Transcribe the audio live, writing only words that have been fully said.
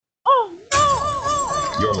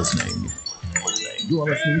You're listening. You are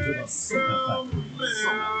listening to the Soca Factory.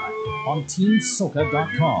 On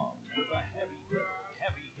TeamSoca.com with a heavy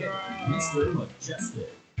hit, Mr.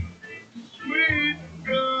 Majestic. Sweet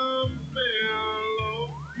girl,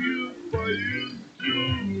 mellow, you for you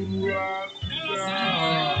to rock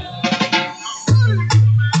down.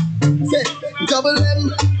 Double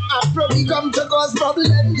M, after we come to cause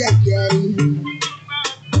problem, yeah.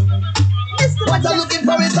 What I'm looking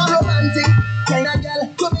for is a romantic kind of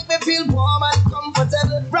girl to make me feel warm and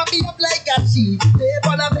comfortable. Wrap me up like a sheet, stay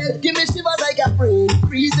on a bed, give me shivers like a brain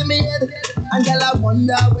freeze in my head. And girl, I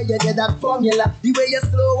wonder where you get that formula. The way you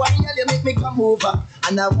slow wine, girl, you make me come over.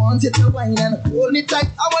 And I want you to wine and hold me tight.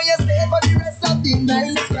 I want you stay for the rest of the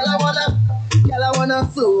night. Girl, I wanna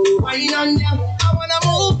slow wine on ya. I wanna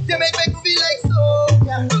move, you make me feel like so.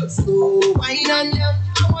 Slow wine on ya.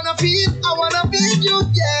 I wanna feel you,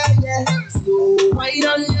 yeah. Slow wine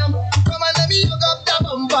on ya. Come on, let me hook up the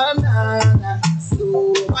bumper, nah.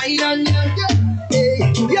 Slow wine on ya, yeah.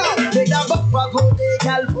 Hey, yeah, make that bumper go there,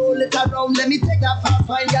 girl. Pull it around, let me take that fast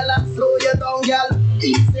wine, girl, and slow you down, girl.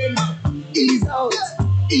 Ease in, ease out,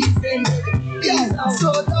 ease in, ease out.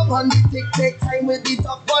 Slow down on the tick, take time with the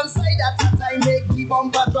top one side at a time. Make the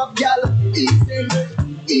bumper drop, girl. Ease in,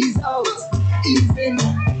 ease out, ease in.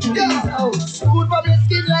 Yeah, smooth from the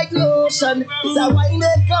skin like lotion. It's a wine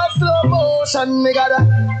that called slow motion. Me gotta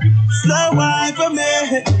slow wine for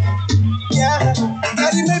me. Yeah,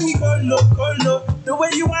 girl, you make me go low. The way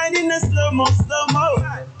you whine in the slow mo.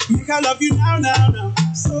 Make I love you now.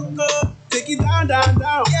 So good, take it down. Yeah.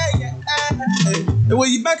 Hey, the way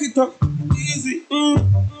you back it up, easy.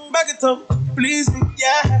 Back it up, please me.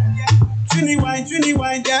 Yeah. Trini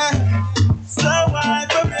wine, yeah. Slow wine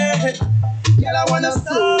for me. Girl, I wanna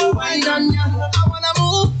slow wine on ya. I wanna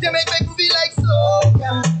move, you make me feel like slow,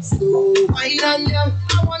 yeah. Slow wine on ya.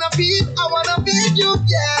 I wanna feel you,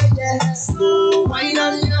 yeah. Slow wine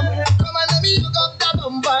on ya. Come on, let me hook up that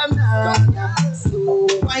bumper now. Slow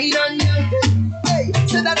wine on ya. Hey,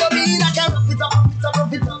 say that don't mean I can rough it up.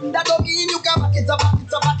 That don't mean you can back it up.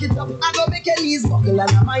 I go make your knees buckle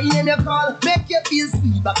and my name you call. Make you feel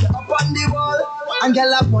sweet, back you up on the wall. And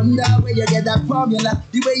girl, I wonder where you get that formula.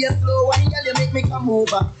 The way you slow wine, girl, you make me come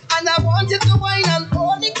over. And I want you to wine and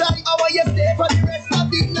hold me tight. I want you stay for the rest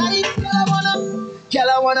of the night. Girl,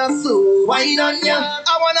 I wanna slow wine on ya.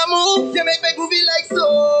 I wanna move, you make me groovy like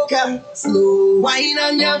soca. Slow wine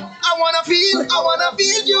on ya. I wanna feel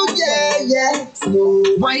you, yeah. Slow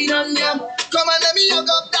wine on ya. Come on, let me hook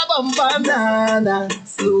up the bumper, nah.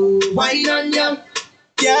 Slow wine on ya.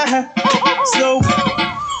 Yeah, slow.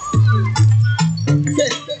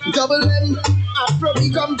 Double M, after we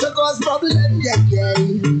come to cause problem, yeah.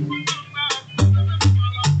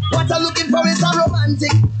 What I'm looking for is a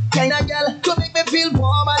romantic kind of girl to make me feel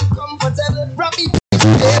warm and comfortable. Wrap me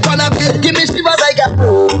up on a bed, give me shivers like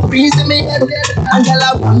a breeze in me head. And girl,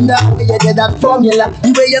 I wonder where you get that formula.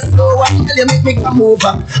 The way you slow wine, girl, you make me come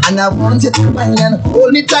over. And I want you to wine and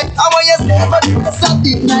hold me tight. I want you to stay for the rest of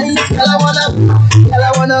the night. Girl,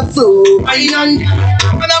 I wanna slow wine on you.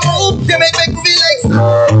 I wanna move, you make me feel like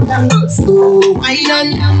slow wine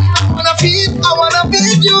on you. I wanna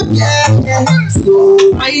feel you, yeah. Slow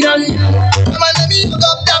wine on you. Come on, let me hook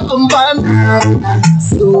up that bumper.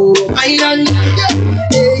 Slow wine on you, yeah.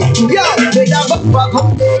 Hey, girl, make that bumper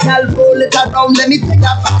come there, girl. Pull it around, let me take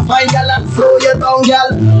that fast wine, girl, and slow you down, girl.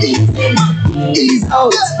 Ease in, ease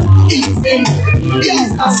out, ease in,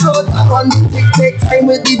 ease out. Slow down on the tick, take time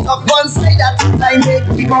with the top one side at a time. Make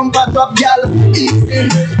the bumper drop, girl. Ease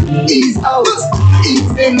in, ease out,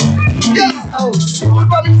 ease in, ease out. Smooth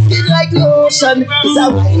from the skin like lotion. It's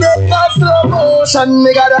a wine that called slow motion.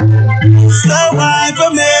 Me gotta slow wine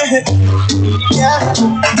for me. Yeah,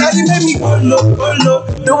 girl, you make me go low.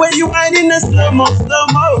 The way you whine in the slow mo.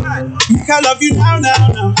 Make I love you now.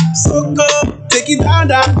 So good, take it down.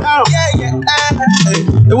 Yeah. Hey,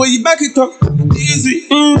 the way you back it up, easy.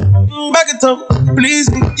 Back it up,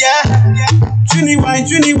 please me. Yeah. Trini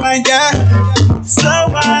wine, yeah. Slow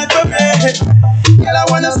wine for me. Girl, I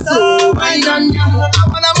wanna slow wine on ya. I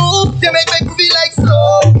wanna move, you make me feel like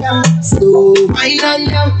soca. Slow wine on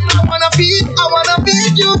ya. I wanna feel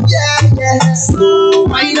you, yeah. Slow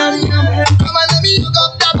wine on ya. Come on, let me hook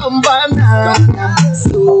up that bumper now.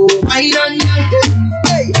 Slow wine on ya.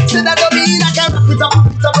 Hey, say that don't mean I can rough it up.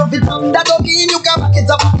 That don't mean you can back it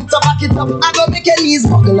up. I go make your knees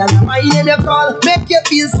buckle and my name you call. Make you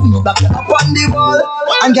feel sweet, back you up on the wall.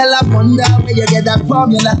 And girl, I wonder where you get that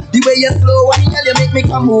formula. The way you slow wine, girl, you make me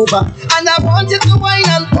come over. And I want you to wine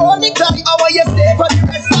and hold me tight. I want you stay for the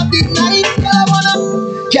rest of the night.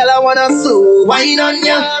 Girl, I wanna slow wine on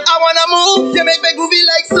ya. I wanna move, you make me groovy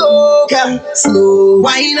like so. soca. Slow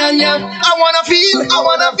wine on ya. I wanna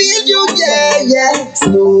feel you, yeah, yeah.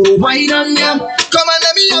 Slow wine on ya. Come on,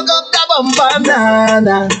 let me hug up that bumper, nah,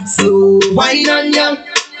 nah. Slow wine on ya.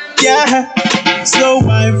 Yeah, slow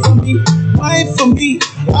wine for me, wine for me.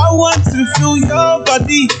 I want to feel your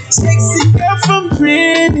body, sexy girl from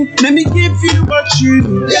pretty. Let me give you what you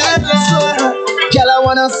need. Yeah, girl, I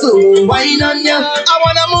wanna slow wine on ya. I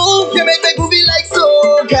wanna move, you make me groovy like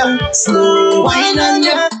soca. Slow wine on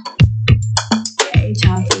ya. Hey,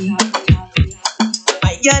 Choppy.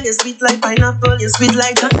 My girl, you're sweet like pineapple, you're sweet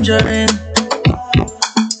like tangerine.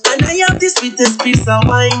 And I have the sweetest piece of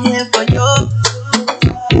wine here for you.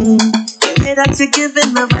 The way that you're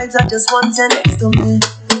giving me vibes, I just want you next to me.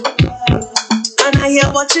 And I hear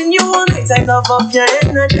watching you all night, I love up your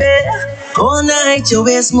energy. All night, your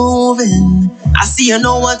waist moving. I see you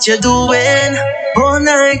know what you're doing. All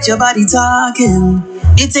night, your body talking.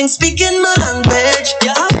 You think speaking my language, you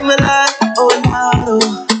have me like, oh Lord,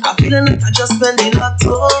 oh. I'm feeling like I just spent the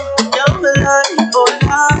lotto. You have me like, oh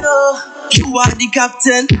Lord, oh. You are the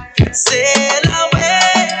captain, sail away.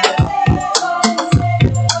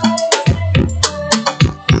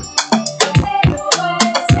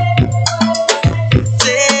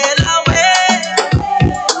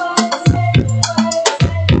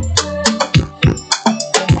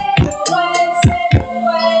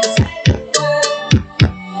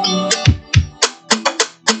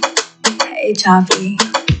 Hey, Choppy.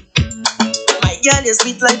 My girl, you're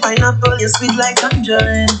sweet like pineapple, you're sweet like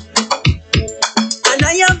tangerine. And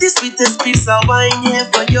I have the sweetest piece of wine here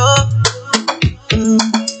for you.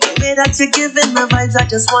 The way that you're giving me vibes, I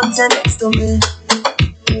just want you next to me.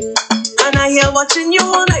 And I hear watching you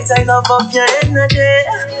all night, I love up your energy.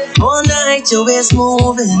 All night, your waist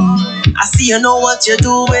moving. I see you know what you're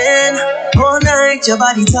doing. All night, your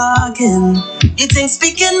body talking. You think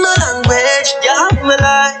speaking my language, you have me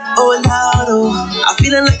like, oh Lord, oh. I'm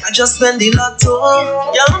feeling like I just spent the lotto.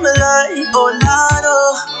 You have me like, oh Lord,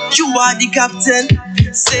 oh. You are the captain,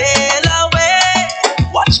 sail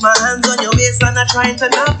away. Watch my hands on your waist and I'm trying to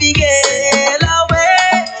navigate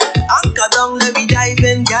away. Anchor down, let me dive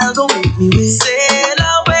in, girl, don't make me wait. Sail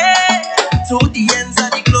away to the ends of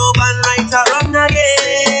the globe and right around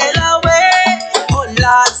again. Away, oh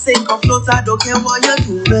Lord, sink or float, I don't care what you're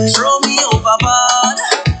doing. Throw me overboard,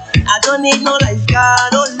 I don't need no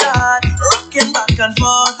lifeguard, oh Lord. Rocking back and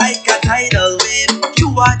forth like a tidal wave.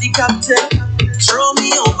 You are the captain, throw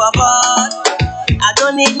me overboard. I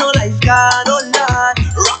don't need no lifeguard, oh Lord.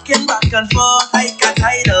 Rocking back and forth like a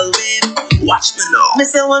tidal wave. Watch me now. Me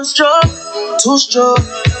say one stroke, two stroke,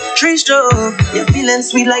 three stroke. You're feeling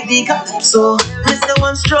sweet like the calypso. Me say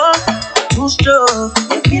one stroke, two stroke.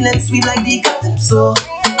 You're feeling sweet like the calypso.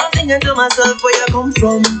 I'm thinking to myself where you come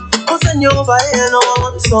from. I'll send you over here, now I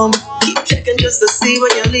want some. Keep checking just to see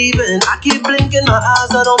when you're leaving. I keep blinking my eyes,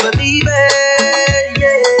 I don't believe it.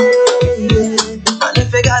 Yeah. And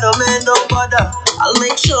if you got a man, don't bother. I'll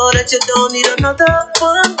make sure that you don't need another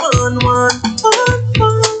one.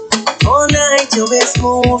 All night your waist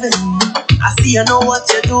moving. I see you know what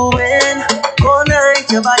you're doing. All night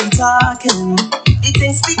your body talking. You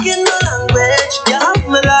think speaking my language, you have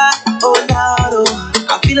me like, oh Lord, oh.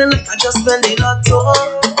 I'm feeling like I just spent the lotto.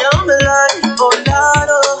 You have me like, oh Lord,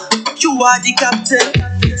 oh. You are the captain,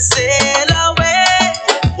 sail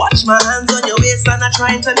away. Watch my hands on your waist and I'm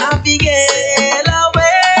trying to navigate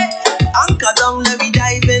away. Anchor down, let me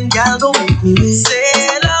dive in, girl, don't make me wait.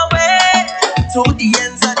 Sail away to the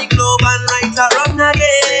ends of the globe and right around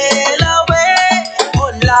again. Away,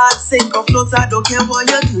 oh Lord, sink or float, I don't care what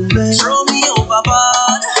you're doing. Throw me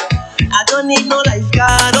overboard, I don't need no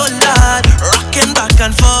lifeguard, oh Lord. Rocking back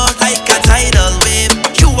and forth like a tidal wave.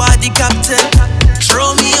 You are the captain,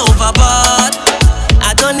 throw me overboard.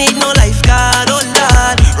 I don't need no lifeguard, oh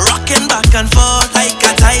Lord. Rocking back and forth like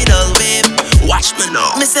a tidal wave. Watch me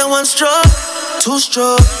now. Me say one stroke, two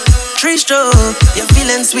stroke, three stroke. You're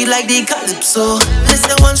feeling sweet like the calypso. Me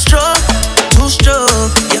say one stroke, two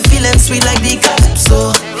stroke. You're feeling sweet like the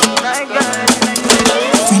calypso.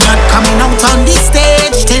 We not coming out on this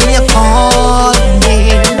stage till you call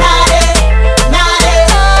me.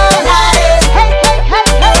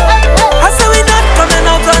 I say we not coming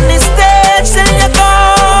out on this stage till you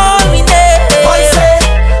call me name. Voice it.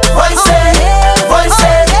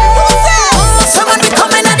 So when we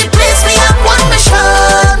coming at the place, we have one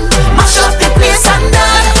mission. Mash up the place and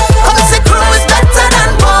done. Cause the crew is better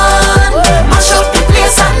than one. Mash up the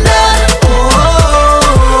place and done.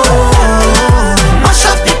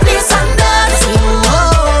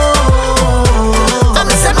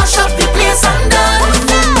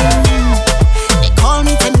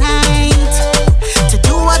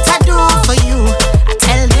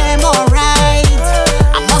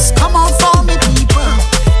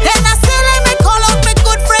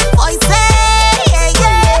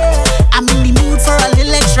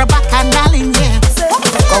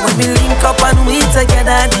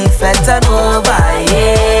 fete and over,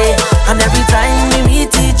 yeah. And every time we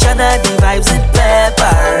meet each other, the vibes it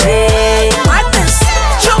pepper, madness,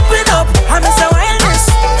 jumping up, I miss a wildness,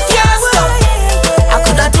 can't stop. I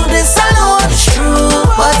coulda do this alone, it's true,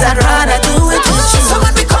 but I'd rather do it with you. So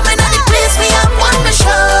when we come in at the place, we have one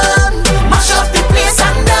mission, mash up the place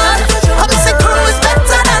and done. I miss a crew is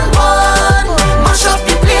better than one, mash up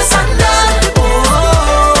the place and done.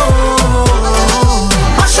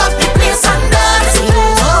 Mash up the place and done.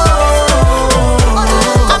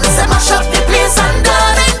 I miss a mash up the place and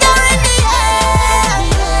done. Finger in the air.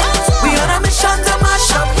 We on a mission to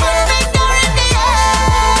mash up, yeah. Finger in the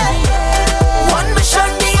air. One mission,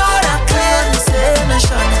 the other clear on the same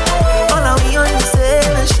mission. All of we on the same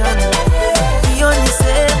mission. We on the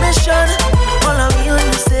same mission. All of we on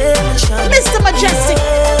the same mission. Mr. Majestic.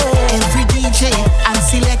 Every DJ and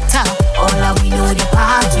selector, all of we know the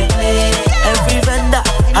part we play. Every vendor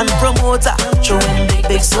and promoter, showing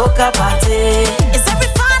big soca party. It's every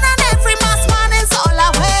fan and every mass man is all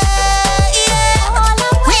away. Yeah.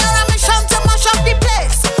 We on a mission to mash up the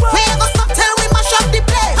place. We ain't gonna stop till we mash up the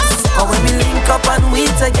place. But when we link up and we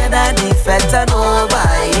together, the fete and over,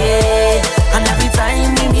 yeah. And every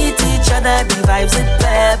time we meet each other, the vibes it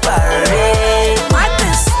pepper,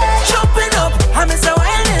 madness, jumping up, I miss a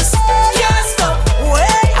wildness, can't stop,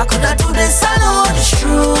 wait. I coulda do this alone, it's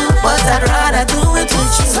true, but I'd rather do it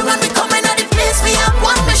with you. So when we come in at the place, we have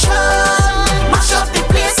one mission, mash up the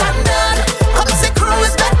place and done. Come and say crew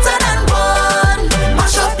is better than one,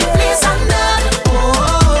 mash up the place and done.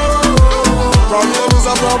 Problem is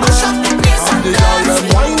a problem. Mash up the place and The girl them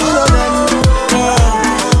done. whining again.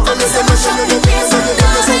 And they say mission in the place and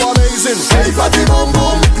you're so amazing. Hey fatty boom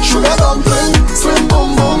boom, sugar dumpling, sweet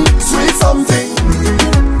boom boom, sweet something.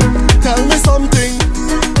 Tell me something.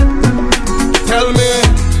 Tell me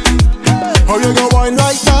how you go wine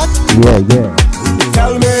like that. Yeah.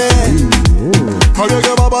 Tell me how you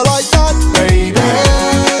go bubble like that, baby.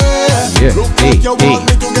 Yeah. Look like you want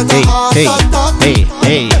me to get a heart attack.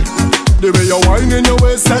 Hey. The way you whine in your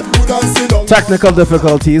waist, set good and sit down. Technical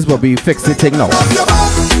difficulties, but we fixed the thing now. Your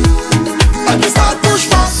back, and you start push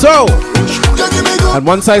back. So, You give me good, and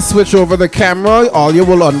once I switch over the camera, all you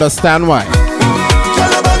will understand why.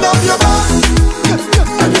 girl, you bend up your back,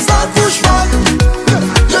 and you start push back.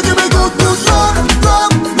 You give me good love.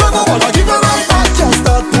 Never wanna give you right back. Just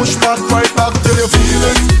start push back, right back till you feel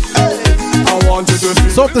it. I want you to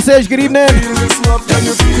feel So, up the stage, good evening. this love, can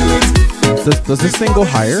you feel it? Does this thing go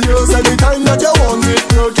higher? Yours anytime that you want it,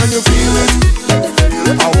 girl, can you feel it?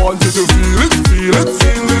 I want you to feel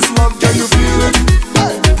this love, can you feel it?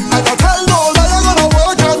 And I tell no lie, you're gonna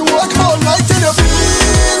work all night till you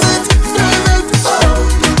feel it.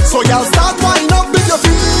 So y'all start wind up if you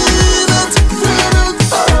feel it.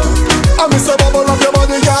 I miss a bubble of your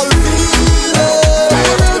body, girl, feel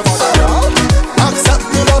it. Accept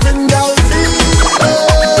the loving, girl, feel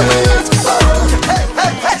it.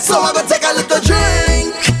 So I'm gonna take a little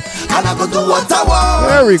drink, and I'm gonna do what I want.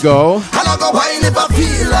 There we go. And I'll go wine if I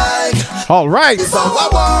feel like All right. it's all I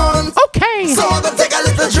want. Okay. So I'm gonna take a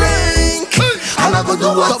little drink, and I'm gonna do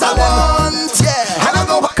what I want. Yeah, and I'll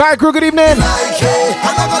go wine Kai Crew, good evening. like it,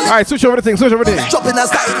 and I'm gonna All right, switch over the thing. jump in the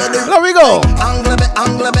style and There we go.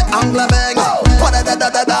 angle bang.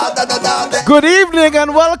 Good evening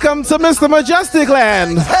and welcome to Mr. Majestic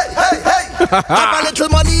Land. Hey. I have a little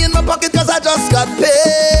money in my pocket 'cause I just got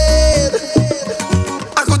paid.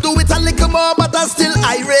 I could do it a little more, but I'm still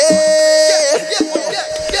irate.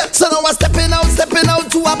 So now I'm stepping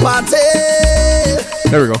out to a party.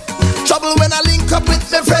 There we go. Trouble when I link up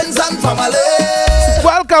with my friends and family.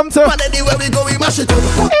 Welcome to But anywhere we go, we mash it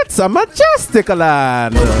up. It's a Majestic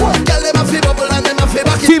Land. Girl, them a fi bubble and them a fi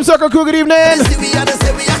back it. Team Circle Crew, good evening. See we and they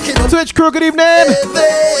say we acting up. Twitch Crew, good evening.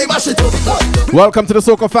 We mash it up. Welcome to the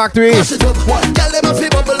Soca Factory. Mash it up. Girl, them a fi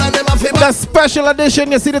bubble and them a fi The back special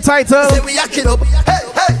edition, you see the title. say we acting up. Hey.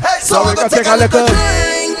 So I go take a little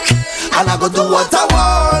drink, and I go do what I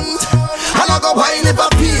want, and I go wine if I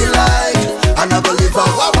feel like, and I go live how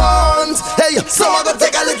I want. Hey, so I go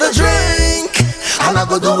take a little drink, and I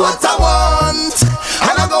go do what I want,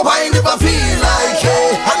 and I go wine if I feel like,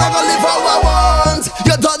 hey, and I go live how I want.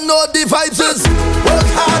 You don't know the vibes is work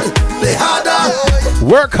hard, play harder,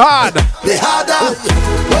 Work hard. play harder,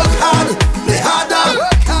 work hard, play harder,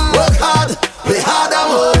 work hard, play harder,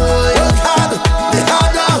 work hard, play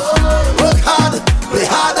harder, work hard, play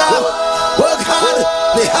harder, work hard,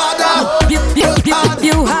 play harder.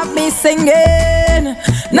 You have me singing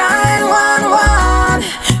 911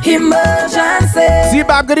 emergency. See you,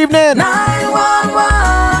 Bob, good evening.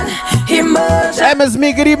 911 emergency. Emma's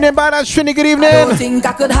me, good evening. Bada Trini, good I don't evening. think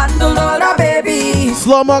I could handle all that, baby.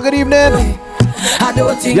 Slow Mo, good evening. I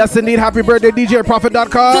don't think Yes, indeed. Happy birthday,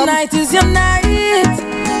 DJProfit.com. tonight is your night,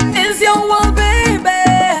 is your world, baby.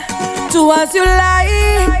 Do as you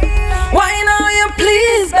like. Why now you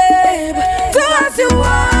please, babe? Do as you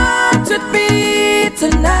want with me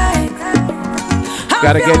tonight.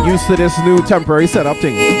 Gotta get used to this new temporary setup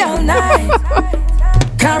thing. All night.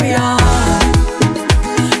 Carry on.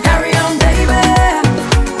 Carry on, baby.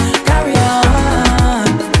 Carry on.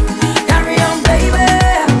 Carry on, baby.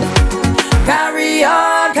 Carry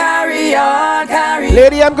on, carry on, carry on.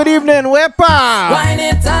 Lady, good evening. Wepa. Wind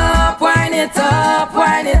it up, wind it up,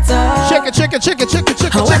 wind it up. Shake it, shake it, shake it, shake it,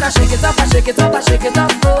 shake it. When I shake it up, I shake it up, I shake it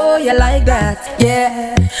up. Oh, you like that,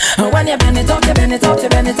 yeah. And when you bend it up, you bend it up, you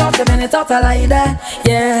bend it up, you bend it up, I like that,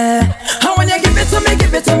 yeah. And when you give it to me,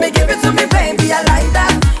 give it to me, give it to me, baby, I like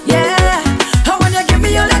that, yeah. And when you give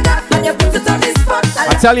me all of that, when you put it on this spot,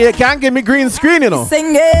 I tell you, you can't give me green screen, you know.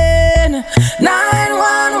 Singing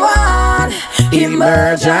 911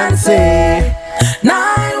 emergency,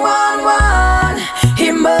 911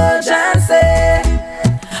 emergency.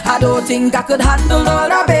 I don't think I could handle all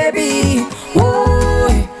that, baby. Whoa,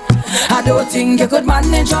 I don't think you could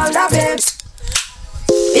manage all that, baby.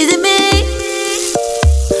 Is it me?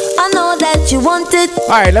 I know that you want it.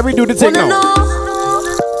 Alright, let me do the thing now. Know?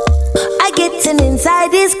 I getting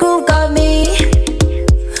inside this groove, got me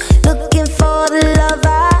looking for the love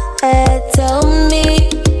I had. Tell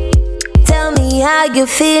me how you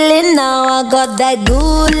feeling now. I got that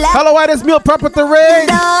good life. Hello, why this meal prep with the rain?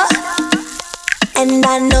 And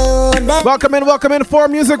I know that. Welcome in for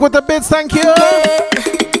music with the bits, thank you.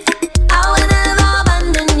 I will never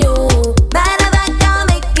abandon you. Matter of fact, I'll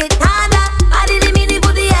make it harder. I didn't mean to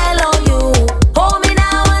put the hell on you. Hold me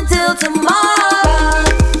now until tomorrow.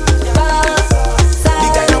 The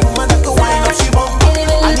kind of woman that can wind up, she won't.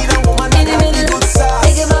 I need a woman that got the good sauce.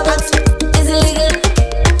 Is it legal?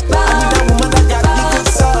 I need a woman that got the good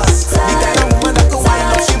sauce. The kind of woman that can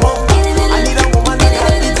wind up, she won't. I need a woman that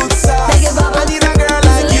got the good sauce. I need a girl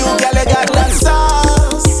like you, girl, you got that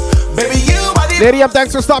sauce. Baby, you are the Lady,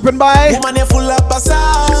 thanks for stopping by. woman, you full up of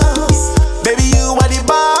sauce. Baby, you are the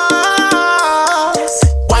boss.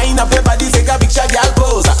 Wind up your body, take a picture, girl,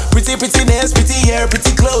 pose. Pretty, pretty nails, pretty hair,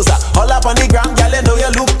 pretty clothes. All up on the ground, girl, you know you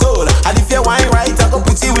look good. And if you wine right, I go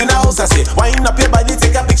put you in a house. I say, wind up your body,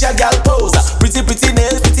 take a picture, girl, pose. Pretty, pretty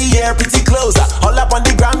nails, pretty hair, pretty clothes. All up on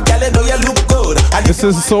the ground, girl, you know you look good. And This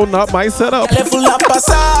is so not my setup. girl, you full up of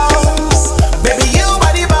sauce. Baby, you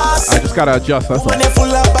are the boss. I just gotta adjust, that's all. When you full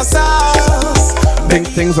up of sauce.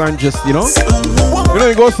 Things aren't just, you know,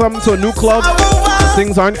 you go to a new club,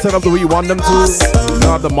 things aren't set up the way you want them to. You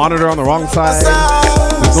have the monitor on the wrong side.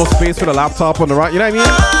 There's no space for the laptop on the right. You know what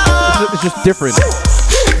I mean? It's just different.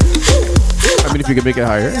 I mean, if you can make it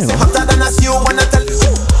higher, you know. Hotter than us, you wanna tell.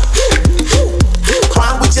 Come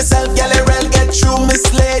on with yourself, girl, you real get through, Miss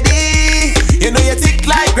Lady. You know you tick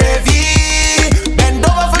like gravy. Bend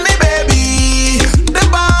over for me, baby. The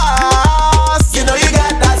boss, you know you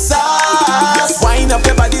got that sauce. Wind up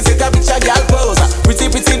your body, take a picture, girl, pose. Pretty,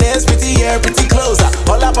 pretty nails, pretty hair, pretty clothes.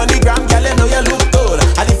 All up on the ground, girl, you know you look good.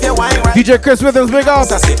 And if you wine right, DJ Chris Withers, big up.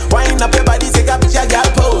 I say, wind up your body, take a picture, girl,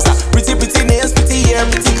 pose. Pretty, pretty nails, pretty hair,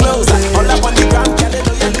 pretty clothes. All up on the ground, girl, you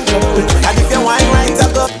know you look good. And if you wine right, I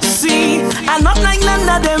go. See, I'm not like none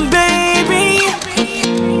of them, baby.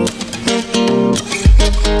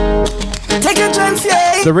 Take a chance,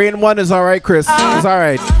 yeah. The rain one is alright, Chris. It's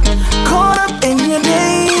alright. Caught up in your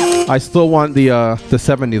day. I still want the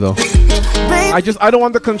 70 though. I don't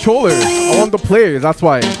want the controller. I want the players, that's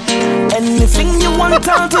why. Anything you want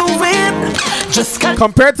to do it, just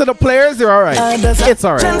compared to the players, they're alright. It's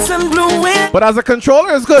alright. But as a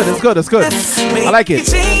controller, it's good. It's good. I like it.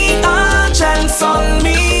 It's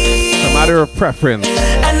a matter of preference.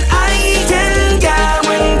 And I can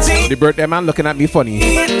guarantee The birthday man looking at me funny.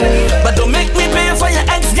 But don't make me pay for your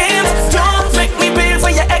X games. Don't make me pay for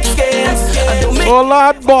your X games. Oh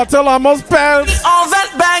Lord, bottle almost spelled. All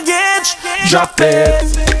that baggage, drop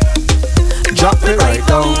it. Drop it right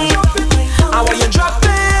down. I want you drop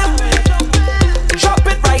it. Drop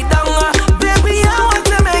it right down. Baby, I want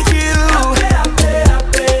to make you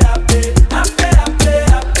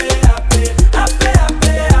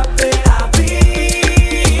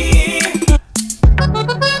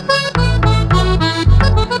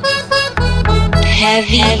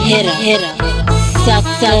Heavy hitter.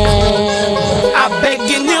 Soca. I'm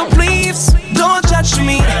begging you, please, don't judge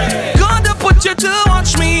me. Gonna put you to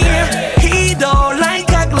watch me. He don't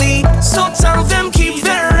like ugly, so tell them keep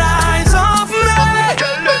their eyes off me.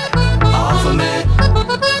 Off of me.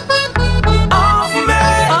 Off me.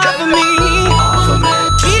 Off of me. Off of me.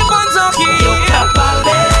 Keep on talking.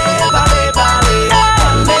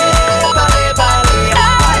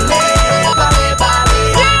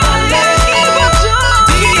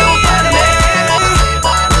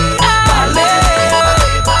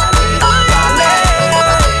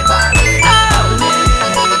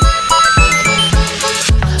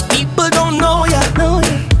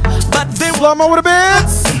 Come on with the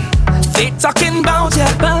bits. They talking about you,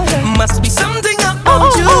 but must be something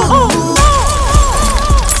about you.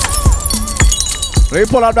 Let me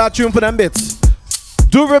pull out that tune for them bits.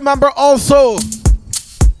 Do remember also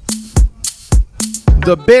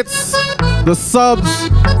the bits, the subs,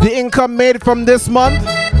 the income made from this month.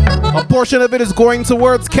 A portion of it is going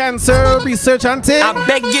towards cancer research and thing. I'm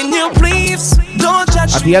begging you, please, don't judge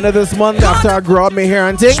me. At the end of this month, after I grow up my hair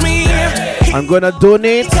and thing, I'm going to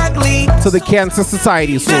donate to the Cancer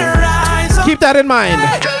Society soon. Keep that in mind.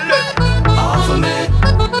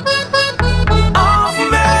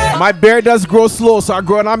 My beard does grow slow, so I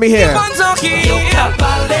grow it on my hair. Large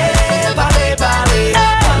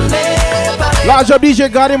up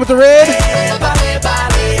DJ got him with the red.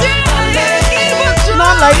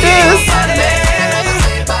 Not like this.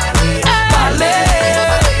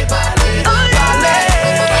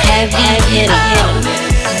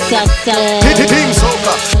 Heavy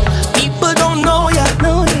Soca. People don't know ya,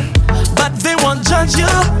 but they won't judge you.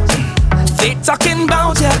 They talking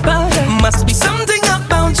about ya, but must be something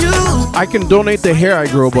about you. I can donate the hair I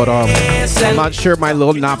grow, but I'm not sure my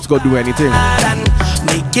little naps go do anything.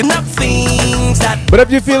 Making up things that. But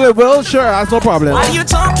if you feel it will, sure, that's no problem. Why you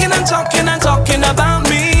talking about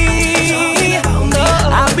me?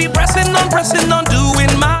 I'll be pressing on,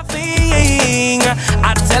 doing my thing.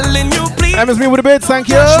 I'm telling you, please. MS me with a bit, thank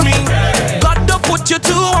you. God don't put you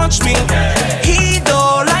to watch me. He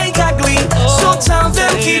don't like ugly, so tell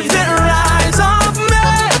them keep their eyes off me.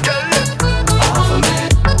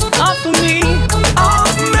 Off of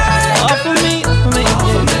me.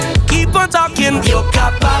 Keep on talking. Yo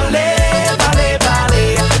capale, vale.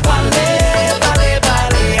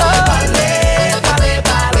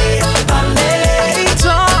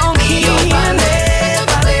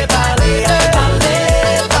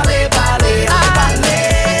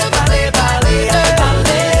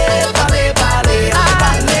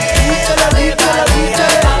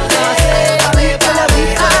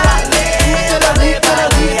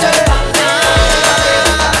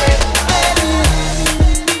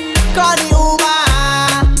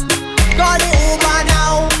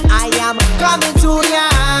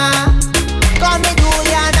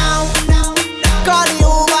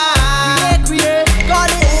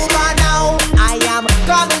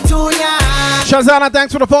 Shazana,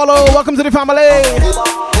 thanks for the follow. Welcome to the family.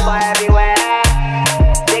 Uber everywhere.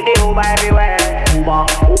 Take the Uber everywhere. Uber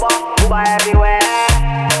everywhere.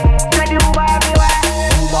 Take the Uber everywhere.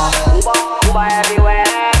 Uber everywhere.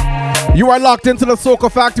 You are locked into the Soca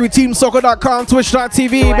Factory, TeamSoca.com,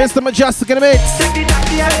 Twitch.tv, Mr. Majestic in the mix.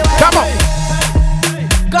 Come on.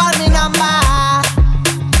 Call me number.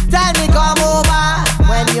 Tell me come over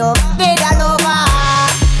when you need a lover.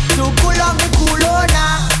 To pull on me Kulona.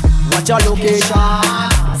 What's your location?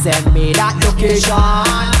 Send me that location.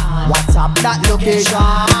 WhatsApp that location.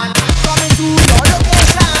 Coming to your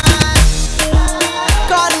location.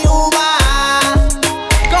 Call the Uber.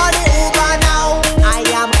 Call the Uber now. I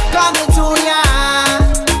am coming to ya.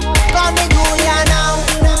 Coming to ya now.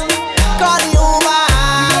 Call the Uber.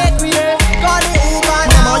 Call the Uber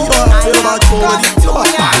now. I am coming to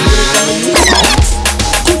ya.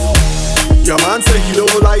 Your man say he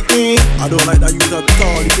don't like me. I don't like that you at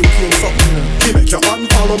all. You can feel something. He make you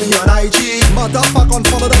unfollow me on IG. Matter of fact,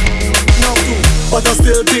 unfollow that now too. But I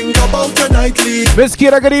still think about you nightly. Miss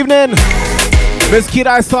Kira, good evening. Miss Kira,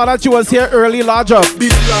 I saw that you was here early, large up. Be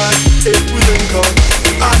like it will link up.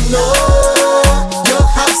 I know you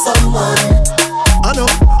have someone. I know,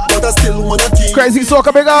 but I still wanna keep Crazy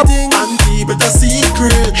Soca, big up. and keep it a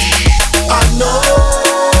secret. I know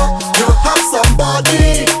you have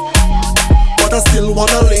somebody, but I still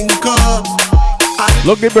wanna link up.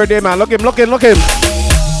 Look the birthday man, look him. Let me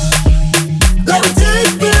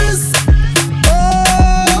take this.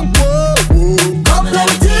 Come, let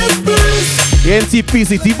me take this. The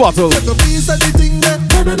NCPCT bottle. Take a piece of the thing that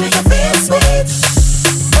baby make you feel sweet.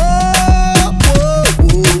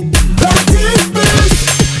 Let me take this.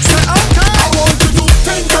 Say okay. I want you to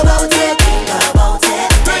think about it.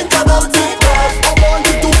 Think about it. I want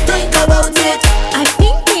you to think about it. I'm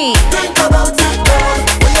thinking. Think about it.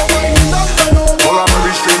 When you're winding up and over. Or I'm a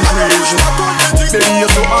rich thing crazy. Baby,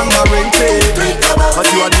 you're so underrated. But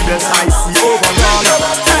you are the best I see overall.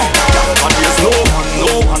 But there's no one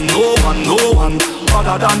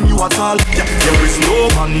other than you at all. There is no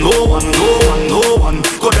one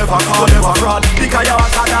could ever fraud. Because you're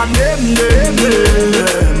hotter than them.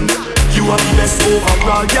 You are the best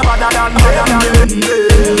overall. You're better than them.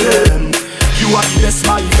 You are the best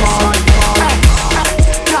by far.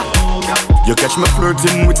 You catch me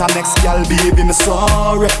flirting with our next gal, baby, me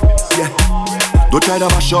sorry. Yeah. Don't try to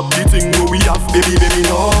mash up the thing we have, baby,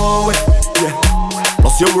 no way. Yeah.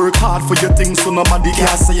 you work hard for your things, so nobody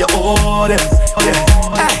can say you owe them.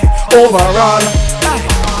 Yeah. Overall,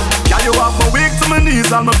 yeah, you have my wake to my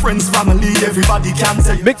knees, all my friends, family, everybody can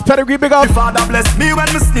tell you. Big pedigree, big up. The Father bless me when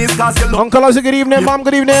me sneeze, cause you love. Uncle, good evening, Mom,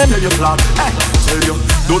 good evening. Tell you flat, tell you,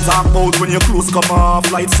 don't talk about when your clothes come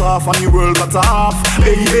off, lights off and your world cut off.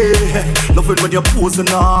 Hey, love it when you're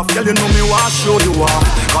posing off. Girl, you know me want to show you off.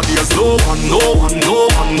 Cause there's no one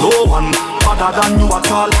other than you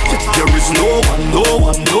at all. There is no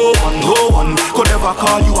one could ever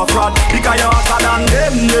call you a fraud. Because you're hotter than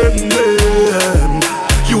them.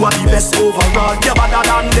 You are the best overall. You're better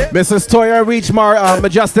than them. Mrs. Toya reach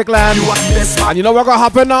Majestic Land. You are the best. And you know what's gonna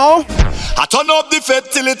happen now? I turn up the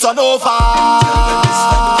fed till it turn over.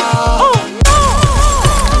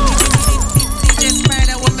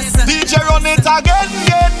 DJ run it again.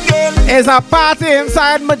 It's a party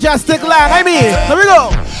inside Majestic Land. I mean, here we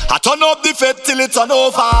go. I turn up the fed till it turn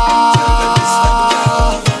over. I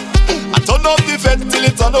turn up the fed till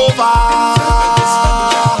it turn over.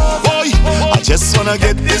 Boy, I just wanna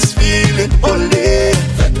get this feeling all day.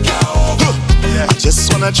 I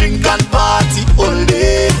just wanna drink and party all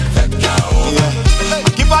day. Yeah.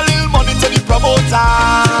 Give a little money to the promoter.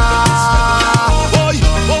 Boy,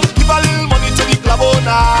 give a little money to the club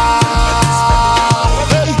owner.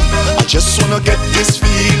 I just wanna get this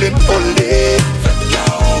feeling all day.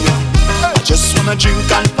 I just wanna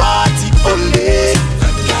drink and party all day.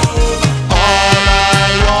 All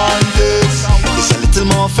I want is a little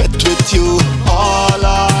more fete with you. All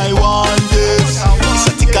I want is a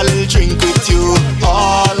take a little drink with you.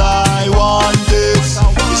 All I want is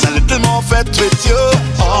a little more fete with you.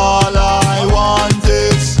 All I want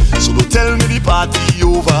is, so don't tell me the party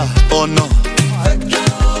over. Oh no.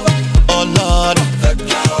 Oh Lord.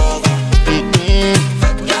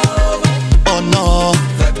 Oh no.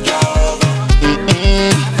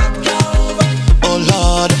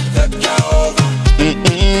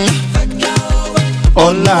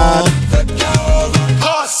 Oh Lord.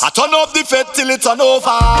 I turn up the fed till it turn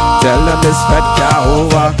over. Tell them it's fed car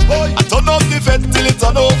over. I turn up the fed till it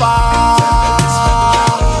turn over.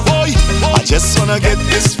 Boy, I just wanna get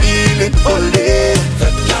this feeling all day.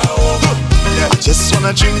 I just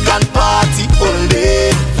wanna drink and party all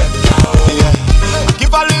day. Yeah.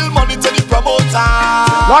 Give a little money to the promoter.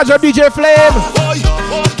 Watch up DJ Flame. Boy,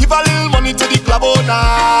 give a little money to the club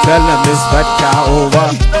owner. Tell them it's fed car over.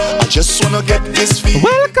 I just wanna get this feeling.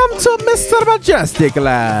 Welcome to Mr. Majestic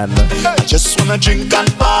Land. I just wanna drink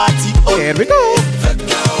and party. Oh, here we go.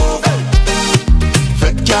 Fedka over.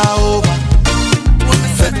 Fedka over.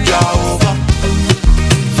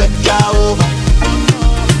 Fedka over.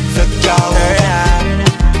 Fedka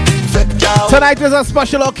over. Tonight is a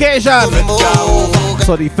special occasion.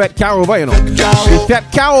 So the Fed car over, you know. The Fed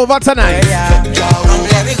car over tonight. Let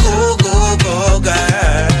me go, girl.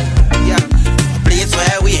 Yeah. A place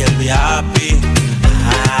where we'll be happy.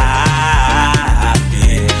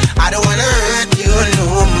 I don't wanna hurt you no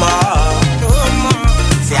more.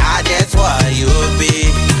 See, I just want you to be.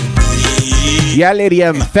 Yeah, lady,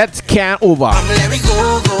 Fed car over. Let me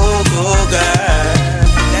go, girl.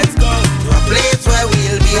 Let's go to a place where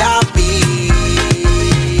we'll be happy.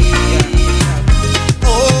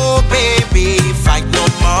 Oh, baby, fight no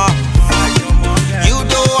more. You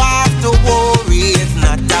don't have to worry, it's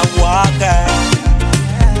not a walker.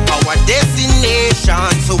 Our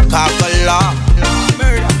destination, Soca.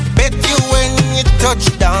 Bet you when you touch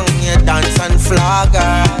down, you dance and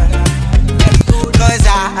flogger. Cause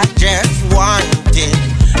I just wanted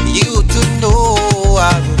you to know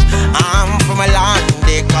I'm from a land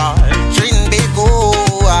they call Trinbago,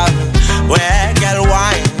 where girl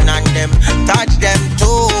wine and them touch them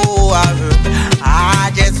too.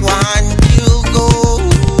 I just want you go.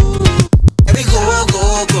 Let me go,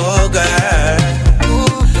 girl.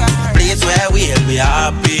 A place where we'll be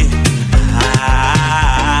happy.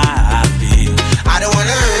 I don't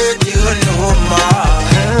wanna hurt you no more.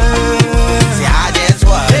 See, I just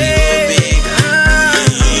want you to be.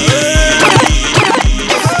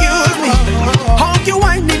 Excuse me, how you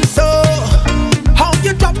whining so? How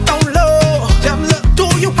you drop down low? Do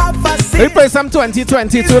you have a seat? Let me play some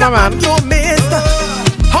 2022 now, man. You missed.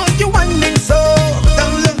 How you whining so?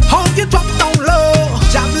 How you drop down low?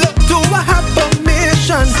 Do I have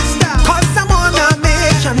permission? Cause I'm on a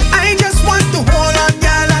mission. I just want to hold on,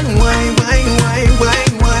 y'all, and wine.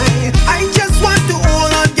 I just want to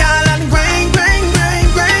hold on, y'all, and grind.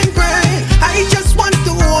 I just want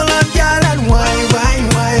to hold on, y'all, and wine.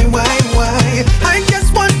 I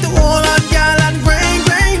just want to hold on, y'all, and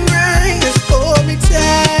grind. Just hold me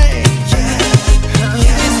tight.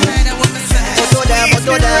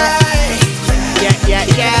 Yeah.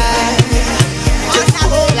 Just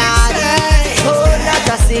hold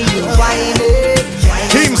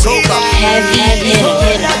Team Soca.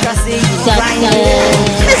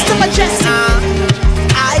 Mr. Majestic.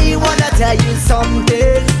 I wanna tell you something,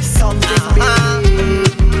 big.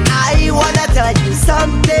 I wanna tell you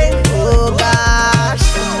something, oh gosh.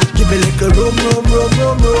 Give me like a room.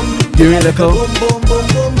 Give me like a boom, boom.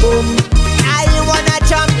 I wanna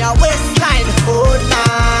jump your waistline all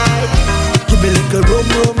night. Give me like a room.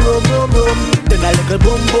 Then I like a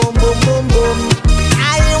boom. I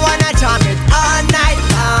wanna jump it all night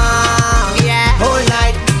long, yeah. Whole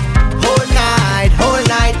night.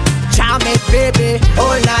 Jam it, baby,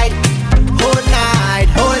 all night.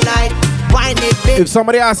 Wine it, baby. If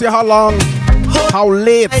somebody asks you how long, how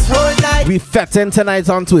late we fetting tonight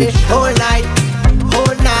on Twitch, whole night.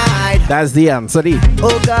 That's the answer.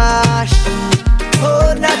 Oh gosh,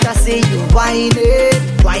 oh not to see you whining,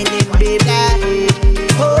 baby.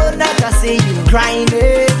 Oh not to see you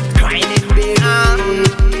grinding, baby.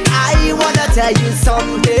 I wanna tell you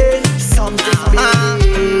something, baby.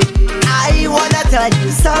 I wanna tell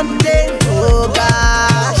you something, oh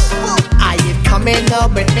gosh. Are you coming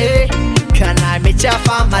up with me? Can I meet your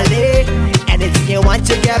family? Anything you want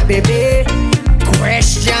to get, baby?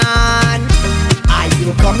 Question. Are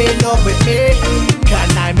you coming up with me?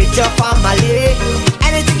 Can I meet your family?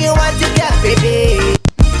 Anything you want to get, baby?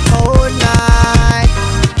 All night.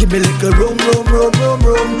 Give me like a room.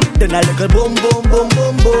 Then I like a boom.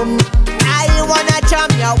 I wanna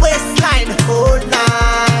jump your waistline all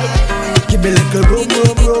night. Give me like a room.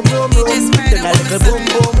 Then I like a boom.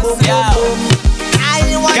 I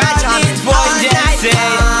wanna jump it all night long.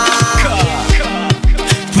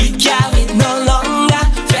 We can't wait no longer.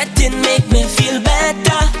 Fetting make me feel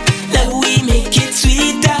better. Like we make it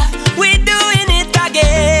sweeter. We doing it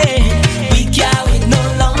again. We can't wait no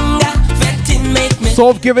longer. Fetting make me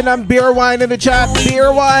So giving them beer wine in the chat.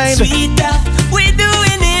 Beer wine. sweeter. We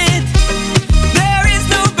doing it. There is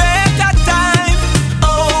no better time.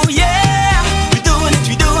 Oh yeah. We doing it.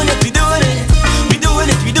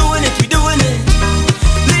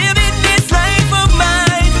 Living this life of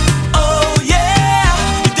mine. Oh yeah.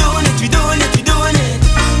 We doing it. We doing it.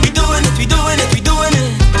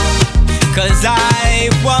 'Cause I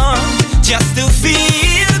want just to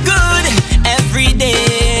feel good every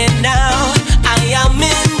day now. I am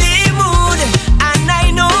in the mood, and I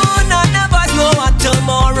know none of us know what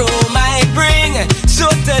tomorrow might bring. So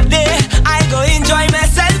today I go enjoy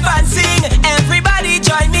myself and sing. Everybody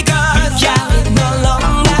join me, 'cause we can't wait no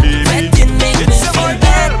longer. Fetting make me feel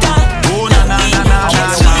better. Oh na na na na na,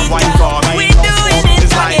 wine for me. We doing it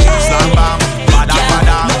It's like slam bam, badam.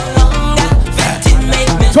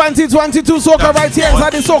 2022 Soca right here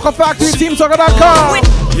inside the Soca Factory. TeamSoca.com.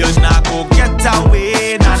 You not go get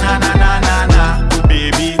away, na.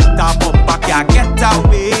 Baby, tap up back, ya get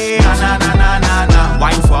away, na.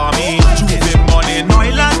 Wine for me, Juve money,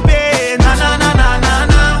 oil and pay, na.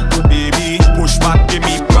 Baby, push back, give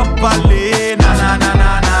me properly, na.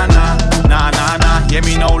 Hear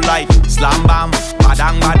me now like slam bam,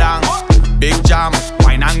 badang. Big jam,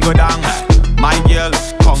 wine and go down. My girl,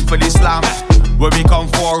 come for the slam. Where we come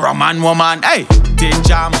for rum and woman, hey, take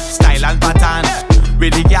jam, style and pattern.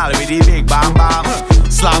 With the gal, with the big bam bam.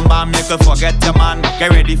 Slam bam, you can forget your man. Get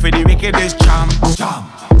ready for the wickedest jam.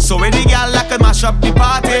 So with the gal, I can mash up the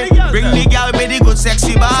party. Bring the gal with the good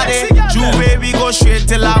sexy body. Juve, we go straight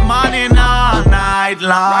till the morning all night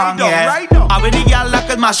long, yeah. And with the gal, I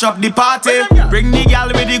can mash up the party. Bring the gal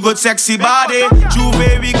with the good sexy body.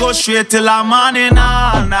 Juve, we go straight till the morning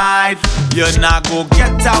all night. You not go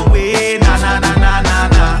get away, na.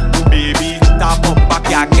 Baby, tap up back,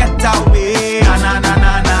 ya get away, na.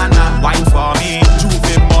 Wine for me,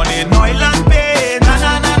 Juve money, oil and pay, na.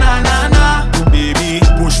 Baby,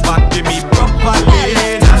 push back, give me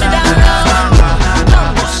properly, na.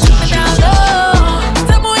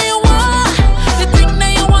 Tell me what you want, the thing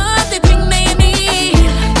that you want, the thing that you need.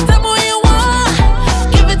 Tell me what you want,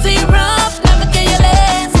 give it to you rough, never get you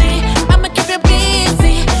lazy. I'ma keep you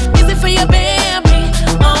busy for your baby,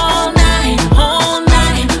 all night.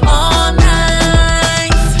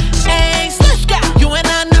 Hey, slush girl, you and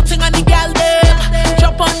I nothing on the gal them.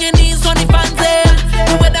 Drop on your knees on the fans them.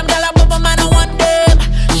 You with them gal above man, I want them.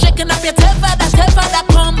 Shaking up your tail feather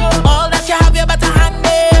come. All that you have, you better hand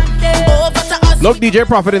them over to us. Look, DJ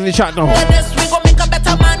Prophet in the chat now. This we gon' make a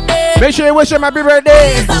better man day. Make sure you wish him happy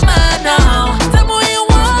birthday. He's a man now. Tell me what you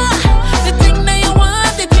want, the thing that you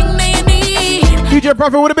want, the thing that you need. DJ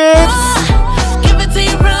Prophet with the bits. Give it to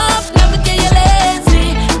you rough, never get you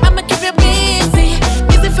lazy. I'ma keep you busy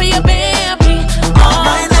for your baby. All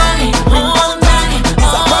night.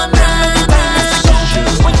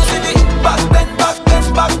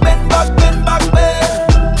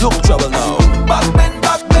 Look trouble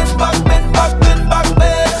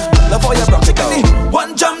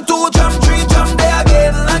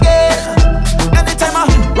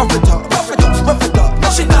rough it up. No,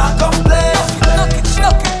 she not complain. Knock it.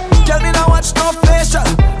 Tell me now watch no facial.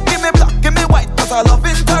 Give me black, give me white, cause I love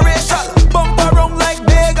interracial. Bump around like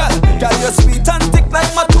bagel. Girl, you sweet and thick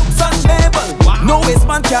like my toots and Mabel. No waste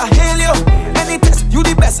man can hail you. Any test, you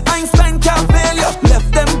the best, Einstein can't fail you.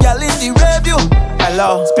 Left them gal in the review.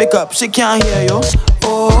 Hello, speak up, she can't hear you.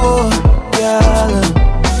 Oh, girl,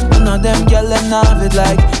 none of them gal them have it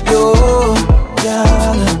like you,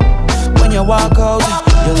 girl. When you walk out,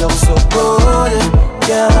 you look so good,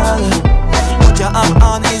 girl. What your arm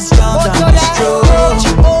on is young and it's true.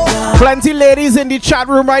 Plenty ladies in the chat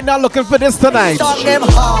room right now looking for this tonight.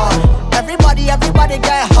 Everybody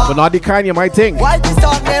get hard. But not the kind you might think. Why this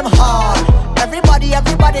song them hard? Everybody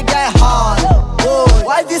get hard. Oh,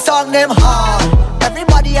 why this song them hard?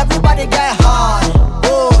 Everybody get hard.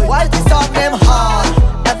 Oh, why this song them hard?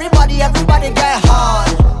 Everybody get hard.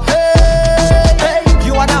 Hey, hey,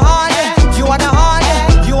 you wanna hard? You wanna hard?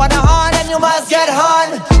 You wanna hard and you must get hard.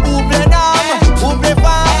 Ouble nam, ouble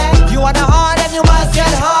fam. You wanna hard and you must get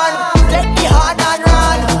hard. Take the hard and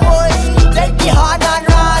run, boy. Take the hard and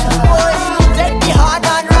run, boy. Take the hard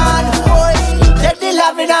and run, boy. Take the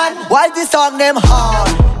loving and why this song them hard?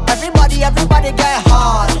 Everybody get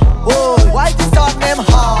hard. Oh, why this song them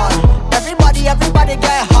hard? Everybody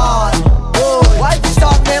get hard. Oh, why this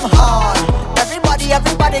song them hard? Everybody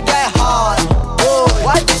get hard. Oh,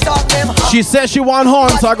 why this song them hard? She says she want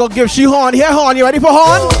horn, so I go give she horn. Here, horn. You ready for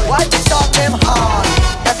horn? Oh, why this song them hard?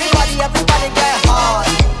 Everybody get hard.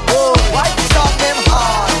 Oh, why this song them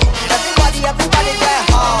hard? Everybody get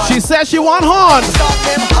hard. She says she want horn. Song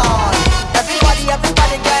them hard. Everybody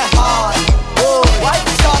get hard. Oh, why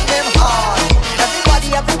this song them hard? Everybody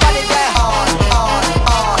get hard.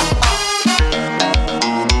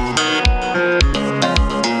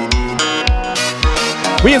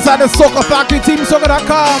 We inside the Soca Factory,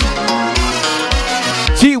 teamsoca.com.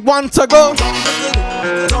 She want to go.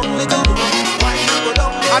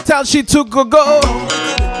 I tell she to go.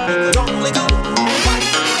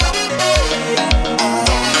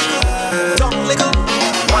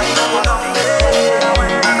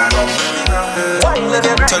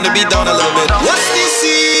 Turn the beat down a little bit. What's this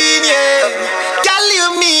scene, yeah? Girl,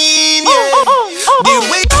 you mean, yeah? The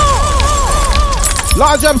way.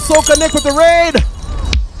 Large up Soca Nick with the raid.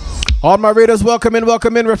 All my raiders, welcome in,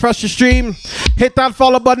 refresh the stream. Hit that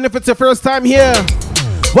follow button if it's your first time here.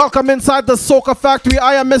 Welcome inside the Soca Factory.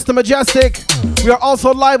 I am Mr. Majestic. We are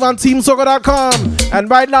also live on teamsoca.com. And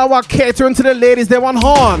right now we're catering to the ladies. They want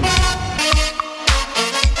horn.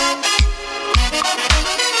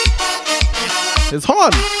 It's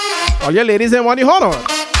horn. All your ladies, they want the horn on.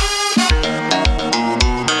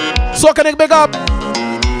 Soca Nick, big up.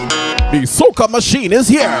 The Soca machine is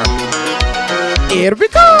here. Here we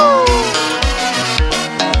go.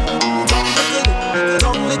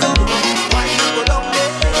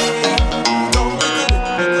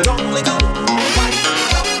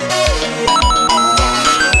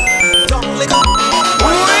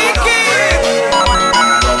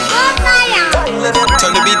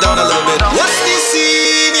 Turn the beat down a little bit. What's this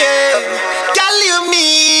scene, yeah? Girl, you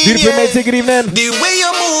mean, Beautiful mate, good evening. The way you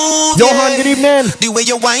move, Johan, good evening. The way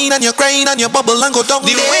you whine and you grind and you bubble and go down.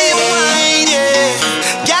 The way you whine,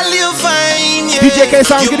 yeah. Girl, you fine, yeah. DJ K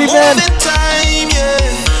Sounds, good evening. Time, yeah.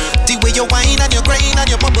 The way you whine and you grind and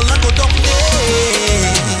you bubble and go down.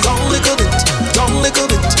 Yeah. Down little bit,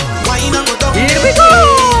 whine and go down. Here we go.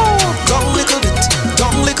 Down little bit,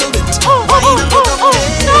 whine and go down.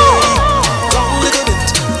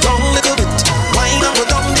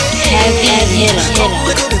 Heavy hitter.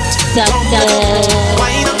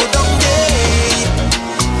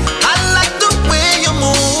 I like the way you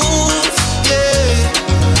move, yeah.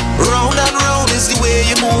 Round and round is the way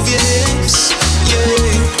you move your hips,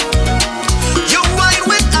 yeah. You whine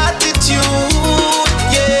with attitude,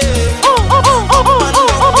 yeah. Up and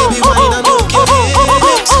down, baby, whine and move your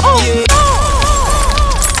hips, yeah.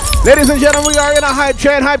 Ladies and gentlemen, we are in a hype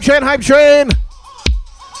train.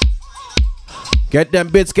 Get them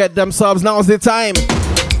bits, get them subs. Now's the time.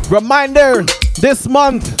 Reminder, this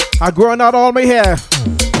month, I'm growing out all my hair.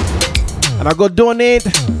 And I go donate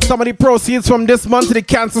some of the proceeds from this month to the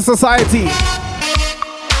Cancer Society.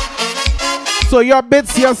 So your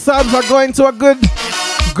bits, your subs are going to a good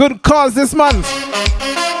cause this month.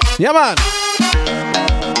 Yeah, man.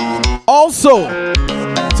 Also,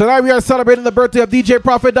 tonight we are celebrating the birthday of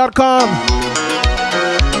DJProfit.com.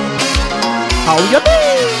 How you doing?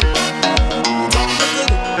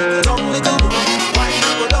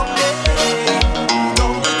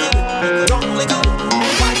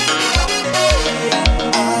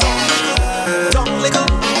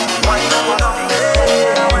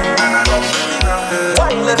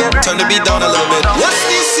 Turn the beat down a little bit. What's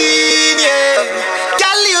the scene, yeah?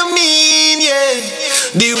 Girl, you mean, yeah?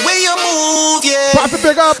 The way you move, yeah. Profit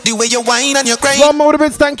pick up. The way you whine and you cry. One more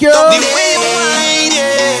bits, thank you. The way you whine,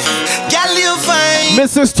 yeah. Girl, you fine.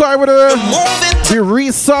 Mrs. Toy with her. The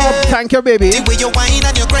resub, thank you, baby. The way you whine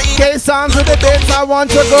and you cry. K-Sounds with the bits, I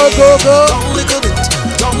want you go, go, go. Down little bit,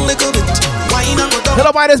 down little bit. Whine and go down.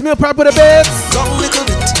 Hello, boy, this meal prep with the bits. Down little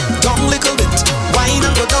bit, down little bit. Whine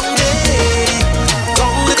and go down there.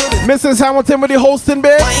 Down little bit. Mrs. Hamilton with the hosting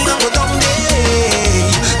bits. Whine and go down there.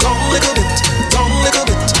 Down little bit, down little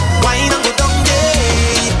bit. Whine and go down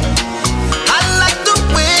there. I like the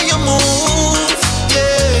way you move,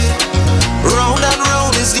 yeah. Round and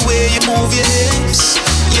round is the way you move your hips,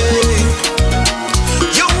 yeah.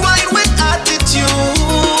 You whine with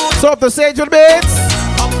attitude. So up the stage with the bits.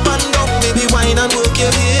 Up and down, baby, whine and work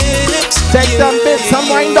your hips. Take them bits and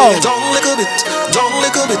wind down. Down little bit, down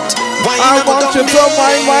little bit. I want you to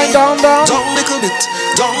wind down, down. Down little bit,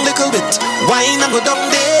 down little bit. Whine and go down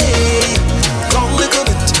there. Down little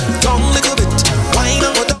bit, down little bit. Whine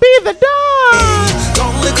and go down. Be the dog.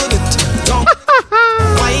 Down little bit, down.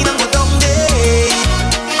 Whine and go down there.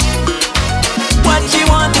 What she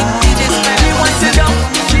want? She wants to jump.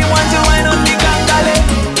 She wants to wine on the gangale.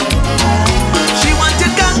 She wants to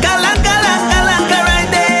gangalangalangalangalanka right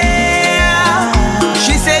there.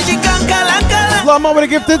 She says she gangalangalangalanka. Lama with a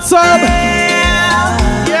gifted sub.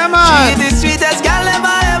 Yeah, man. She is the sweetest girl ever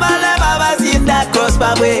seen that cross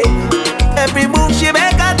my way. Every move she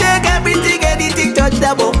make, I take everything, anything touch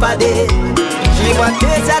the bumper day. She want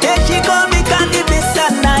this and then she call me candy miss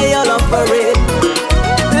and I all up for it.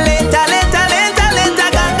 Later,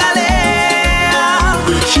 gangale.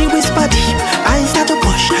 She whisper deep, I start to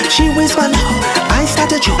push. She whisper loud, I start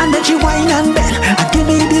to choke. And then she whine and bend and give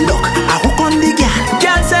me the look. I hook on the girl,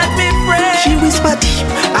 girl set me free. She whisper deep,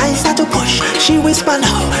 I start to push. She whisper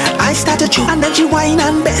loud, I start to choke. And then she whine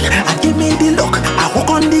and bend and give me the look. I hook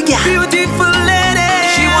on the girl. Beautiful lady,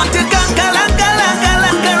 she want to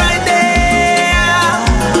gangalangalangalanka right there.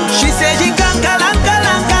 She said she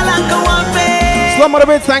gangalangalangalanka one face. Some of the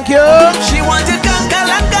bits, thank you. She want to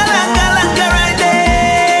gangalangalangalanka right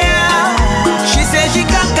there. She said she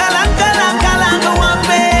gangalangalangalanka one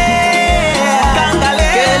face. Gangale.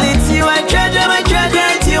 Girl, it's you I treasure, my treasure.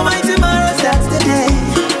 It's you my tomorrow, that's the day.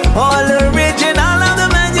 All original of the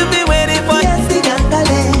man you've been waiting for. Yes, the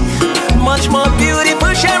gangale. Much more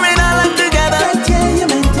beautiful, sharing our life together. Right here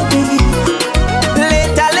you're meant to be.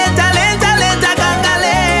 Later, gangale.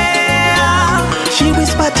 She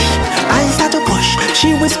whisper deep, I start to push.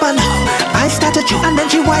 She whisper loud, I start to choke. And then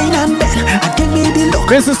she whine and bend and give me the look.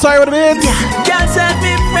 Mrs. Toy with the bits. Yeah, girl set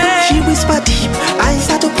me free. She whisper deep, I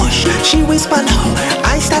start to push. She whisper loud,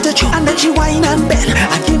 I start to choke. And then she whine and bend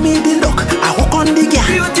and give me the look. I hook on the girl.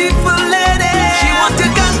 Beautiful lady, she want to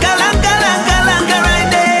gangalangalangalanka right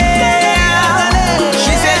there.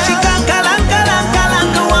 She says she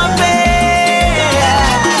gangalangalangalanka one face.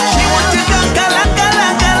 She want to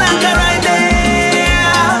gangalangalangalanka right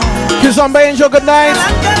there. Kiss on Angel, good night.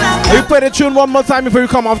 You play the tune one more time before you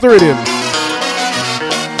come off the rhythm.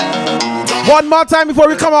 One more time before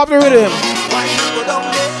we come off the rhythm.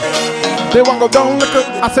 They want to go down, look up.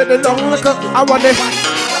 I said they don't look up. I want it.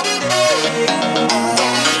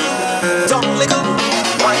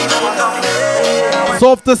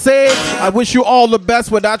 So off the stage, I wish you all the best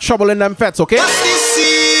with that trouble in them fets, okay? What's the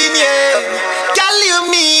scene, yeah? Girl, you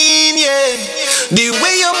mean, yeah? The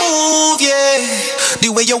way you move, yeah. The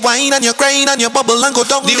way you whine and you crying and you bubble and go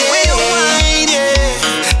down. The way you whine, yeah.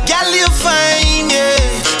 Girl, you fine,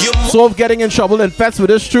 yeah. You So of getting in trouble in fets with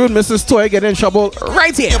this tune, Mrs. Toy getting in trouble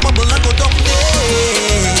right here. you bubble and go down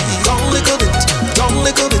there. Down little bit, down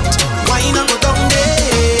little bit. Whine and go down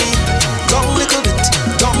there. Down little bit,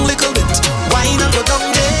 down little bit. Whine and go down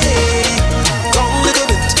there. Down little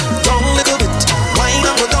bit, down little bit. Whine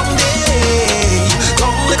and go down there.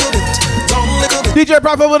 Down little bit, down little bit. DJ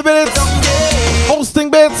Prophet with bits, hosting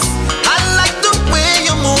bits. I like the way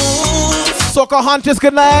you move. Soca Hunters,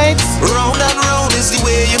 good night. Round and round is the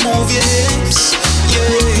way you move your hips,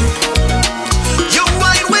 yeah. You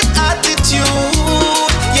whine with attitude,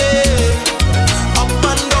 yeah. Up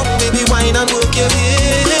and down, baby, whine and work your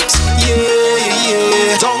hips,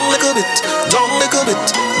 yeah. Down little bit,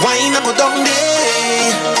 whine and go down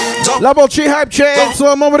there. Level 3 hype chain, so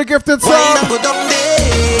I'm over the gifted Whine and song. go down there.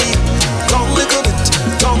 Down little bit,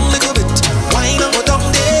 whine and go down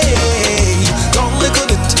there. Down little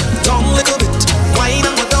bit, whine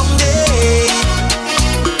and go down there.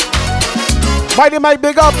 Mighty Mike,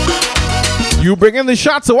 big up. You bring in the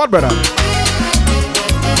shots or what, brother?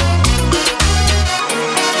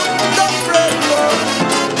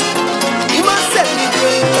 You must set me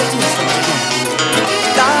great.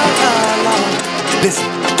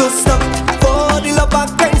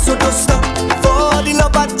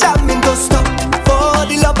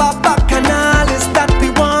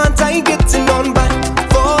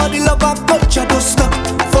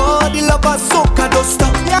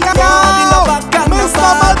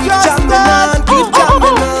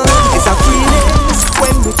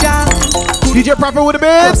 proper with the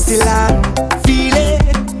bits. Still I feel it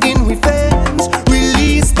in we fans.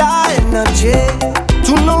 Release the energy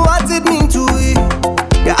to know what it means to it.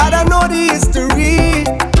 Yeah, I don't know the history.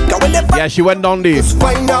 Yeah, she went down there.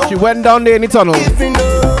 She went down there in the tunnel.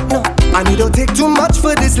 And it don't take too much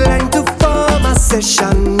for this line to form a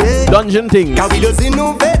session. Yeah. Dungeon things. Cause we just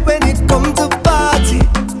innovate when it come to party.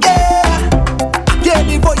 Yeah. Yeah,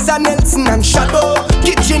 the voice of Nelson and Shadow.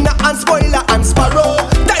 Kitchen and Spoiler and Sparrow.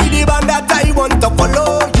 Tidy band that I want to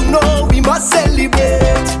follow. You know we must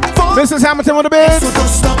celebrate. Mrs. Hamilton with the bits. So don't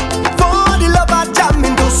stop. For the love of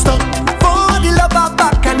jamming, don't stop. For the love of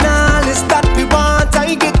bacchanal is that we want.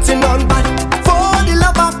 I getting on bad. For the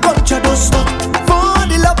love of culture, don't stop. For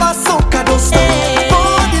the love of soca, don't stop.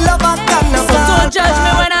 For the love of carnival. So don't judge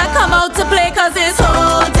me when I come out to play, cause it's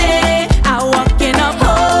whole day. I walking up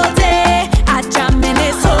whole day. I jamming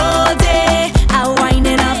this whole day. I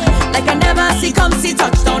winding up like I never see come see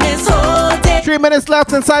touchdown this whole day. 3 minutes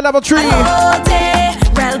left inside level 3. Whole day.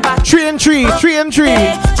 Rel back. 3 and 3. 3 and 3.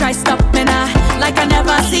 Try stop me now like I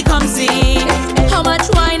never see come see. How much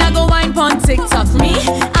wine I go wine pon TikTok me?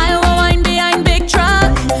 I will wine behind big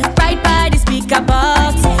truck, right by the speaker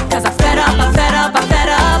box. Cause I fed up, I fed up, I fed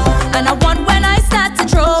up. And I want when I start to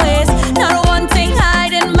throw it, not one thing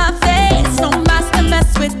hide in my face. No master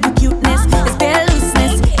mess with the cuteness, it's bare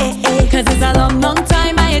looseness, Cause it's a long, long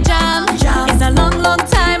time I jam. It's a long, long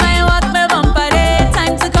time I walk my bumper day.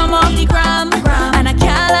 Time to come off the gram. And I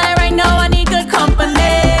can't lie right now, I need good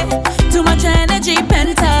company. Too much energy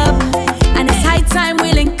pent up, and it's high time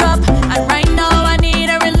we link up. And right now I need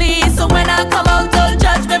a release. So when I come out, don't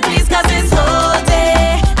judge me please, cause it's whole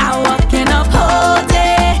day. I walking up whole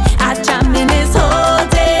day. I jamming this whole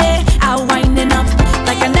day. I winding up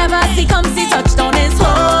like I never see come see touchdown this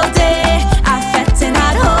whole day. I fetting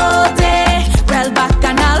out whole day. Rel back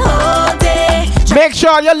and I'll whole day. Make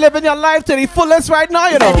sure you're living your life to the fullest right now,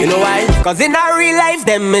 you know. You know why? Cause in our real life,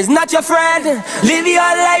 them is not your friend. Live your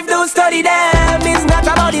life, don't study them. It's not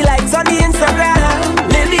about the likes on the Instagram.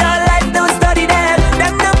 Live your life, don't study them.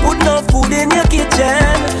 Them don't put no food in your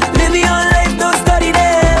kitchen. Live your life, don't study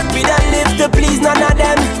them. We don't live to please none of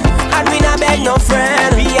them. And we not beg no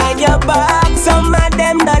friend. Behind your back, some of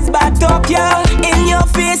them that's back talk you. In your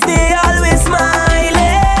face, they always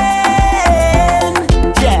smiling.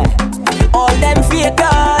 Yeah. All them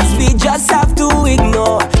fakers, we just have to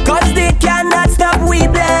ignore. Cause they cannot stop we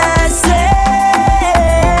blessing.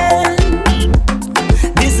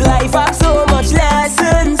 This life has so much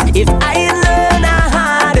lessons. If I learn I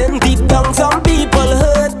hadn't, deep down some people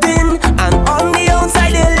hurting, and on the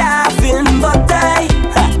outside they laughing. But I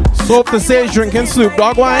Soap the sage drinking Snoop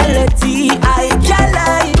Dogg wine. I can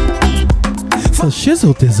lie. So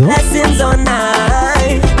shizzle dizzle. Lessons on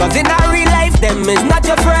high. Cause in our real life, them is not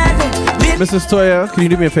your friend. Mrs. Toya, can you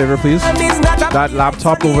do me a favor, please? That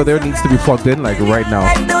laptop over there needs to be plugged in, like right now.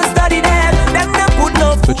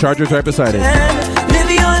 The charger's right beside it. Live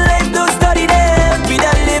your life, don't study them. We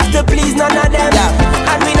don't live to please none of them.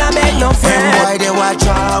 And we not beg no friend. Why they watch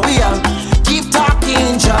how we are? Keep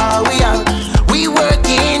talking, how we are. We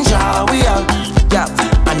working, how we are. Yeah,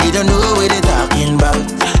 and you don't know what they talking about.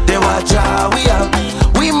 They watch how we are.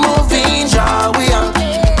 We moving, how we are.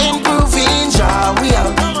 Improving, how we are.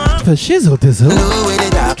 The shizzle dizzle.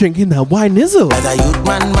 Drinking that wine nizzle. As a youth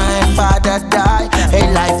man, my father died.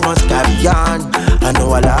 Hey, life must carry on. I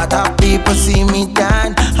know a lot of people see me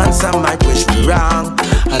down, and some might wish me wrong.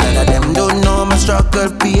 A lot of them don't know my struggle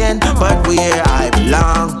pain, but where I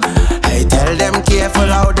belong. I tell them careful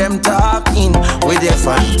how them talking with their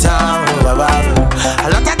funny tongue. A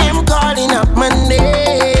lot of them calling up my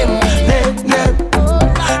name.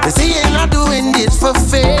 They say you're not doing this for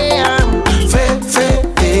fame.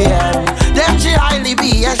 Them should highly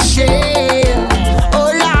be ashamed.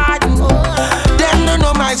 Oh Lord, them don't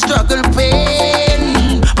know my struggle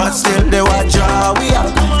pain, but still they watch how we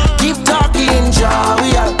are. Keep talking, how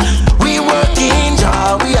we are. We working,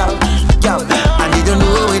 how we are. And they don't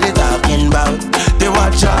know what they're talking about. They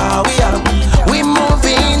watch how we are. We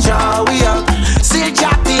moving, how we are. Still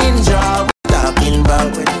chatting, how we talking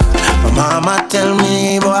about. My mama tell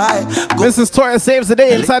me, boy, Mrs. Toya saves the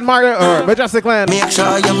day inside Majestic Land. Make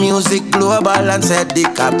sure your music global and set the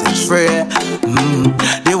captains free.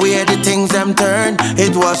 The way the things them turn,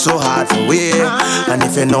 it was so hard for we. And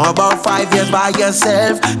if you know about 5 years by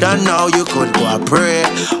yourself, then now you could go and pray.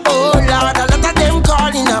 Oh Lord, a lot of them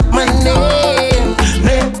calling up my name.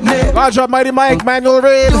 Large up Mighty Mike, Manuel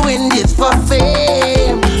Raid. Doing this for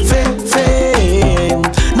fame.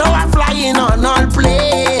 Now I'm flying on all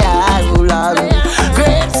play.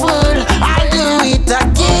 Grateful, I'll do it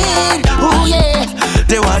again. Oh yeah,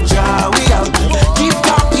 they watch how we out. Keep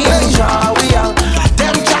talking, how we out.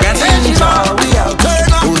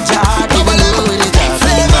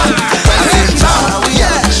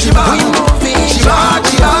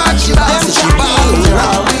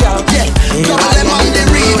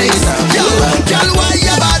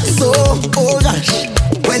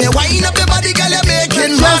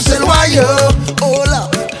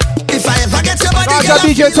 up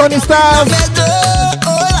DJ Tony Styles.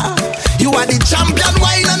 You are the champion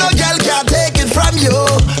wine and no girl can't take it from you.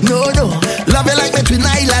 No, no. Love you like me Twin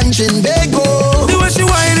Island Shinbego. The way she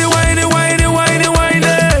whine, whine, whine, whine, whine.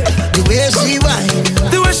 The way she whine.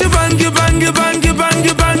 The way she bang, bang, bang,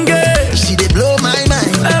 bang, bang. She dey blow my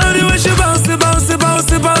mind. Oh, the way she bounce, bounce, bounce,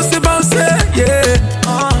 bounce, bounce. Yeah.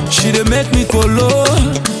 She dey make me go low.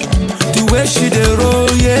 The way she dey roll,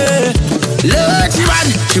 yeah. Lord, she bad,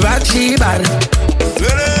 she bad, she bad.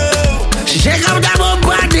 She shake up that bum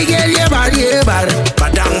body, girl, yeah bad, yeah bad.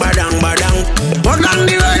 Badang, badang, badang. Walk down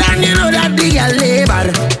the road and you know that the girl yeah bad.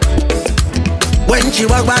 When she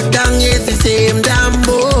walk back down, it's the same damn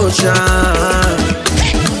motion.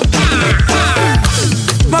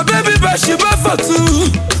 My baby, but she bad for two.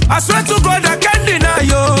 I swear to God, I can't deny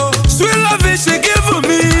you. Sweet love is she give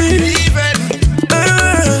me.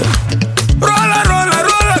 Roller, roller,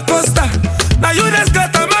 roller coaster. Now you just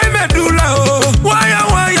got a my medulla. Oh, why,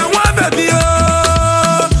 baby?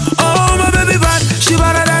 Oh, my baby, bad. She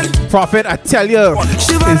better than. Prophet, I tell you,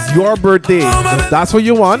 it's your birthday. If that's what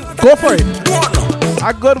you want, go for it.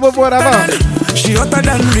 I'm good with whatever. She hotter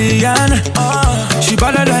than Rihanna. She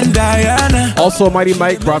better than Diana. Also, Mighty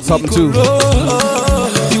Mike brought something too.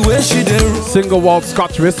 The way she did. Single walt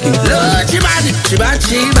Scotch whiskey. Lord, she bad, she bad,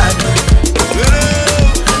 she bad.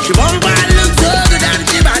 She bump and look so good and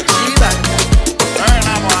she bad, she bad.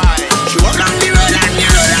 She walk down the road and you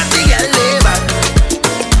know that the girl lay back.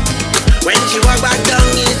 When she walk back down,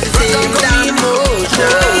 it's the same damn motion.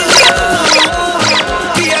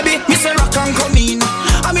 Baby, me say rock and come in.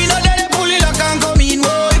 I mean, they pull it lock and come in.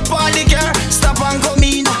 Whoa, if all the girl stop and come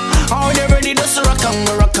in. How they ready to rock and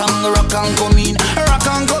come in. Rock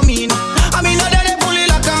and come in. I mean, they pull it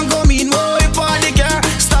lock and come in. Whoa, if all the girl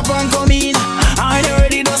stop and come in. How they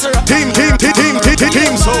ready to rock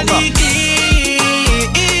Team Soca.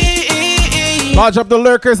 Lodge up the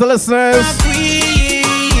lurkers, the listeners.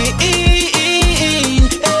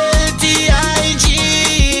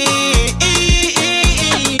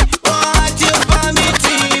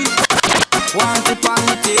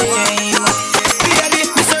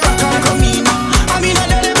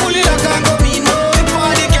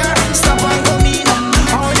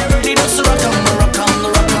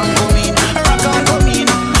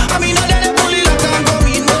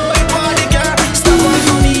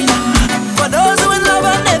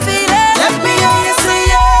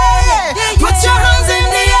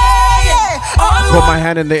 Put my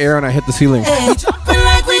hand in the air and I hit the ceiling. Hey, jumping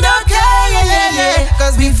like we don't care, yeah, yeah, yeah.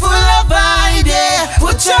 Cause we full of vibe, yeah.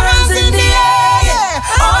 Put your hands in the air, yeah.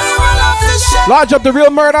 All you want love to share. Lodge up the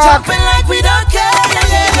real Murdoch. Jumping like we don't care, yeah,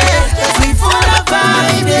 yeah, yeah. Cause we full of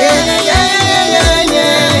vibe, yeah, yeah, yeah, yeah, yeah,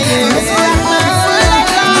 yeah. It's like my full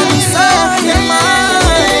of vibe, it's on your mind.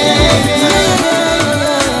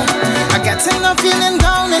 I got enough feeling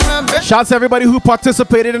down in my breath. Shouts to everybody who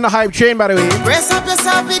participated in the hype train, by the way. Brace up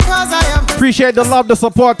yourself because I am. Appreciate the love, the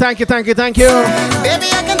support. Thank you, thank you, thank you. Baby,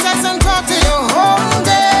 I can text and talk to you all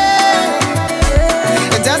day.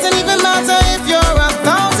 It doesn't even matter if you're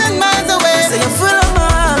 1,000 miles away. So you're full of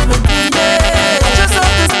love, baby. Just up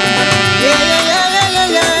this. Yeah.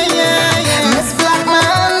 Miss Black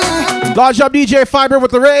Man. Lodge up DJ Fiber with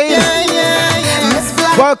the raid. Yeah. Miss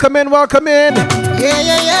Black. Welcome in, welcome in.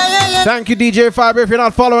 Yeah. Thank you, DJ Fiber. If you're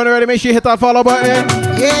not following already, make sure you hit that follow button.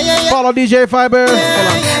 Yeah. Follow DJ Fiber.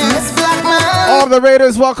 Miss Black Man. All the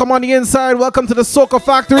raiders, welcome on the inside. Welcome to the Soca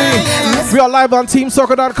Factory. We are live on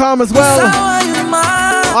TeamSoca.com as well.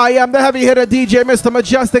 I am the heavy hitter DJ, Mr.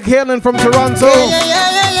 Majestic, hailing from Toronto.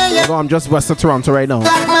 Although I'm just west of Toronto right now.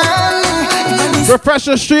 Refresh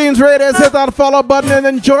the streams, raiders. Hit that follow button and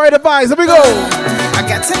enjoy the vibes. Here we go. I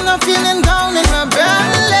got enough feeling down in my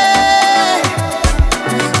belly.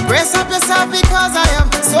 Brace up yourself because I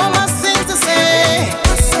have so much things to say.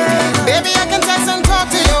 Baby, I can text and talk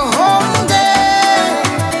to you all day.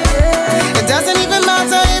 It doesn't even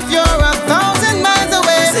matter if you're 1,000 miles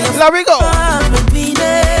away. So there we go. I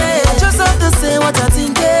just have to say what I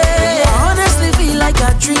think. I honestly feel like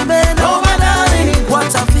I'm dreaming. Oh my darling,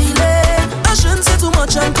 what I'm feeling. I shouldn't say too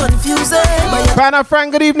much, I'm confusing. Panna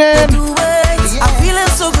Frank, good evening. I'm feeling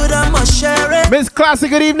so good, I must share it. Miss Classic,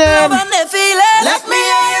 good evening. Let me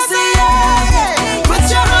hear you say yeah. Put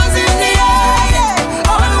your hands in the air, yeah.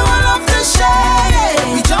 All you want love to share,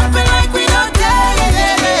 yeah. We jumping like we don't care,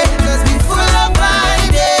 yeah. Cause we full of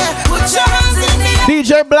vibe, yeah. Put your hands in the air.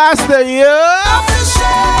 DJ Blaster, yeah. Love to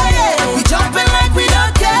share, yeah. We jumping like we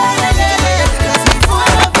don't care, yeah. Cause we full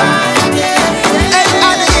of vibe, yeah. Hey,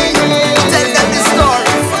 Annie, tell them the story.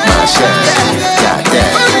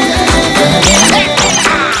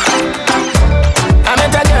 I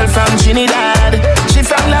met a girl from Trinidad. She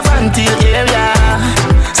from Laventille area.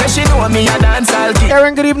 me a dance all key.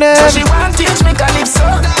 Aaron, good evening. So she want teach me calypso.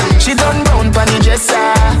 She done round pon the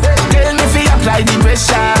dresser. Tell me fi apply the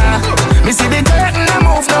pressure. Me see the curtain a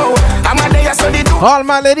move now. I'm a day so the do. All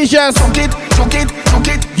my ladies just took it.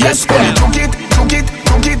 Yes, boy, took it.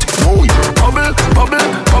 Ooh, bubble.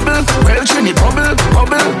 Well, Trini, bubble, a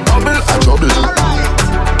trouble.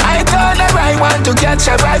 I told her I want to catch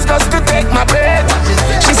a rise just to take my breath.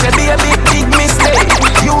 She said, be a big mistake.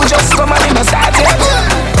 You just come and in a start it.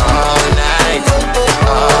 All night, party.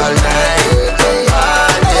 All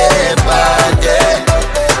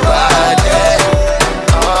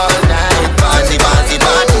night, party.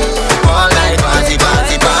 All night, party.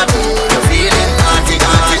 You're feeling party.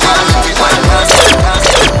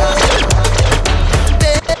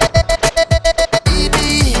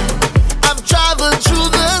 Baby, I've traveled through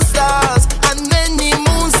the stars and many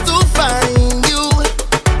moons to find you.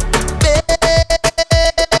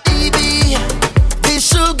 Baby, the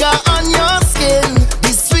sugar on your skin,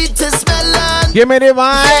 the sweetest melon. Give me the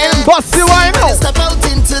wine, bust the wine out. Step out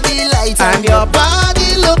into the light and your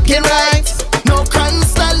body looking right. No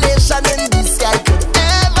constellation in the sky could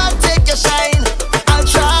ever take your shine. I'll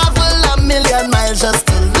travel a million miles just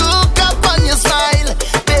to look up on your smile.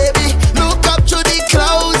 Baby, look up to the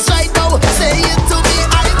clouds right now. Say it to me,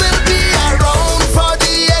 I will be around for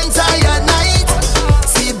the entire night.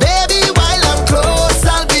 See, baby, while I'm close,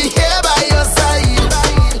 I'll be here by your side.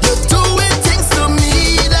 You're doing things to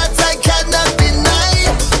me that I cannot deny.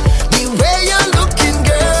 The way you're looking,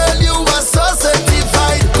 girl, you are so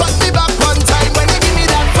certified. Put me back one time when you give me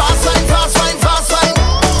that fast wine.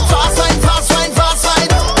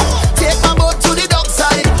 Take my boat to the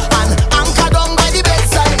dockside and anchor down by the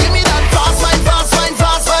bedside. Give me that fast wine.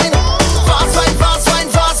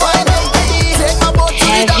 Take my boat to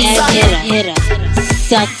the dockside.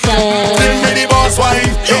 Give me the boss wine.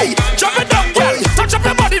 Hey, drop it down, girl. Touch up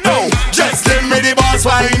your body now. Just give me the boss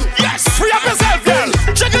wine. Yes, free up yourself, girl.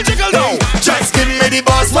 Jiggle now. Just give me the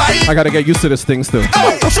boss wine. I gotta get used to this thing still.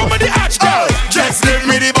 Oh, show me the arch, girl. Just give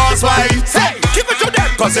me the boss wine. Say, give it to them,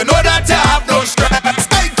 cause you know that you have no stress.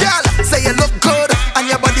 Hey, girl, say you look good and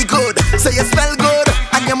your body good. Say you smell good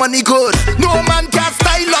and your money good. No man can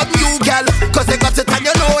style on you, girl, cause you got it and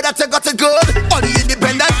you know that you got it good. All the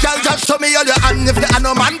independent girl, just show me all your hand. If you have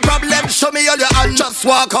no man problem, show me all your hand. Just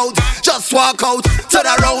walk out, turn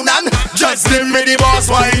around and just give me the boss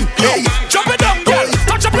wine. Hey, drop it down, girl.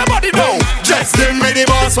 Touch up your body now. Just give me the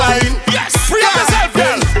boss wine. Yes, free up yourself,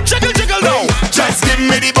 girl. Jiggle now. Just give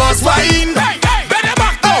me the boss wine. Hey, bend it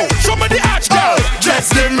back now. Show me the arch, girl.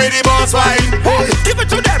 Just give me the boss wine. Hey, give it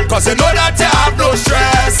to them, cause you know that you have no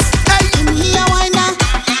stress. hey, give me a wine now.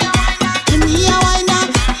 Give me a wine now.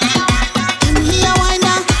 Give me a wine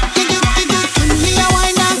now. Give me a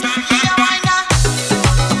wine now.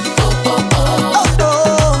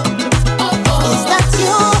 Is that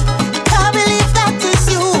you? Can't believe that is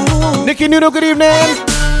you. Nikki Noodle, good evening.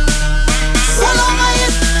 So long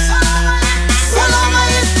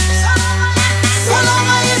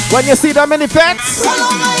When you see that many facts, so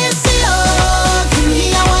long I see you. Give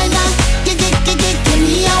me a wine now. Give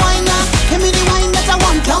me a wine now. Give me the wine that I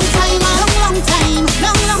want. Long time.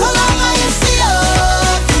 So long I see you.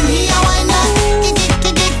 Give me a wine now. Give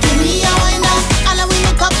me a wine now. And I will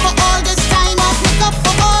make up for all this time. Hey, look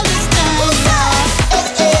who.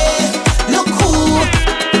 Look who.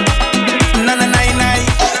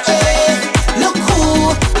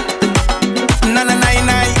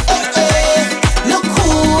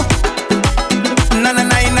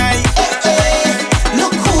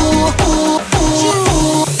 Look who. Look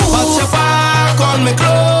who. Put your back on me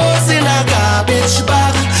clothes in a garbage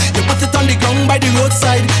bag. You put it on the ground by the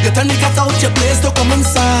roadside. You turn the cat out your place to come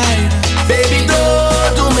inside. Baby,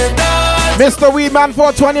 don't do me that. Mr. Weedman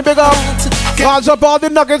 420, big up. Charge up all the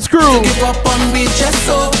Nuggets crew. Give up on me just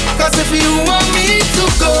so. Cause if you want me to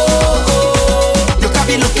go, you can't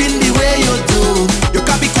be looking the way you do. You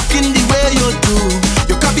can't be cooking the way you do.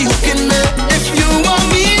 You can't be hooking me. If you want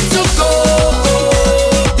me to go,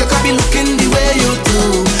 you can't be looking the way you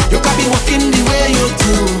do. You can't be walking the way you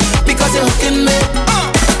do. Because you're hooking me.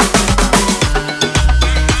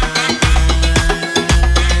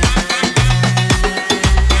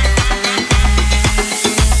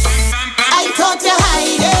 I thought you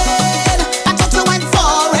hiding. I thought you went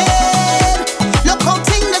foreign. Look how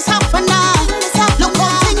things happen now. Look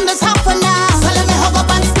how things happen now. So let me hug up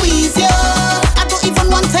and squeeze you. I don't even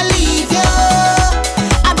want to leave you.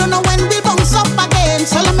 I don't know when we bounce up again.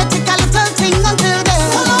 So let me take a little thing until then.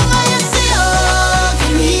 So long I see you.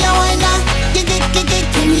 Give me a wine now. Give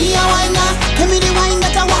me a wine now. Give me the wine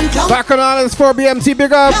that I want. Back on Islands for BMT,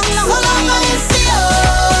 big up. So long I see you.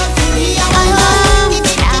 Give me a wine now.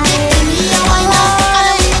 Give me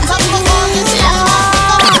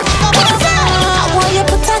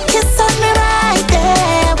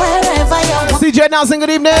now, sing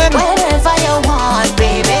good evening. Wherever you want,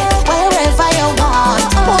 baby, wherever you want.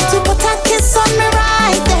 Won't you put a kiss on me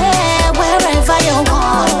right there? Wherever you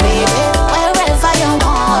want, baby, wherever you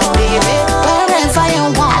want, baby, wherever you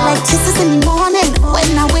want. I like kisses in the morning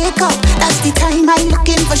when I wake up. That's the time I'm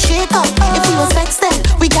looking for shake up. If we was vexed then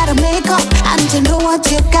we gotta make up. And you know what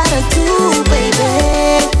you gotta do,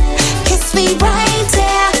 baby. Kiss me right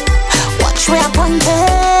there. Watch where I'm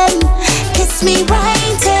pointing. Kiss me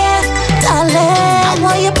right there, darling. I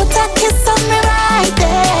want you put a kiss on me right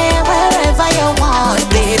there. Wherever you want,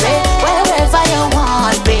 baby. Wherever you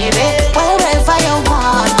want, baby. Wherever you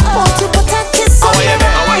want. Won't you put a kiss on me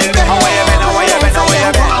right there?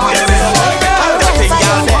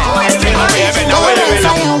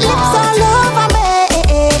 Lips all over me,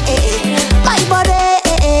 my body.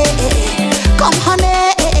 Come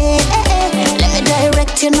honey, let me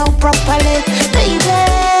direct you now properly, baby.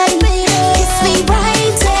 Kiss me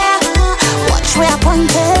right there. Watch where I'm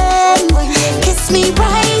pointing. Kiss me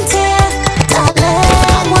right there, darling.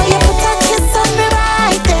 I want you put a kiss on me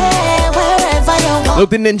right there. Wherever you want. Look,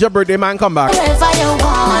 the ninja birthday man come back. Wherever you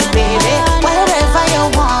want, baby. Wherever you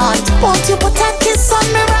want. Won't you put a kiss on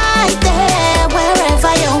me right there?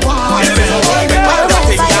 Wherever you want.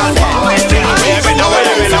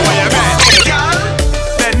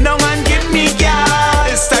 Bend down and give me, girl.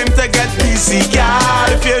 It's time to get busy, girl.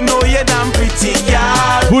 If you know you're damn pretty,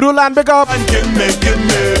 girl. Voodoo land, big up. And give me.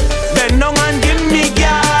 Bend down and give me,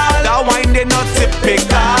 girl. That wine they not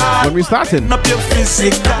typical. When we starting? Up your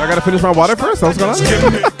physical. I gotta finish my water first. What's going on?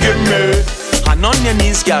 Give me. And on your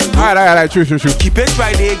knees, girl. Alright, true. Keep it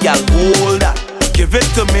right there, girl. Hold that. Give it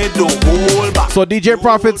to me, the whole back. So DJ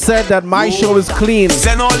Prophet said that my show is clean.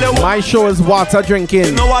 My show is water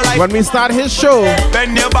drinking. When we start his show,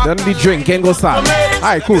 then the drinking go start.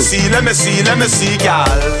 Alright, cool. Let me see, girl.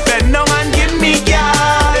 Bend down and give me,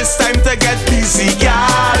 girl. It's time to get busy,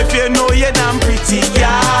 girl. If you know you're damn pretty,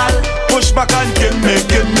 girl. Push back and give me.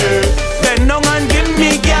 Bend down and give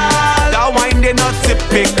me, girl. That wine they not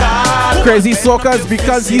typical. Crazy Soca is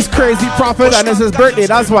because he's Crazy Prophet and it's his birthday,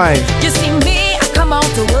 that's why. You see me, I come out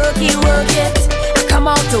to work it. I come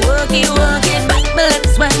out to work it. Bite my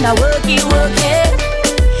lips when I work it.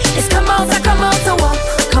 It's I come out to walk.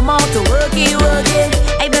 Come out to work it.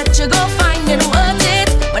 I bet you go find it worth it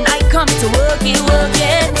when I come to work it.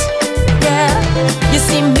 Yeah, you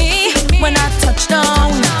see me when I touch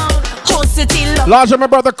down. Whole city love. Large of my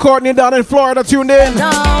brother Courtney down in Florida tuned in.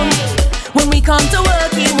 Down. When we come to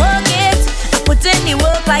work it. I put in the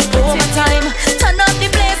work like overtime. Turn up the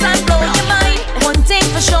place and blow your mind. One thing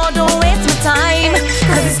for sure, don't waste my time.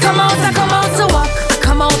 Cause it's I come out to walk. I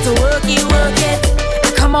come out to work it.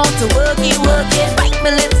 I come out to work it. Bite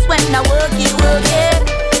my lips when I work it.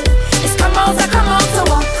 It's I come out to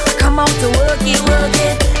walk. I come out to work it.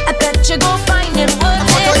 I bet you go find it worth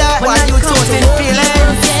it. When I come to work it.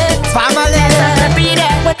 Family.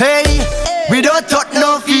 Hey, we don't talk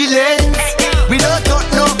no feelings. We don't talk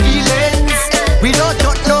no feelings. We don't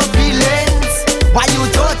talk no feelings. Why you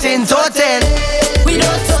talking? We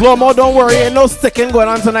don't talk. Slow mo, don't worry, ain't no sticking going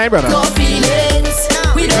on tonight, brother. No feelings.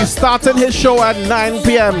 We started his show at 9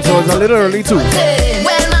 p.m. so it's a little early too. Well,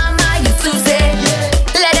 mama used to say,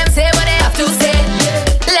 let them say what they have to say.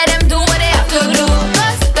 Let them do what they have to do.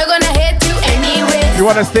 Cause they're gonna hate you anyway. You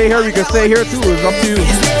wanna stay here, we can stay here too. It's up to you.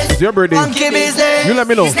 It's your birthday. You let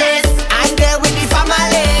me know. I'm there with the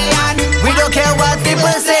family and we don't care what people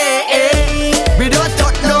say. We don't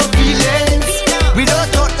talk no feelings. We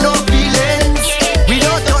don't talk no feelings. We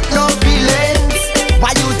don't talk no feelings.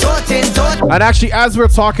 Why you talking? And actually, as we're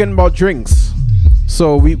talking about drinks,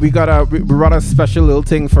 so we run a special little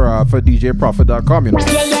thing for DJProfit.com, you know.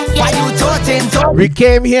 Why you talking? We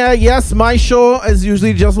came here, yes, my show is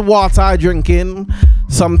usually just water drinking.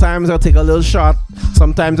 Sometimes I'll take a little shot,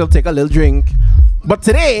 sometimes I'll take a little drink. But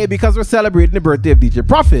today, because we're celebrating the birthday of DJ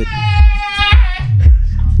Prophet,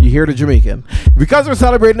 you hear the Jamaican. Because we're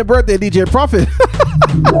celebrating the birthday of DJ Prophet.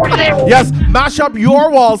 Yes, mash up your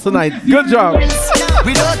walls tonight. Good job.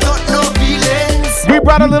 We don't talk no feelings. We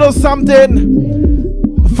brought a little something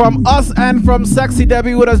from us and from Sexy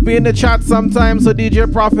Debbie with us be in the chat sometimes. So DJ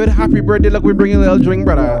Prophet, happy birthday. Look, we bring you a little drink,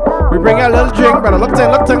 brother. We bring you a little drink, brother. Look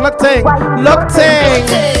ting.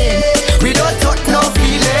 We don't talk no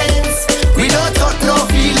feelings. We don't talk no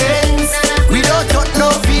feelings. We don't talk no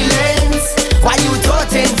feelings. Why you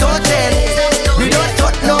talking? We don't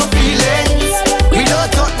talk no feelings. We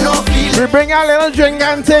don't talk no feelings. We bring a little drink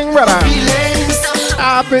and ting, brother. Feelings.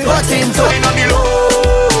 Happy.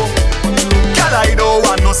 I don't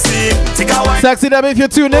want no see. Take a wine. Sexy Debbie, if you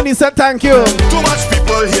tune in, he said thank you. Too much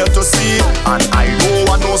people here to see, and I don't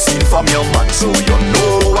want want no sin from your man, so you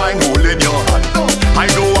know I'm holding your hand. I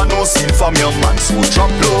don't want no sin from your man, so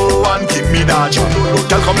drop low and give me that jam.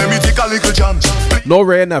 Girl, come let me take a little jam. No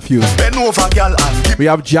Ray nephews. Bend over, girl, and give We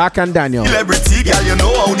have Jack and Daniel. celebrity, girl, you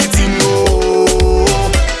know how the thing go.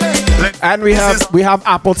 And we have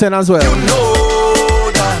Appleton as well. You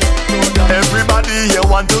know that everybody here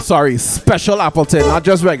want to. Sorry, special Appleton, not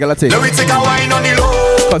just regular thing. Let me take a wine on the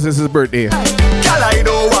low. Because it's his birthday. Girl, I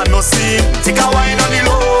don't want no sin. Take a wine on the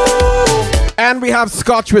low. And we have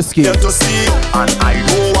Scotch whiskey. Here to see, and I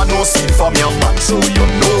don't want no sin from your man, so you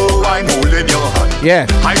know I'm holding your hand. Yeah.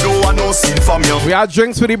 I don't want no sin from your man. We have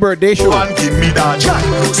drinks for the birthday show. And give me that jack.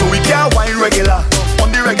 So we can wine regular,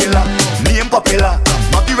 on the regular, name popular,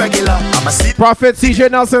 not the regular. I'm a seat. Prophet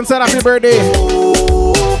CJ Nelson said happy birthday.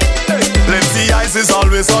 Plenty eyes is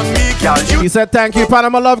always on me, girl. He said thank you,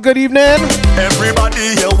 Panama Love, good evening.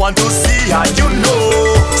 Everybody here want to see how you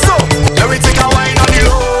know. So let me take a wine on the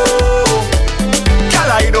low. Girl,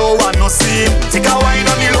 I don't want no sin. Take a wine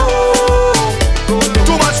on the low.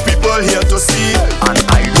 Too much people here to see, and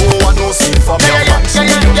I don't want no sin from your man. So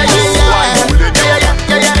you know I'm holding your hand.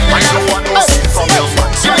 I don't want no sin from your man.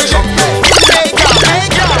 So jump low. Hey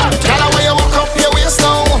girl, tell her where you walk up your waist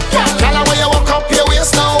now. Tell her where you walk up your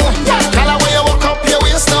waist now. Tell her where you walk up your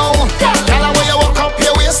waist now. Tell her where you walk up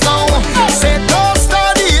your waist now. Say don't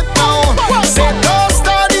start it now. Say don't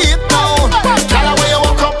start it now. Tell her where you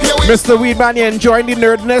walk up your waist. Mr. Weedman, you enjoying the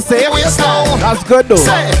nerdness, eh? That's good though.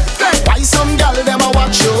 Say, why some girl them a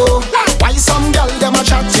watch you? Why some girl them a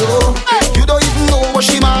chat you? You don't even know what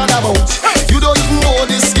she mad about. You don't even know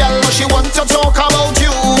this girl what she want to talk about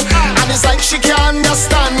you. And it's like she can't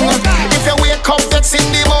understand. If you wake up that's in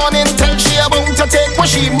the morning, tell she about to take what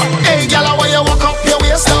she. Hey girl, why you walk up your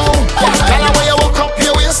waist now? Tell her why you walk up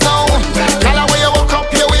your waist now. Tell her why you walk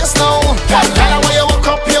up your waist now. Tell her why you walk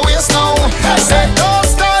up your waist now. Say don't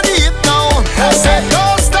start it now. Say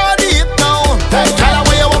don't start it now. Tell her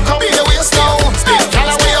why you walk up your waist now. Tell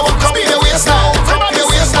her why you walk up your waist now. Your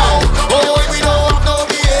waist now. Oh, we don't have no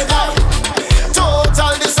behavior.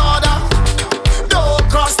 Total disorder. Don't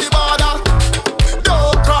cross the border.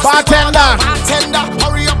 Don't cross Bartender. the border. Bartender,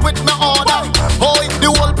 hurry up with my order. Boy, the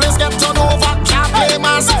whole place get turned over. Can't play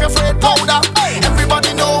mass if you're afraid powder.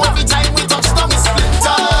 Everybody know every time we touch them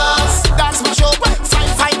splinters. Dance my show.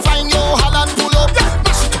 Fine, fine, fine, yo, Holland pull up.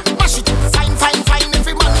 Mash it, fine, fine, fine.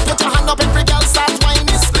 Every man put your hand up, every girl start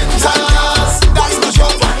whining splinters. Dance my show.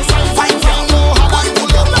 Fine, fine, fine, yo, Holland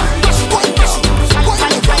pull up. Mash it, fine,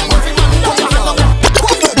 fine, fine. Every man put your hand up.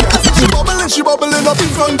 She bubbling up in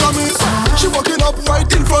front of me. She walking up right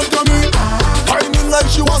in front of me. Whining like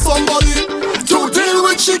she was somebody to deal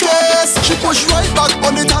with she case. She push right back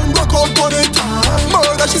on it and broke out on it.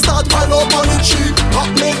 Murder, she start pile up on it. She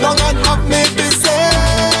knock me down and have me busy.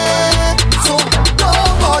 So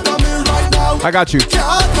don't bother me right now. I got you.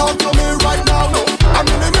 Can't talk to me right now. No, I'm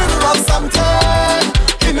in the middle of something.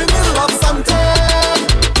 In the middle of something.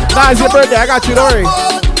 Nah, it's your birthday, I got you, don't worry.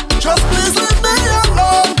 Just please leave me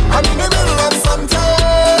alone. I'm in the middle of something.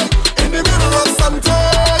 In the middle of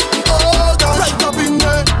something. Oh God, right up in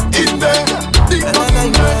there, deep up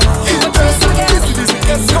in there, in there. This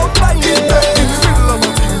gets so bad. In there, in the middle of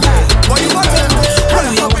nothing. What you want to do?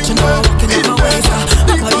 Right up in there, in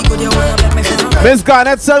there. Miss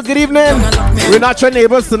Garnett, sir, good evening. We're not your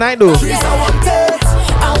neighbors tonight, though. I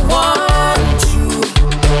want you,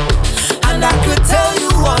 and I could tell you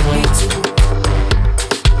want me to.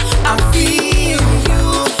 I feel you,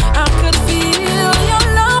 I could feel your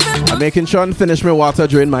love. I'm making sure and finish my water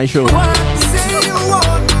during my show. Say you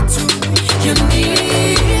want me to, you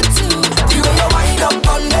need to. Do you wind up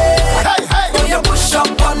on me? Hey, hey. Do you push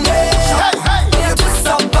up on me? Hey, hey. Do you twist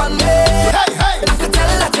up on me? Hey, hey. I could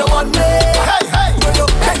tell that you want me. Hey, hey. Do you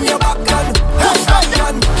bend your back and push back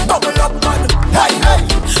and bubble up and hey, hey.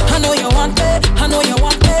 I know you want me, I know you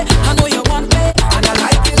want me, I know you want me, and I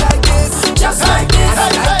like it like this, just like this, I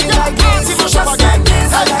like it like this, just like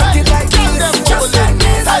this, I like it like this, just like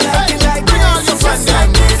this, I like it like this, just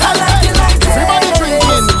like this, I like it like this.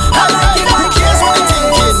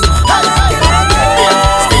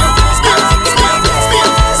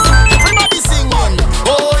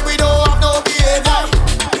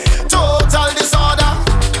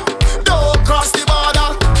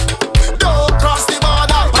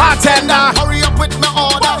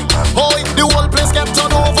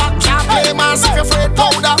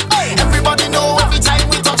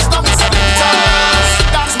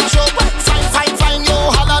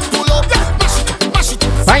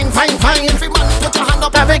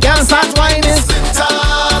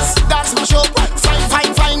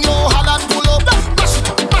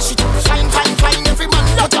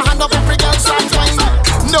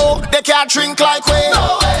 drink like we.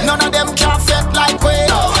 None of them can fit like we.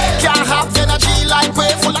 Can't have energy like we.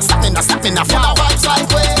 Full of stamina, full of vibes like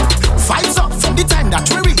we. Vibes up from the time that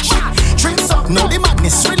we reach. Drinks up, now the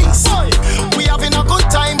madness release. We having a good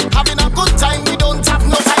time, we don't have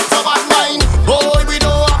no time for bad mind. Boy, we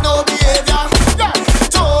don't have no behavior.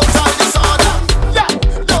 Total disorder.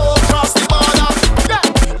 Don't cross the border.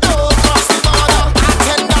 Don't cross the border.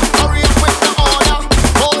 Attendant, hurry up with the order.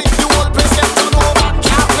 Boy, the whole place get turned over.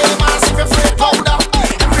 Can't play mass if you're afraid powder.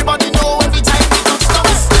 Everybody know every time we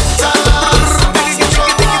touch the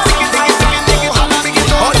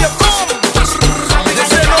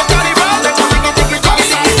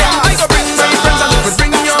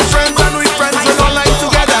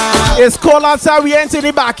It's cold outside, we ain't in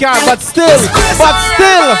the backyard, but still.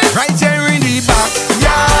 Right here in the backyard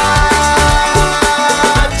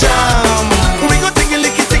jam. We go tingy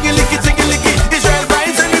licky. Israel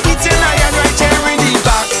vibes and we beat in iron right here in the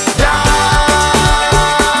backyard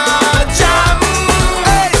jam.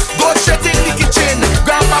 Hey, go straight in the kitchen,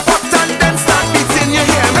 grab a pot and then start beating your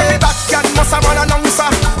hair. Hey, backyard must have an announcer,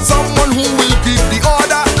 someone who will give the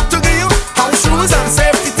order to give you house rules and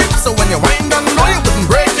safety tips. So when you wind down, know you wouldn't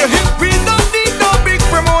break your hip. We don't need no big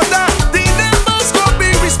promoter. The neighbors go be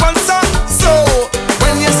responsible. So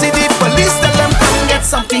when you see the police, tell them come get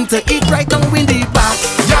something to eat right now in the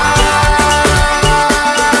backyard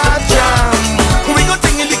jam. We go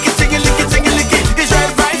tingy licky.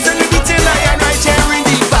 Israel vibes and we beat in iron right here in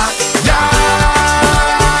the backyard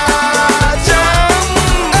jam.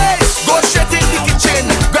 Hey, go straight in the kitchen,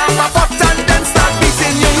 grab a pot and then start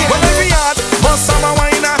beating your hair. Well, every yard must have a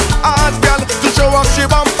whiner, hard girl to show off she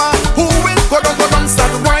bumper. Who will go down,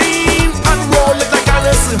 start wine and roll it like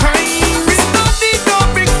Alice Hine. We don't need no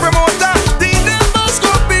big promoter. The neighbors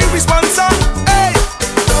go be responsible. Hey,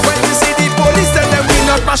 when you see the police, tell them we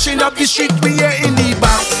not mashing up the street. We here in the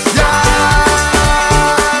backyard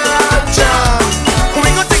jam. We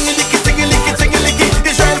go tingy licky.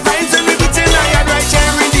 Israel vibes and we beating iron right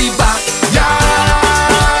here in the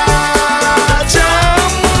backyard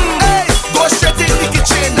jam. Hey, go straight in the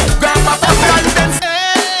kitchen, grab a pot and then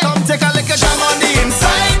come take a lick of jam on the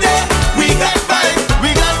inside there. We got vibe, we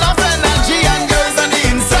got enough energy and girls on the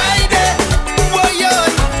inside there. Boy, yo,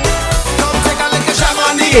 come take a lick of jam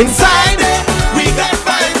on the inside there. We got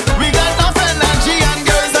vibe, we got enough energy and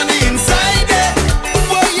girls on the inside there.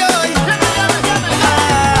 Boy, yo,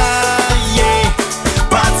 yeah,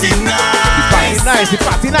 party nice. The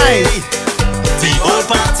party nice. The whole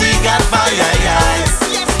party got fire, yes.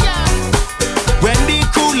 When the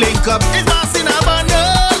crew link up, it's not in a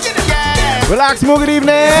bundle. Yeah. Relax, good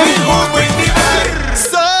evening. We gon' bring the vibe.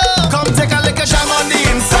 So come take a lick of jam on the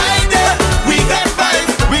inside there. We got vibe,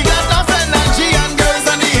 we got enough energy and girls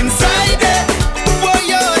on the inside there. Boy,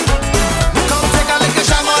 yo, come take a lick of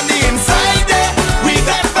jam on the inside there. We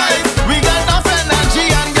got vibe, we got enough energy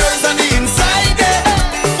and girls on the inside there.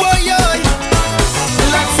 Boy, yo,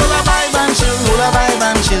 let's all vibe and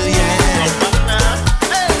chill, yeah.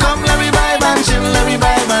 Come let me vibe and chill,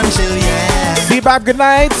 yeah. Bebop, good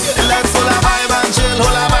night. Let's all vibe and chill,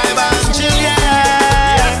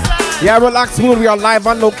 yeah. Yeah, relax mood. We are live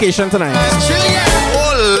on location tonight. Chill, yeah.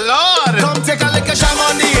 Oh Lord, come take a lick of jam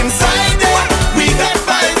on the inside there. We got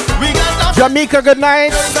vibe, we got enough Jamaica, good night.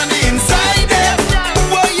 girls on the inside there.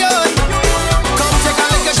 Boy, yo, come take a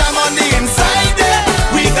lick of jam on the inside there.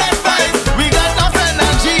 We got vibe, we got enough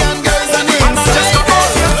energy and girls on the inside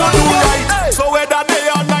there. So whether day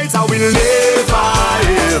or night, I will never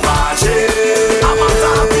ever change. I'm a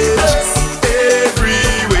happiness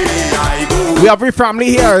everywhere I go. We have every family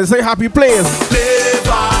here. It's a happy place.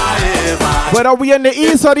 Never ever. Whether we in the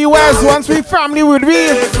east or the west, once we family would be,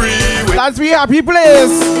 that's we happy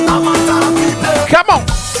place. I'm a happiness. Come on.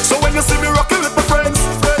 So when you see me rocking with my friends,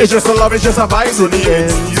 It's just a love, it's just a vibe in the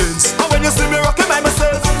end. and when you see me rocking by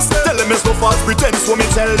myself, tell them it's no false pretense. So me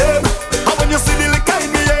tell them. And when you see the liquor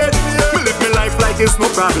in me head, me live me life like it's no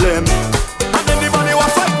problem. And anybody who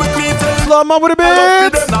fight with me, tell them Slow mo with a I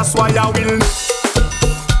love bit. them, that's why I will.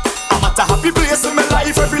 I'm at a happy place in my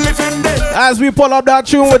life every living day. As we pull up that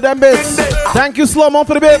tune with them bits. Thank you, Slow Mo,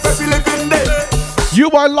 for the bits. Every living day. You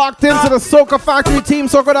are locked into the Soca Factory,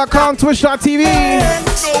 TeamSoca.com, Twitch.tv.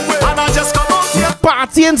 And I just come out here.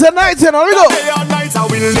 Partying tonight, and here we go. Day or night, I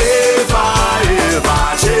will never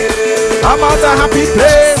ever change. I'm at a happy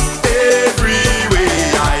place.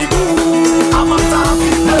 Everywhere I go, I'm at a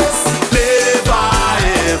happy place. Never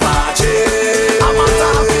ever change. I'm at a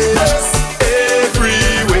happy place.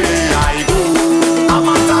 Everywhere I go, I'm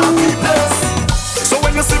at a happy place. So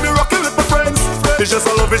when you see me rocking with my friends, it's just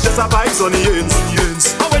a love, it's just a vibes on the ends.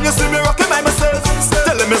 And when you see me rocking by myself,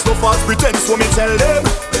 tell them it's no false pretense. So me tell them.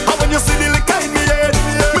 And when you see the liquor in me head.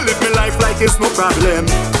 Me live me life like it's no problem.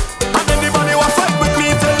 And anybody who fight with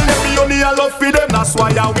me, tell them me only a love for them. That's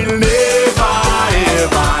why I will never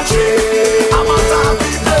ever change. I'm on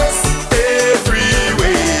happiness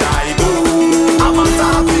everywhere I go. I'm on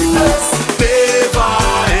happiness, never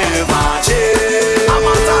ever change. I'm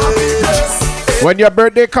on happiness. When your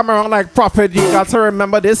birthday come around like prophet, you got to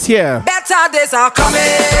remember this here. Better days are coming,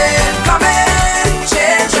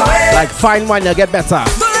 change your way. Like fine wine, you get better.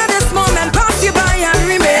 Don't let this moment pass you by and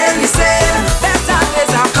remain the same. Better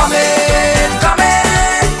days are coming,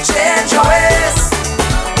 change your ways.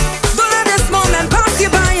 Don't let this moment pass you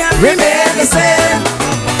by and remain the same.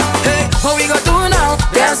 Hey, what we gonna do now?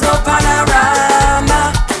 There's no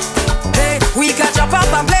panorama. Hey, we can jump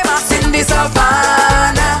up and play mass in the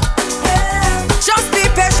savannah. Just be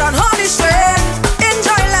patient, hold the strength.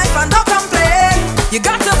 Enjoy life and don't complain. You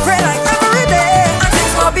got to pray like every day, and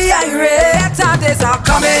things will be irate. Better days are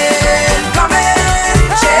coming,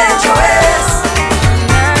 change your ways.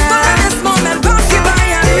 Don't let this moment pass you by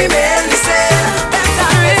and remain the same. Better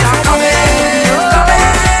days are coming,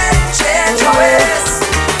 change your ways.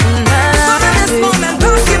 Don't let this moment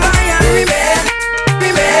pass you by and remain.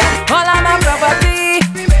 All of my property,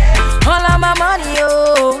 all of my money,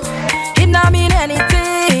 oh, it not mean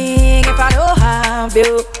anything if I don't have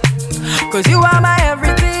you. Cause you are my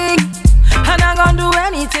everything, and I'm gonna do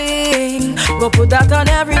anything. Go put that on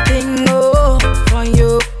everything, oh, for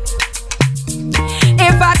you.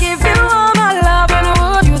 If I give you all my love, and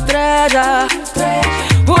would you treasure?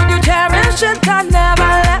 Would you cherish it and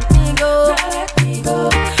never let me go?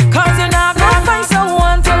 Cause you're not gonna find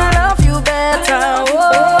someone to love you better,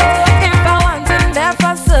 oh. If I want him there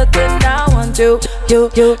for certain, I want you.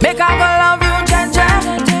 Make I go love you, Jaja.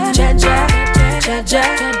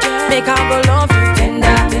 Make I go love you,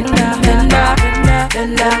 tender.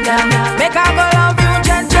 Make I go love you,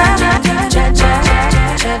 Jaja.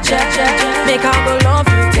 Make I go love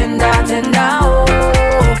you, tender, oh,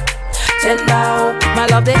 tender, oh. My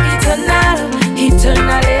love the eternally.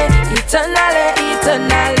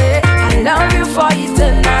 I love you for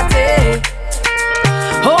eternity.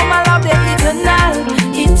 Oh, my love the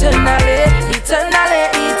eternally.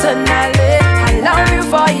 I love you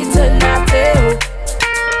for eternity.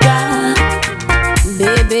 Oh.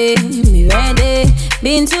 Baby, me ready.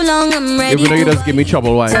 Been too long, I'm ready. Even though you just give me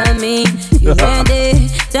trouble, why? Tell me, you ready?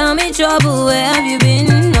 Tell me trouble, where have you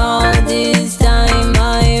been all this time?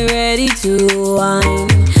 I'm ready to whine.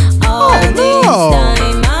 All this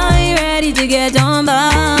time, I'm ready to get on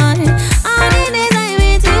by. All these days I'm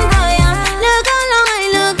waiting for ya. Look how long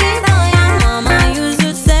I'm looking for ya. Mama used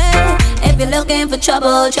to say, if you're looking for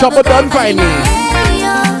trouble, trouble don't find me. Hey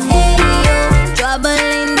yo, trouble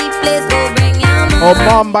in the place, go bring your mom. Oh,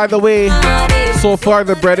 mom, by the way, so far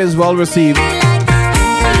the bread is well received.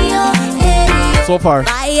 So far.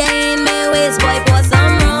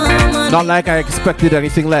 Not like I expected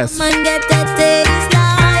anything less.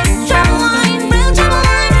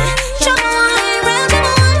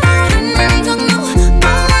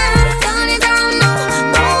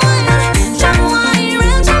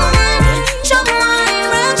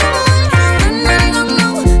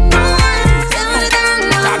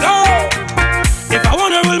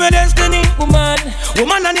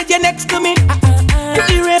 Woman, I need you next to me.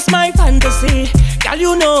 You erase my fantasy. Girl,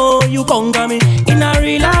 you know you conquer me. In a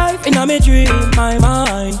real life, in a me dream, my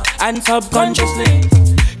mind and subconsciously.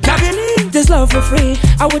 Can't believe this love for free.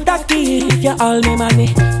 I would not give you all my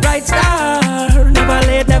money. Bright star, never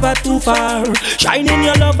late, never too far. Shining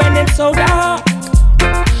your love when it's so dark.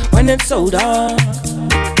 When it's so dark.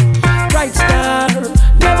 Bright star,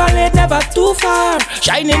 never late, never too far.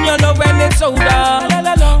 Shining your love when it's so dark.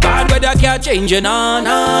 Bad weather can't change you, nah.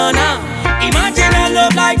 Imagine a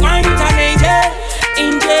love like mine with an angel.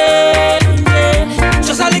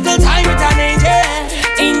 Just a little time with an angel.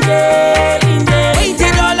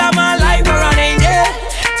 Waited all of my life for an angel.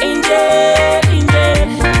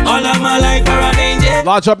 All of my life for an angel.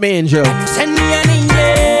 Lodge up me angel. Send me an angel.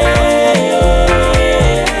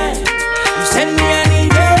 Send me an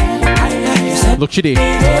angel. Look, Chidi.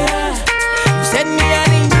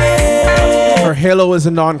 Her halo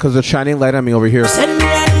isn't on because it's shining light on me over here. Send me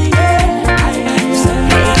an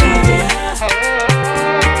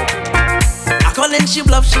I call and she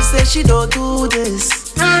bluff, she says she don't do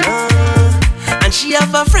this. And she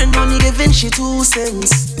have a friend only giving she 2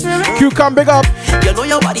 cents. Q, come big up. You know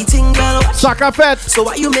your body thing, girl. Soca fat. So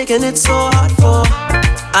why you making it so hard for?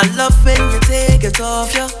 I love when you take it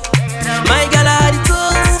off, yeah. My girl, I the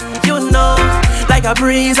tools, you know. Like like a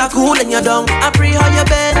breeze, I cool in your dung. I pray how you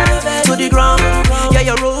bend to the ground. Yeah,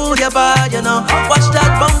 you roll your body, you know. Watch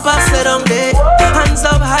that bumper sit on there. Hands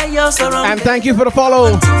up high, you're surrounded. And thank you for the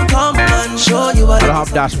follow. Come and show you what I don't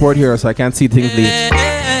have dashboard here, so I can't see things leave.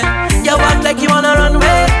 You walk like you wanna run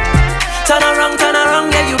away. Turn around,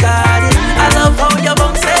 yeah, you got it. I love how you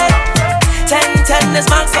bounce it. 10 is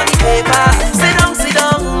marks on the paper. Sit down,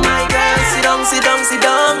 my girl. Sit down,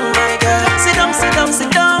 my girl. Sit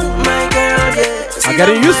down, my girl, yeah. I'm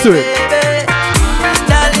getting used to it.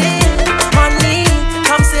 Darling, money,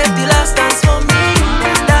 come save the last dance for me.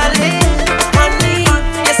 Darling, money,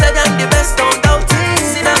 you said I'm the best, don't doubt it.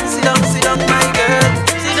 Sit down, my girl.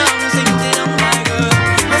 Sit down, my girl.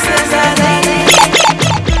 I said, darling.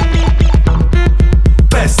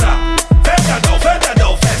 Festa, festa.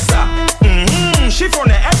 She from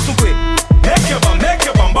the X to quit. Make your bum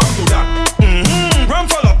back to that. Run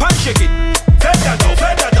for the pan, shake it. Festa.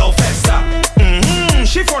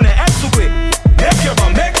 She from the X to quit. Make your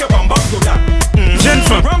bum back to that.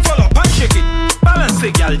 Run for the pan, shake it. Balance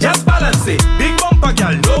it, girl, just balance it. Big bumper,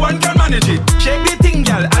 girl, no one can manage it. Shake the thing,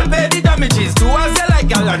 girl, I'll pay the damages. Do as you like,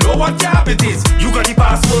 girl, I know what your habit is. You got the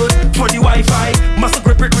password for the Wi-Fi. Must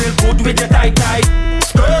grip it real good with your tight.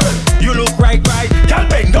 Skirt, you look right. Girl,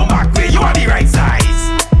 bend no back way, you are the right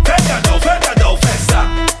size. Feta dough, festa.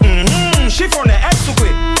 She from the X to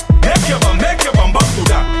quit. Make your bum back to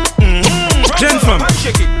that. Jen from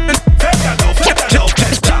shake it. Feta dough,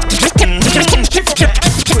 festa. She from the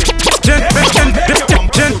X to quit.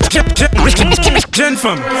 Jen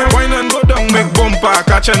from wine and go down, make bumper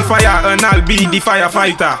catch on fire, and I'll be the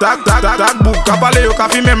firefighter. That book, kapale yo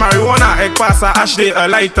kafi me marijuana, ek pasa ashde a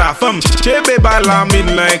lighter. Fam, chebe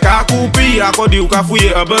balamin like a kupi, akodi yo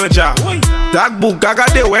kafuye a buncha. That book,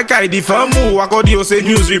 agade weka di famu, akodi yo say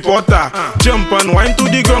news reporter. Jump and wine to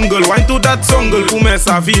the grungle, wine to that songle, kume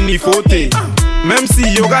sa vini fote. Même si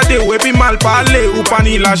yo gade wepi mal parler, ou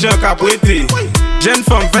pani l'argent kapwete. Jeune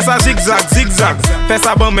femme, fais ça zigzag, fais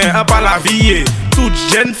ça bon mais un pas la vie. Toute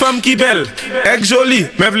jeune femme qui belle, ek jolie,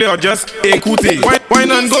 mais v'lez just écouter.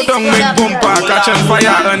 Wine and go down, make bumper, catch on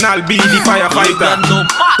fire, and I'll be the firefighter.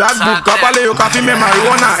 That book, kapale yo kafi me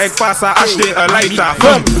marijuana, ek pasa ashte a lighter.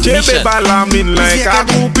 Chebe balamin like a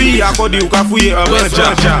kupi, akodi yo kafuye a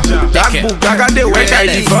buncha. That book, agade weka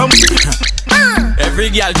di fam. Every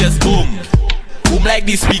girl just boom. Boom like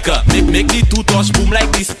the speaker, make the two touch boom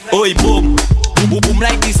like this. Oi boom, boom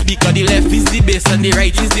like the speaker. The left is the bass and the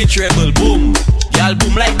right is the treble. Boom, y'all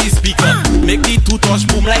boom like the speaker. Make the two touch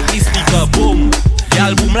boom like the speaker. Boom,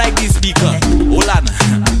 y'all boom like the speaker. Hold on,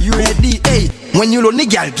 you ready? Hey, when you lonely,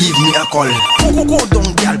 girl, give me a call. Go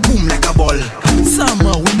down, girl, boom like a ball.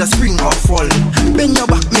 Summer, winter, spring or fall. Bend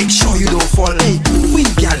your back, make sure you don't fall. Hey, win,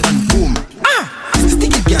 girl, and boom.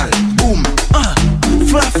 Stick it, girl, boom.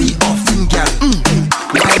 Fluffy or thin, girl.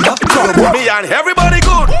 Wind up, me and everybody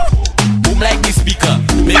good. Boom like the speaker.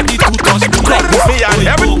 Make the two touch boom like the me and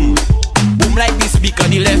everybody. Boom like the speaker.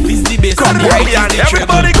 The left is the bass and the right is the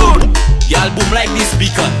treble. Everybody good. Y'all boom like the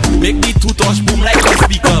speaker. Make the two touch boom like the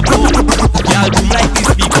speaker. Boom. Y'all boom like the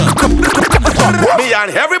speaker. Me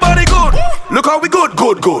and everybody good. Look how we good.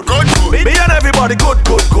 Me and everybody good.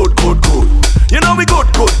 You know we good.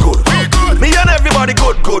 Me and everybody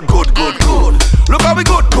good. Look how we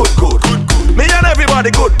good. Me and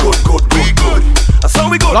everybody good. So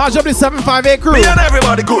we good. Large up the 758 crew. Me and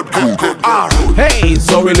everybody good. Hey,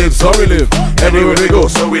 so we live. Everywhere we go,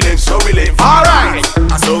 so we live. Alright.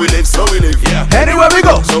 So we live. Yeah. Anywhere we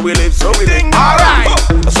go, so we live. Alright.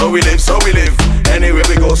 So we live. Anywhere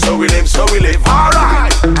we go, so we live.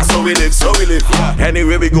 Alright. So we live.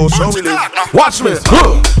 Anywhere we go, so we live. Watch me.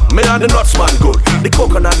 Me and the nuts man good. The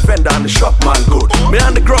coconut vendor and the shop man good. Me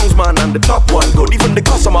and the grounds man and the top one good. Even the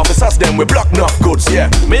custom officers them we block enough goods.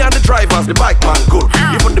 Yeah. Me and the drivers, the bike man good.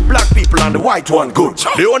 Even the black people and the white one good.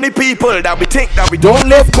 The only people that we think that we don't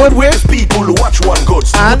live good with is people who watch one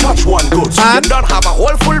goods and touch one goods. You don't have a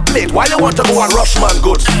whole full plate. Why you want to go and rush man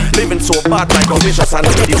goods? Living so bad like a vicious and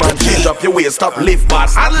needy man. Change up your ways, stop live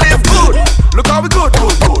bad and live good. Look how we good.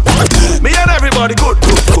 Me and everybody good.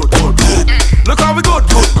 Look how we good.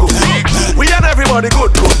 We and everybody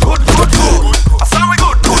good. I saw we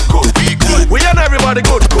good. We and everybody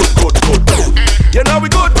good. You know we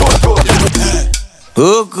good.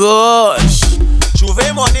 Oh gosh,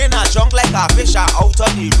 Juve money in a junk like a fish out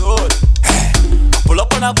on the road. I pull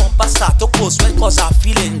up on a bumper, start to post when cause I'm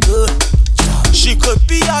feeling good. She could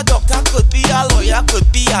be a doctor, could be a lawyer, could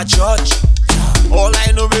be a judge. All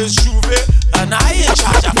I know is Juve, and I ain't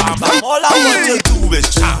charge of them. All I want to do is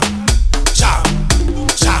jam.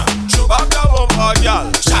 Show back the bumper, girl.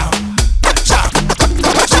 Jam.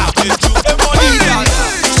 It's Juve money, girl.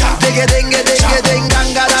 Dig it.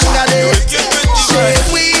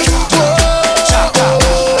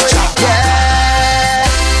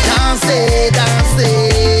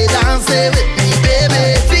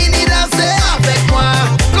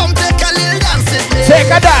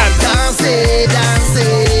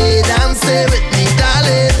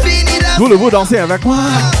 Voulez-vous danser avec moi?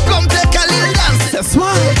 Come take a little dance. Ce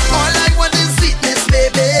soir. All I want is sweetness,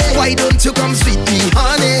 baby. Why don't you come sweet me,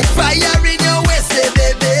 honey? Fire in your waist,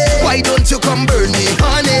 baby. Why don't you come burn me,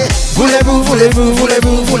 honey? Voulez-vous, voulez-vous,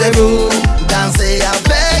 voulez-vous, voulez-vous danser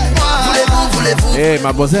avec moi? Voulez-vous, voulez-vous? Hey,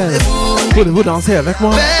 mademoiselle, voulez-vous danser avec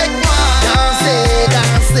moi? Danser,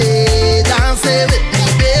 danser, danser with me,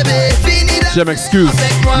 baby. Fini danser. Je m'excuse,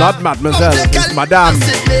 not mademoiselle, it's madame.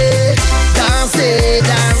 Danser,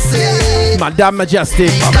 danser. Madame Majestic.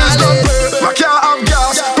 I can't have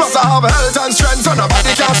gas, plus I have health and strength, so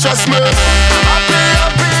nobody can stress me. Happy,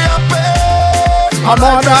 happy, happy. I'm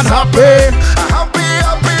more than happy. Happy,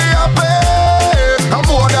 happy, happy. I'm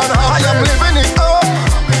more than happy. I am living it up,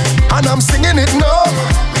 and I'm singing it now.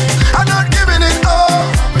 I'm not giving it up,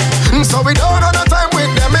 so we don't have no time with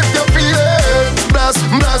them. If you feel it, bless,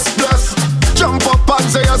 bless, bless. Jump up and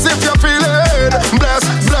say as if you feel it. Bless,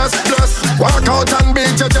 bless, bless. Walk out and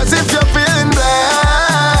beat your chest if you're feeling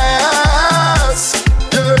blessed.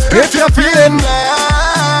 Yeah. If you're feeling blessed.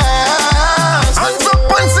 Hands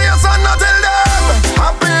up and say yes and not tell them.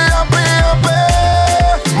 Happy, happy,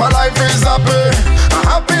 happy. My life is happy.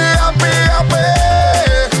 Happy, happy, happy.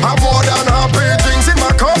 I'm more than happy. Drinks in my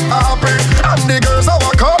cup, happy. And the girls I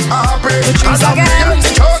walk up, happy. And I'm being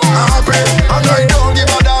struck, happy. And I don't give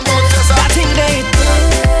a damn about this. That thing they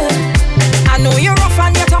good. I know you're rough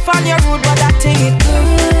and you're tough and you're rude, but that thing it good.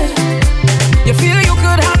 You feel you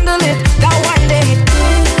could handle it, that one day it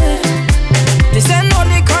good. They say no,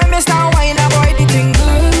 they call me star wine, a boy, the thing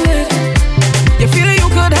good. You feel you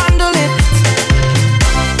could handle it.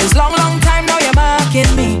 It's long, long time now you're marking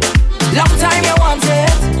me. Long time you want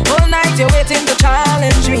it. All night you're waiting to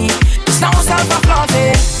challenge me. It's now self-flaunt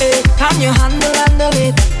it. Can you handle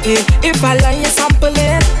it? If I lie, you sample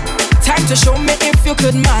it. Time to show me if you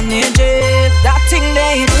could manage it. That thing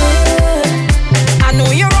they good. I know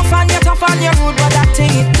you're rough and you're tough and you're rude, but that thing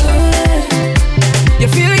it good. You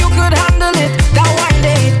feel you could handle it. That wine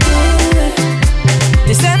they good.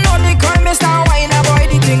 They say no, they call me star wine, a boy,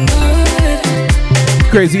 the thing good.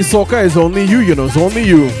 Crazy Soca is only you, you know, it's only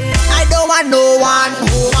you. I don't want no one,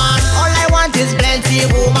 woman. All I want is plenty,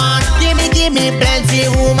 woman. Give me plenty,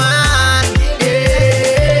 woman.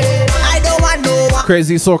 I don't want no one.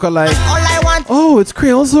 Crazy Soca like, All I want. oh, it's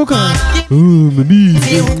Creole Soca. Oh, mami.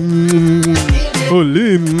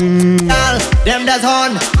 Ole. Them that's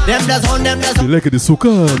on, them that's on, them that's You like the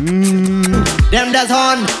Soca? them that's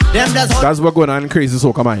on, them that's on. That's what going on in Crazy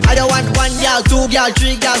Soca, man. I don't want 1 girl, 2 girl,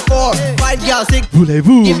 3 girl, 4, 5 girl, 6,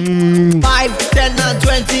 Voulez-vous 5, 10 and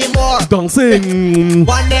 20 more. danser?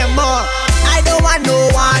 One them more. I don't want no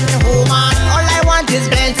one, woman. All I want is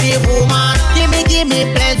plenty, woman. Give me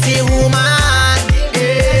plenty, woman.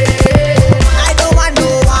 I don't want no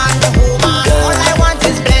one, woman. All I want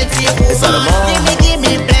is plenty, woman. Give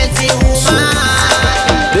me plenty, woman.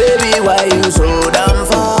 Baby, why you so damn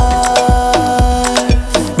far?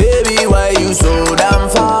 Baby, why you so damn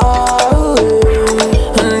far?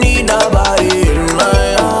 Need nobody in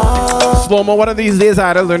my heart. Slow-mo, one of these days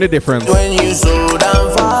I'll learn the difference When you so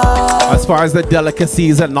damn far, as far as the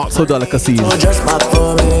delicacies and not so delicacies. so just back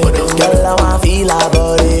for me. Girl, I wanna feel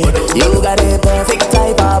about it. You got the perfect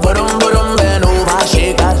type of budum, bend over,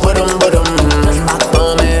 shake that budum. Just back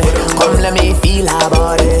for me. Come let me feel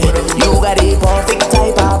about it. You got the perfect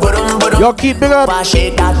type of budum. Yo, keep big up.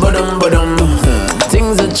 Shake that budum.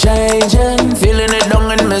 Things are changing, feeling it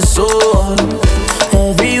down in my soul.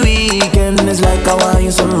 Every weekend is like I want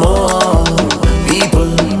you some more.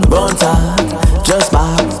 People won't talk, just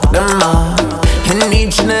back them up. In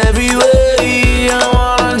each and every way, I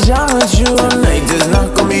wanna jam with you. Night is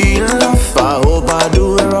not gonna be enough. I hope I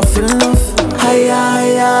do it rough enough.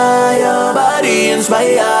 Hiya, your body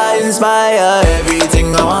inspire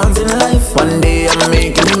everything I want in life. One day I'm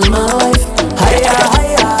making you my wife. Hiya,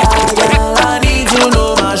 girl, I need to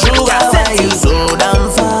know my sugar. Why you so damn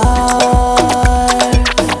far?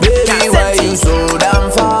 Baby, why you so damn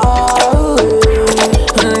far?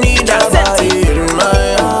 I need your body in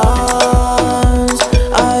my arms.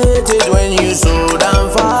 I hate it when you so damn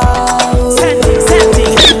far.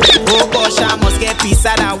 Oh gosh, I must get piece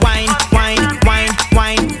of that wine.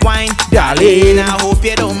 Darling, I hope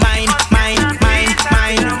you don't mind.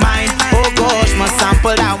 Oh gosh, must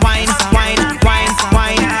sample that wine.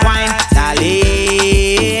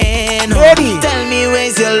 Darling, tell me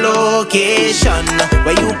where's your location?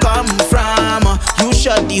 Where you come from? You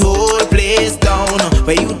shut the whole place down.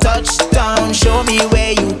 Where you touch down? Show me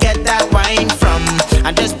where you get that wine from.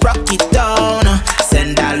 And just rock it down.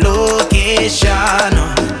 Send a location.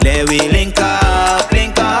 Let we link up.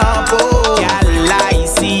 Oh, girl, I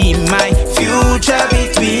see my future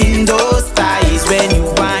between those thighs when you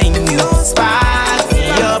wine. You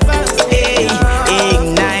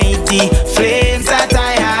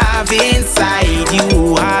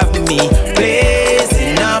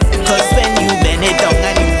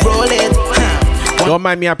Don't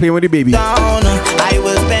mind me, I playing with the baby. Down, I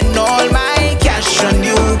will spend all my cash on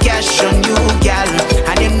you, gal.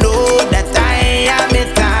 And you know that I am a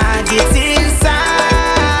target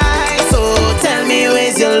inside. So tell me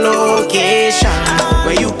where's your location,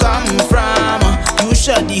 where you come from. You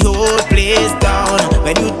shut the whole place down.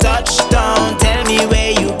 When you touch down, tell me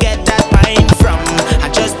where you get that pine from. I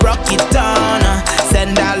just broke it down.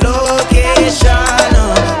 Send a location.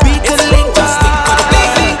 We could link up.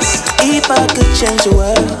 If I could change the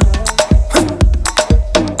world,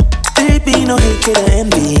 there'd be no hatred or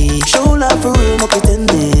envy. Show love for real, no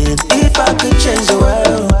pretending. If I could change the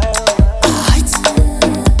world,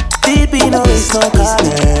 there'd be no race, no color.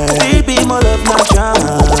 There'd be more love, no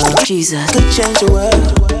drama. Jesus could change the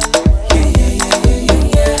world.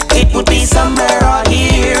 It would be somewhere out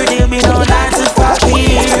here. There'll be no line to fuck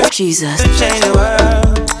here. Jesus could change the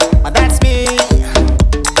world. But that's me.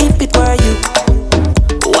 If it were you,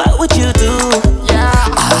 what would you do?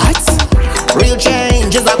 Real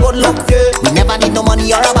change is a good look. We never need no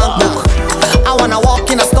money or a bank book. I wanna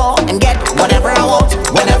walk in a store and get whatever I want,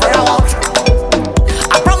 whenever I want.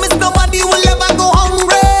 I promise nobody will ever go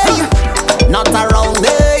hungry. Not around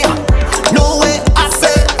me. No way, I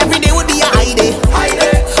say every day would be a high day.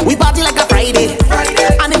 We party like a Friday.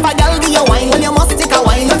 And if a girl give you wine, well you must take a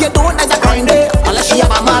wine. If you don't, there's a crime day. Unless she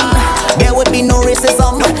have a man, there would be no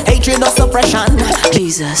racism, hatred or suppression.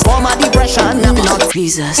 Jesus, for my depression, not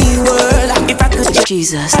Jesus. World, if I could,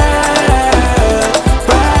 Jesus.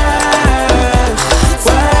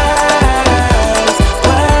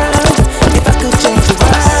 If I could change the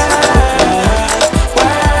world.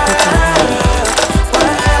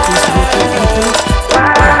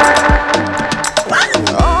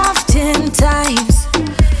 Oftentimes,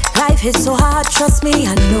 life hits so hard. Trust me,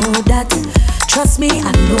 I know that. Trust me,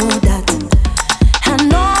 I know that.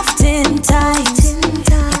 And oftentimes,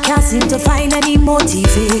 can't seem to find any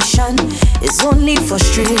motivation. It's only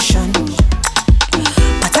frustration.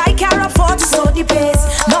 But I can't afford to slow the pace.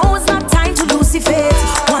 Now it's not time to lose the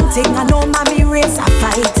faith. One thing I know, mommy race a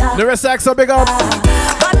fighter. The rest acts are big up.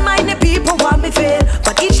 But many people want me fail.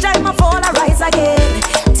 But each time I fall, I rise again.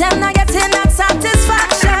 Then I get in that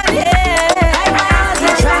satisfaction, yeah.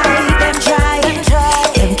 Them try.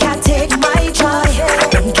 Them can't take my joy.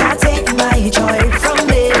 Them can't take my joy from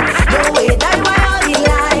me. No way, that why all the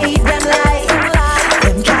lie.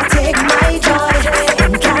 Them can't take my joy.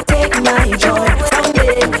 Them can't take my joy from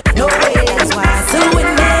me. No way, that's why I'm still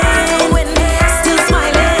winning. Still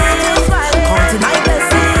smiling. Counting my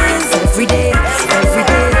blessings every day.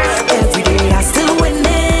 I'm still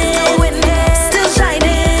winning. Still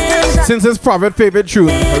shining. Since it's Prophet's favorite tune,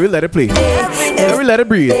 I will let it play. I will let it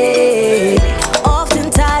breathe.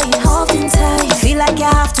 Oftentimes, you feel like you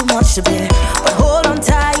have too much to bear. But hold on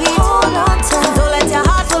tight. Don't let your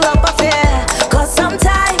heart full up of fear. Cause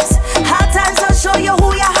sometimes, hard times will show you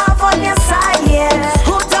who you have on your side, yeah.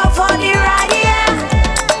 Hooked up for the ride, yeah.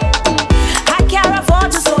 I can't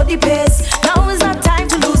afford to slow the pace. Now is not time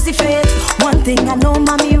to lose the faith. One thing I know,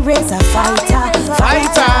 mommy raise a fighter.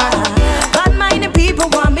 But many people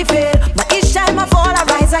want me fail. But each time I fall, I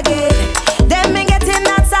rise again. Then me getting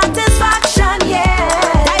that satisfaction, yeah.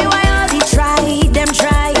 That's why all they try. Them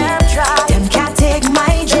can't take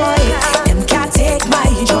my joy. Them can't take my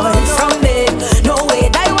joy from me. No way,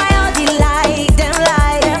 that's why all they lie.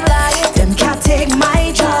 Them can't take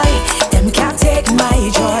my joy. Them can't take my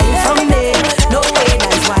joy from me. No way,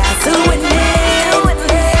 that's why I'm still winning.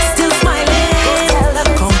 Still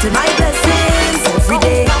smiling. Counting my blessings every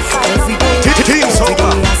day. I'm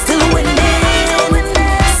still winning.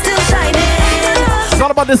 Still shining. It's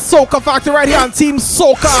all about the Soca factor right here on Team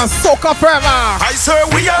Soca. Soca forever. I swear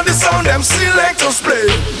we are the sound them selectors play.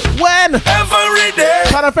 When? Every day.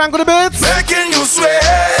 Para Franco the beats. Making you sweat.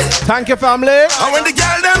 Thank you, family. And when the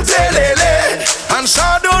girl them telele and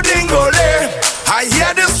shadow dingole, I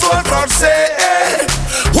hear the soul crowd say,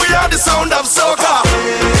 we are the sound of Soca.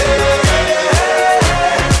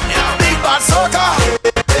 Big bad Soca.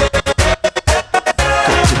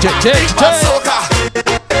 Big bad Soca.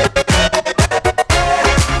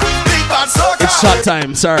 Big bad Soca. It's shot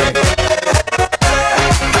time, sorry.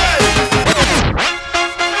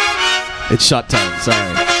 It's shot time,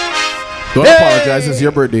 sorry. Don't apologize, it's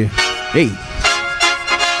your birthday. Hey.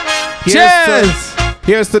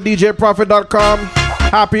 Here's to DJProfit.com.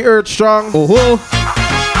 Happy Earth Strong.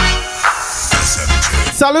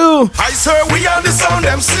 Salut. I swear we are the sound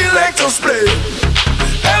them selectors play.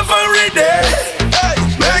 Every day,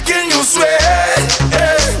 making you sweat.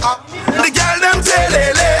 The girl them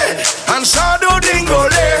telele and shadow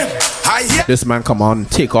dingole. I hear this man come on,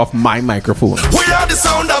 take off my microphone. We are the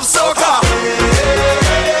sound of Soca.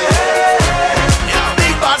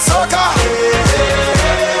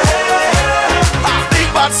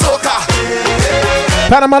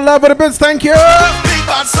 Panama love with the bits, thank you. Big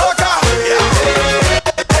bad soca.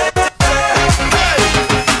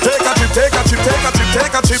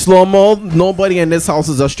 Take a trip. Slow mo, nobody in this house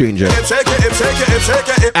is a stranger. Shake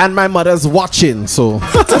it. And my mother's watching, so.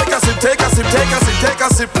 Take a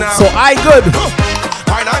sip now. So I good.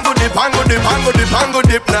 Fine, I'm good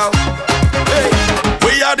dip now. Hey,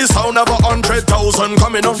 we are the sound of 100,000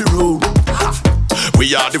 coming on the road.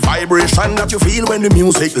 We are the vibration that you feel when the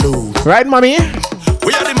music low. Right, mommy?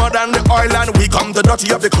 We are the mud and the oil and we come the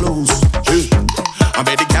dirty of the clothes. I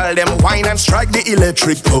made the girl them wine and strike the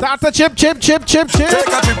electric pole. That's a chip. Take a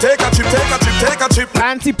trip.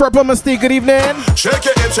 Anti-purple mistake, good evening. Shake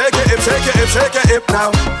it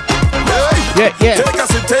now. Hey. Yeah. Take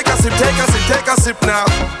a sip now.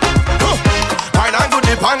 Fine, I'm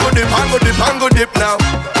good dip now.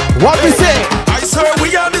 What we say? I swear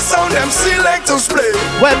we are the sound them selectors play.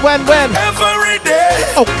 When? Every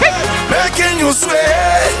day. Okay. Making you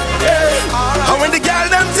sway. And when the girl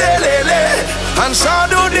them telele and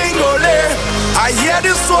shadow dingole, I hear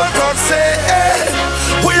the soul God say,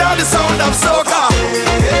 we are the sound of soca.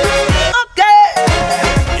 Okay.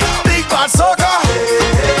 Big bad soca.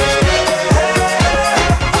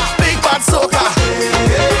 Big bad soca.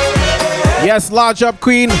 Yes, large up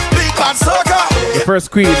queen. Big bad soca. The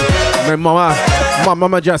first queen. My mama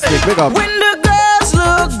Majestic. Big up. When the girls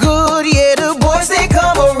look good, yeah, the boys they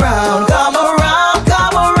come around,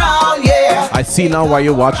 yeah. I see now why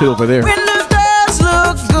you watch it over there. When the girls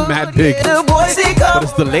look good, Mad big. yeah, the boys they come. But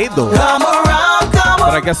it's delayed though. Come around.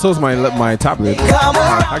 But I guess so's my tablet.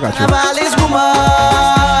 I got you. Carnival woman.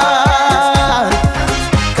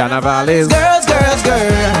 Carnival is Girls.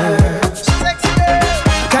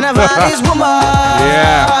 Carnival is woman.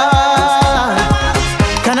 Yeah.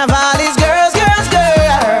 Carnival is girls.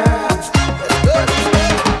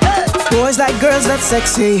 Boys like girls that's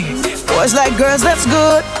sexy. Boys like girls that's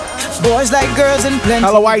good. Boys like girls in plenty.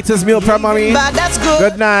 Hello, white is meal prep, mommy. But that's good.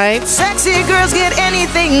 Good night. Sexy girls get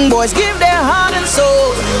anything. Boys give their heart and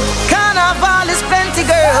soul. Carnival is plenty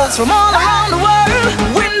girls from all around the world.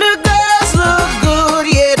 When the girls look good,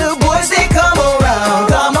 yeah, the boys they come around,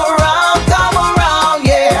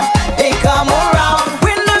 yeah, they come around.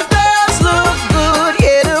 When the girls look good,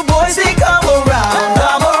 yeah, the boys they come around,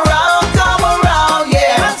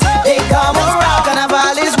 yeah, they come around.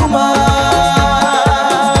 Carnival is woman.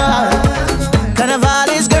 Carnival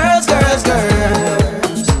is girls.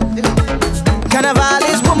 Carnival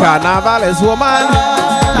is woman. Carnival is woman.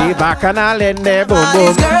 The bacchanal in there, boom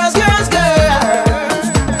boom. Girls.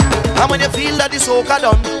 And when you feel that the soca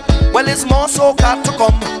done, well, it's more soca to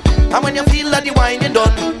come. And when you feel that the whining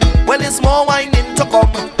done, well, it's more whining to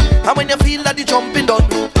come. And when you feel that the jumping done,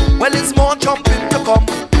 well, it's more jumping to come.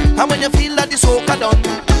 And when you feel that the soca done,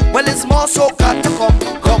 well, it's more soca to come.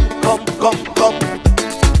 Come.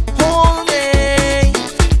 Hold me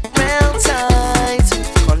real tight,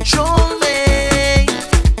 control me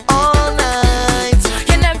all night.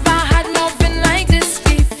 You never had nothing like this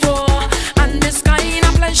before, and this kind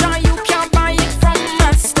of pleasure you can't buy it from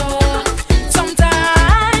a store.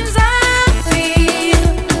 Sometimes I feel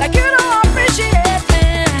like you don't appreciate me.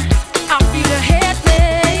 I feel you hate me.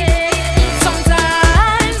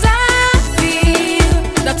 Sometimes I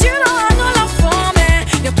feel that you don't have no love for me.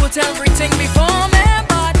 You put everything before me,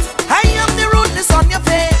 but I am the rudeness on your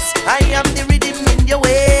face, I am the rhythm in your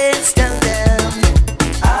waist. Tell them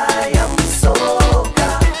I am soca.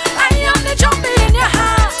 I am the jumping in your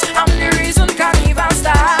heart. I'm the reason carnival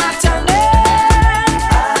start. Tell me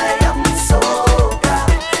I am soca,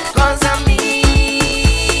 'cause I'm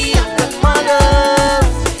me, the mother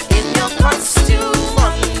in your costume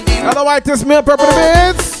on the Hello, white is meal prep with the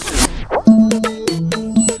bits.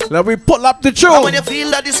 Let me pull up the And tune. when you feel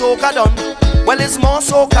that the soca done, well, it's more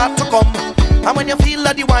soca to come. And when you feel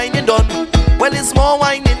that the whining done, well, it's more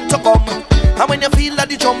whining to come. And when you feel that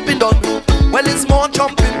the jumping done, well, it's more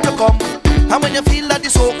jumping to come. And when you feel that the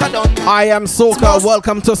soca done, I am Soca.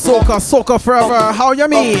 Welcome to Soca forever. How you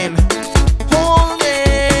mean? hold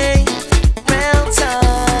me real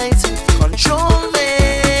tight, control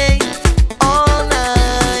me all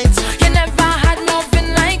night. you never had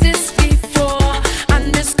nothing like this before,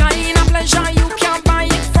 and this kind of pleasure you can't buy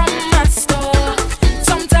it from a store.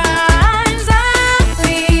 Sometimes I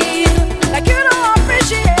feel like you don't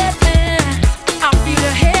appreciate me. I feel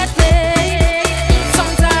you hate me.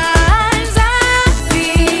 Sometimes I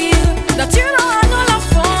feel that you don't have no love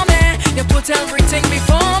for me. You put everything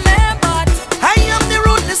before me, but I am the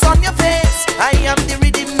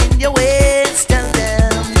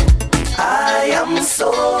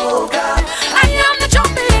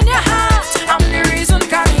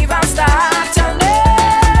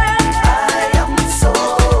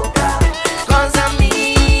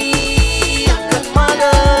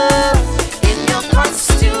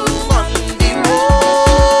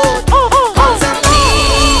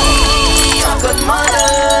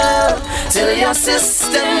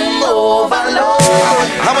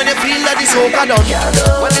you feel that the soca done,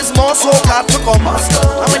 well it's more soca to come.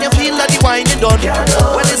 And when you feel that the whining done,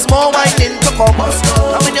 well it's more whining to come.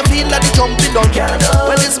 And when you feel that the jumping done,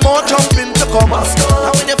 well it's more jumping to come.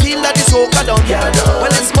 And when you feel that the soca done,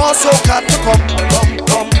 well it's more soca to come.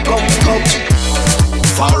 Come.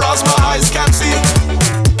 Far as my eyes can see,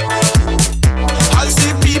 I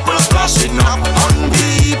see people splashing up on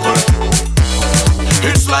people.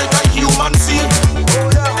 It's like a human scene,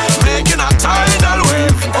 making a tidal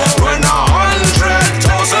wave when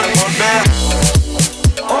 100,000 put there.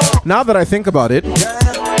 Now that I think about it,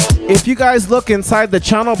 if you guys look inside the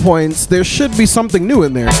channel points, there should be something new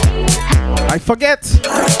in there. I forget.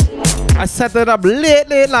 I set that up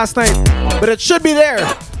late last night, but it should be there.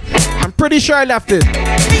 I'm pretty sure I left it.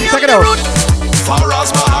 Check it out. Far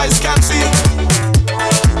as my eyes can see,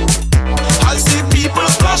 I see people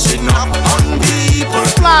splashing up on people.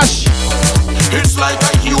 Splash. It's like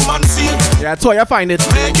a human scene. Yeah, that's why you find it.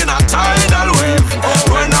 Making a tidal wave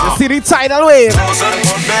when you see the tidal wave. Put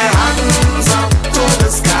their hands up to the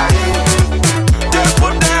sky. They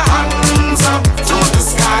put their hands up to the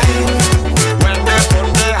sky. When they put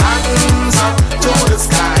their hands up to the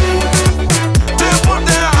sky, they put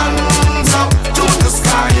their hands up to the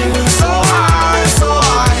sky. So high, so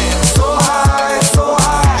high, so high, so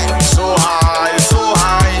high, so high, so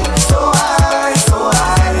high, so high, so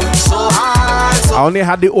high, so high. I only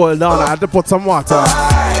had the oil down. I had to put some water. So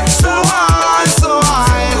high, so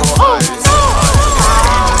high,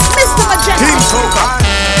 Mr. Majestic. Team Soca.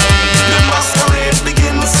 The masquerade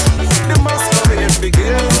begins. The masquerade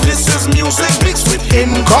begins. This is music mixed with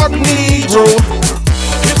incognito.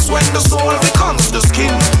 It's when the soul becomes the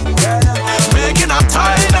skin, making a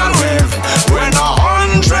tidal wave when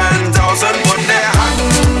 100,000 put their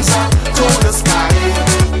hands up to the sky.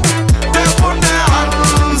 They put their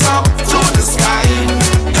hands up to the sky.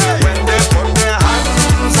 When they put their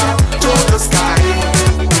hands up to the sky,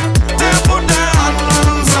 they put their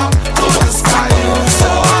hands up to the sky.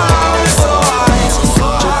 So high, so high, so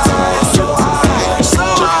high, so high,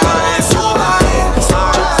 so high, so high,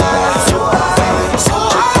 so high, so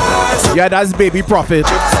high. Yeah, that's Baby Prophet.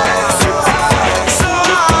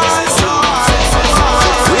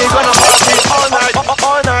 We're gonna party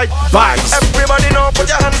all night. Vibes. Everybody know, put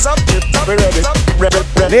your hands up. We're ready.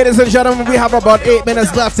 Ladies and gentlemen, we have about 8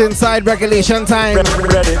 minutes left inside regulation time.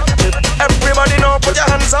 Ready. Everybody know, put your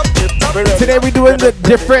hands up. Today we're doing the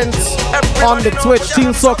difference on the Twitch.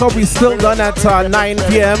 Team Soca, we still done at 9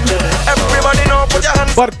 p.m. Everybody know, put your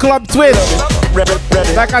hands But Club Twitch,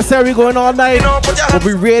 like I said, we're going all night. We'll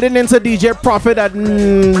be raiding into DJ Prophet at,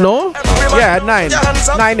 no? Yeah, at 9.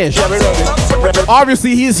 9-ish.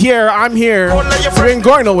 Obviously, he's here, I'm here. So we ain't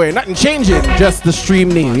going nowhere. Nothing changing. Just the stream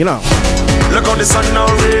name, you know. Look how the sun now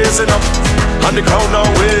raising up, and the crowd now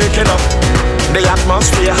waking up. The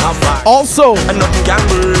atmosphere have vibe, Also, and nothing can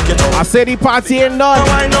break it up. I said the party ain't done.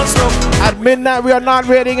 Why not stop? At midnight, we are not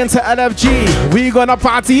raiding into LFG. We gonna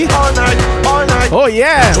party All night. Oh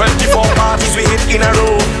yeah. 24 parties we hit in a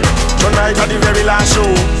row. Tonight at the very last show.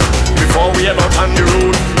 Before we head out on the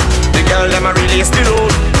road, the girl them a release the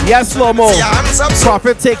load. Yes, Slow-mo. See your hands up, so.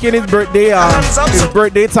 Prophet taking his birthday his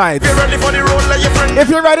birthday tithe. If you're ready for the road, let your friend. If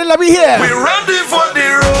you're ready, let me hear. We're ready for the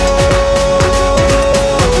road.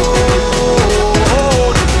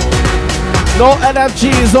 No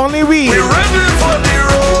LFGs, only we. We're ready for the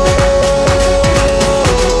road.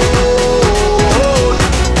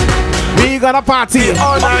 We gonna party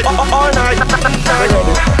all night.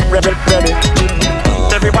 Ready.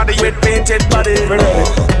 Everybody with painted body. Ready.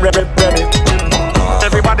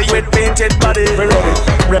 Everybody with painted body. Ready.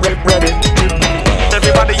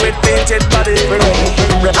 Everybody with painted body. Ready.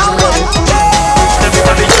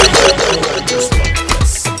 Everybody with.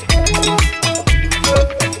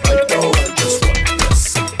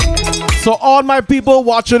 So all my people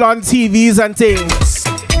watching on TVs and things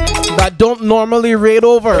that don't normally raid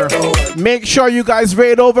over, make sure you guys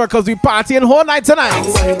raid over because we partying whole night tonight.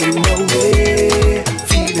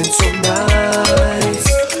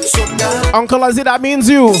 Uncle Ozzy, that means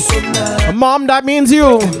you. Mom, that means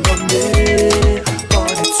you.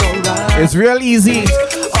 It's real easy.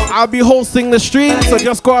 I'll be hosting the stream, so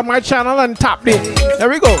just go on my channel and tap it. There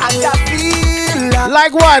we go.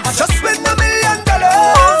 Like what? Just win $1 million.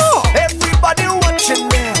 Everybody watching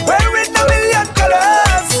me. Wearing $1 million.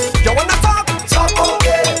 You wanna talk about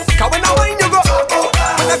it. Cause when I wine you go.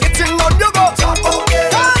 When I get in on you go. Call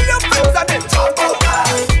your friends and then talk about that.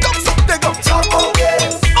 Thumbs up they go.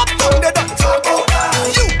 Up down they don't.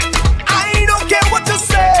 You, I don't care what you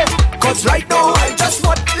say. Cause right now I just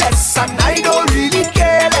want less. And I don't really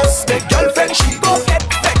care less. My girlfriend she go get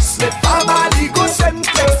vexed. My family go send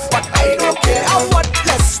text. But I don't care I want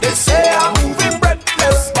less.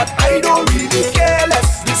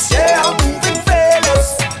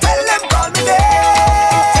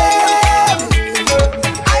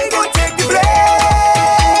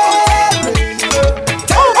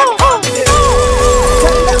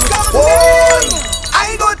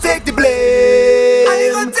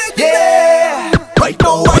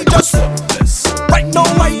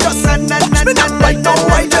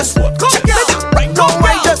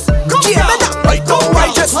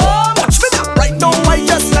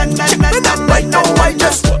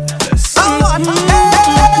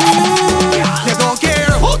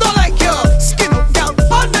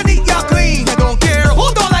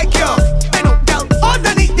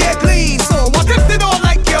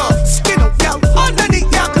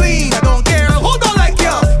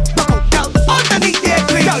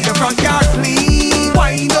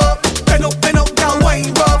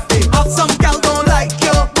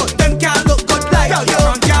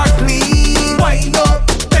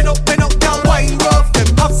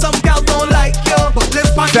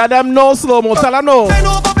 Tell them no, slow-mo. Tell them no. Bend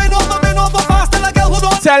over fast. Tell a girl who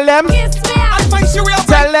don't Tell them. Advice you real.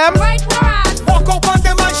 Tell them. Walk up on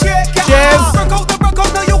them and shake your Cheers. ass. Break out,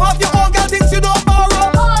 now you have your own girl things you don't borrow.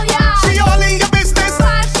 Oh yeah. She all in your business.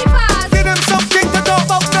 She fast. Give them something to talk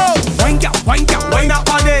about now. Wine up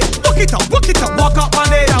on it. Book it up, walk up on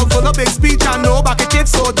it. I'm full of big speech and no back it,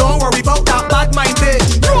 so don't worry about that bad mind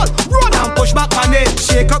bitch. Roll and push back on it.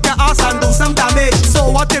 Shake up your ass and do some damage. So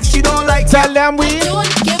what if she don't like Tell them we don't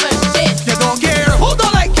give a shit. You don't care who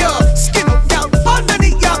don't like you. Skin up down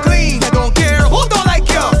underneath you're clean. You don't care who don't like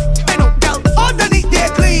you. Bend up down underneath they're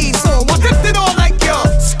clean. So what if they don't like you?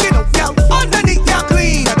 Skin up down underneath you're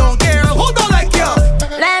clean. You don't care who don't like you.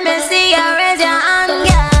 Let me see you raise your hand,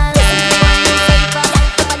 girl.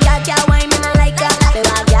 If a girl can't wine, me not like her. Say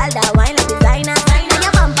a girl that wine like designer. And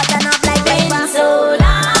your bumper turn up like paper. So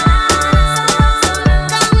long,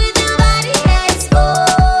 come with your body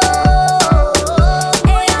exposed.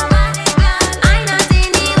 Hey, I not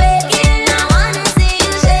seen you waking. I wanna see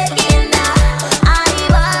you shaking that. I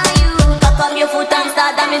buy you. Cock up your foot and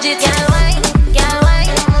start damage it. Girl wine, girl wine,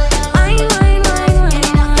 wine, wine, wine, wine.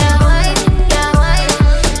 Girl wine, girl wine.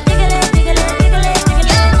 Jiggle it, jiggle it, jiggle it, jiggle it.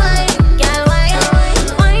 Girl wine, girl wine,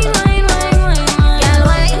 wine, wine, wine, wine. Girl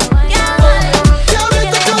wine, girl wine.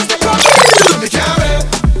 So me carry.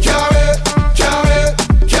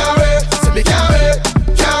 So me carry.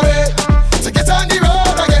 So get on the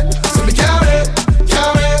road again. So me carry.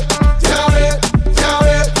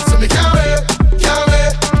 So me carry.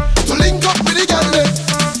 To link up with the girl.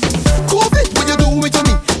 COVID, what you doing to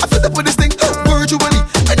me? I feel up with this thing virtually,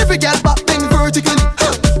 and every girl back thing vertically.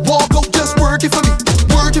 Walk out, just work it for me.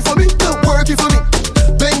 Work it for me, work it for me.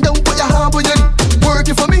 Bend down, put your hand on your knee. Work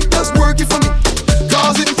it for me, just work it for me.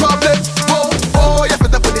 Causing problems. Oh, you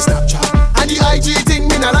feel up with the Snapchat and the IG thing.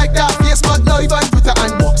 Me not like that. Facebook Live and Twitter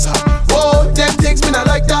and WhatsApp. Oh, them things me not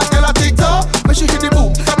like that. Girl I TikTok, when she hit the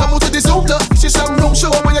boom, come out to the Zoom. Look, she some room show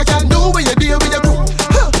what you can do when you deal with your crew.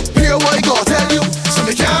 Hear what I gotta tell you. So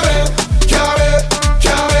me carry.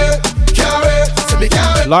 So me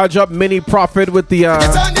carry. large up Mini Profit with the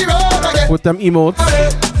with them emotes.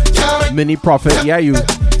 Mini Profit, yeah you.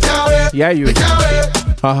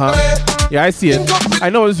 Yeah, I see it. I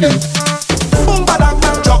know it's you. Boom badang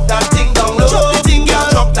bang, drop that thing down low. Drop the thing, girl.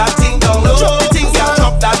 Drop that thing down low. Drop the thing, girl.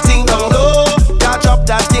 Drop that thing down low. Girl, drop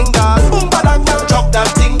that thing down. Boom badang bang, drop that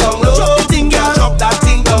thing down low. Drop the thing, girl. Drop that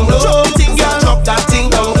thing down low. Drop the thing, girl. Drop that thing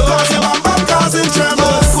down low. Cause you bam bam causing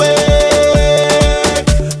tremors.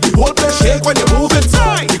 The whole place shake when you move it.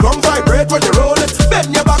 The ground vibrate when you roll it.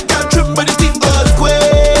 Bend your back and trim when the thing earthquake.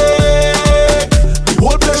 The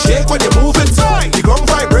whole place shake when you move it. The ground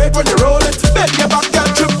vibrate when you roll it. Bend your back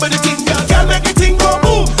and trim when the thing girl make the thing go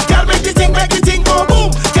boom. Girl make the thing go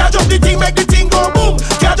boom. Girl drop the thing, make the thing go boom.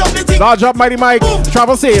 Girl drop the thing. Large up, Mighty Mike.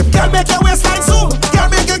 Travel safe. Girl make your waistline zoom. Girl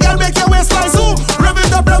make your waistline zoom. Rev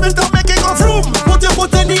it up, make it go vroom. Put your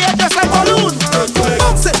foot in the air just like balloon.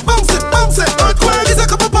 Bounce it, earthquake. It's a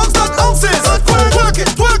couple bucks, not ounces. Earthquake,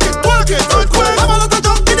 twerk it, earthquake. I'm a lot of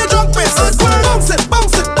junk in the junk piss. Earthquake, bounce it,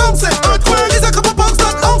 earthquake. It's a couple bucks,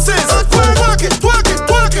 not ounces. Earthquake, twerk it,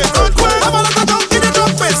 earthquake. I'm a lot of junk in the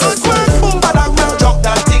junk piss. Earthquake, boom badang bang, drop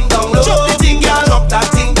that thing down low. Drop the thing, girl, drop that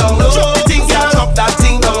thing down low. Drop the thing, girl, drop that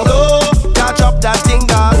thing down low. Girl, drop that thing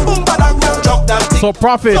down. Boom badang bang, drop that thing. So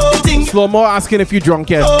Profit, Slow Mo asking if you drunk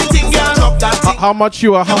yet. How much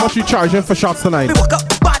you charging for shots tonight?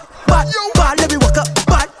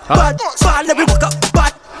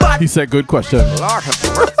 He said good question.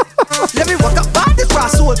 Let me walk up by this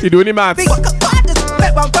grass soul. You doing the maths? Walk up by this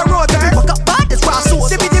pep on the road. Let me walk up by this grass soul.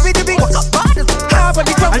 Dibby. Walk up by this half of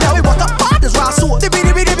the crowd. And now we walk up by this grass soul.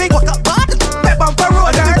 Dibby. Walk up by this pep on the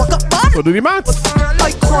road. Let me walk up by this. So do the maths.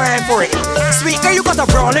 Like crying for it. Sweet girl, you got a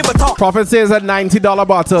brown liver talk. Profit says a $90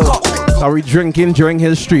 bottle. Are we drinking during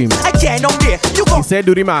his stream? I can't on there. You go. He said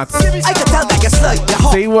do the maths. I can tell that you're slut. You're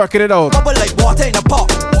hot. Say you working it out. Bubble like water in a pot.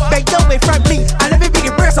 Bang down in front me. And let me bring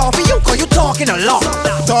your breasts off of you. Cause you talking a lot.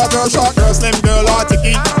 Tall girl, short girl, slim girl, or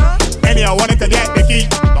ticky. Any I wanted to get the key.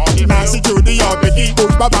 Now security or Vicky.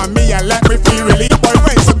 Push back on me and let me feel relief.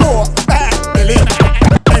 Boyfriends to go back, Billy.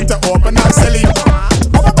 Time to open up silly.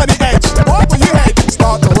 Up on the edge, open your head.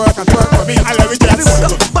 Start to work and twerk for me. I love it, yes.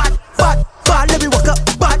 Bad, let me walk up.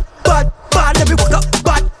 Bad, let me walk up.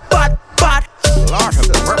 Bad. Lord have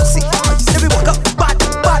mercy. Let me walk up. Bad,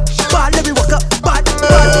 let me walk up. Bad,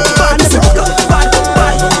 let me walk up. Bad.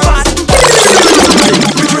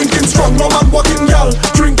 We drinking strong rum and walking gal.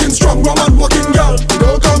 Drinking strong rum and walking gal. We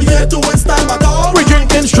don't come here to waste time at all. We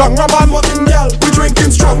drinking strong rum and walking gal. We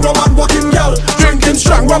drinking strong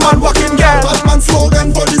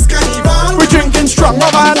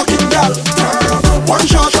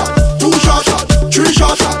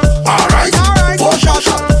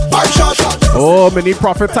Mini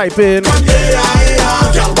Prophet type in. Girl,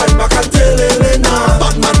 went back and tell Elena.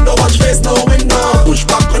 Batman, no watch face, no window. Push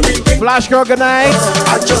back on me. Flash girl, good night.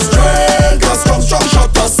 I just drank a strong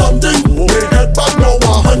shot or something. We head back now,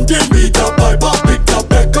 100 meter pipe up, pick up,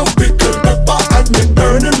 back up, pickle pepper, and me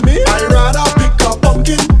burning me. I rather pick up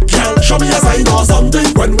pumpkin. Girl, show me a sign or something.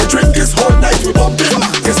 When we drink this whole night, we bumping.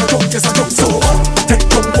 Yes, I jump, so take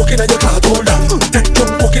jump, walking at your cloud holder. Take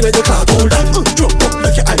jump, walking at your cloud holder. Jump up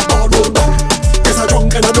like your eyeball roll back. Yes, I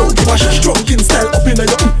drunk and I don't give a shit. Drunk in style, up in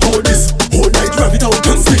your hold this. Whole night, rev it out,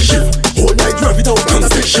 can't stay shift. Whole night, rev it out, can't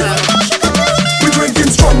stay shift. We drinking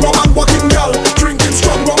strong rum and walking gal. Drinking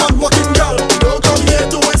strong rum and walking gal. Don't come here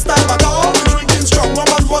to waste time at all. We drinking strong rum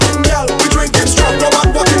and walking gal. We drinking strong rum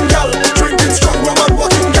and walking gal. Drinking strong rum and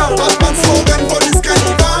walking gal. Batman slogan for this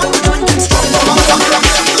carnival. We drinking strong rum and walking gal.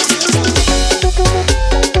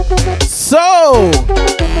 So,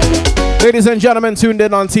 ladies and gentlemen, tuned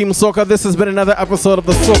in on Team Soca. This has been another episode of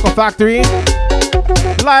the Soca Factory,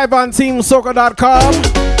 live on TeamSoca.com.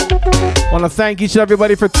 Want to thank each and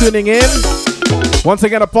everybody for tuning in. Once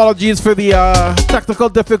again, apologies for the technical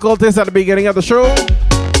difficulties at the beginning of the show.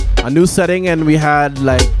 A new setting, and we had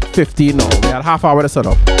like we had half hour to set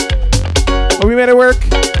up. But we made it work.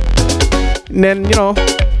 And then, you know,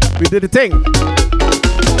 we did the thing.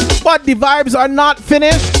 But the vibes are not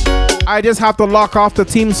finished. I just have to lock off the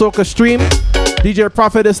Team Soca stream. DJ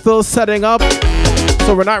Prophet is still setting up.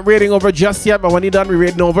 So we're not raiding over just yet, but when he's done, we're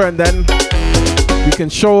raiding over, and then we can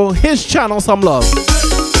show his channel some love.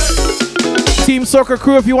 Team Soca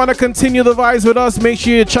crew, if you want to continue the vibes with us, make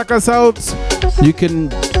sure you check us out. You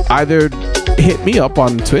can either hit me up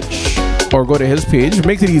on Twitch or go to his page.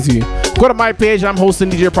 Makes it easy. Go to my page. I'm hosting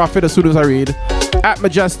DJ Prophet as soon as I read. At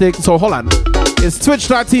Majestic. So hold on. It's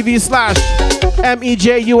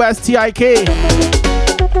twitch.tv/MEJUSTIK.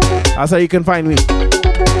 That's how you can find me.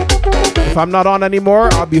 If I'm not on anymore,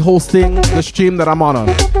 I'll be hosting the stream that I'm on.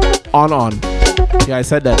 Yeah, I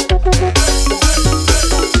said that.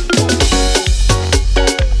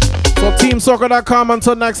 So TeamSoca.com.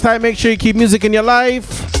 Until next time, make sure you keep music in your life,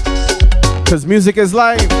 because music is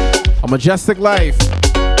life. A majestic life.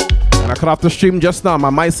 And I cut off the stream just now. My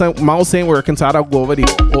mouse ain't working, so I gotta go over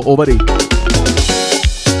there.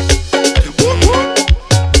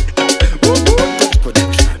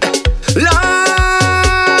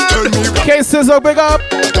 K-Sizzle, big up.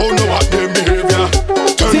 I don't know what their behavior.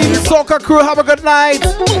 Team Soca crew, have a good night.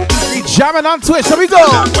 We jamming on Twitch. Here we go.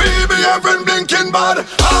 We be having blinking bad.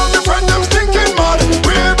 All my friends them stinking mad.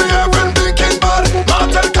 We be having blinking bad.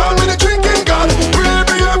 Martel call me the drinking god. We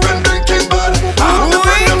be having blinking bad. All my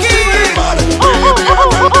friends them stinking mad. We be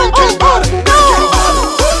having blinking bad.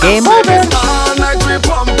 Game over. All night we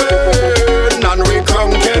pumping and we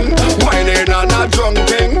crunking, whining and a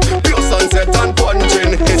drunking, pure sunset and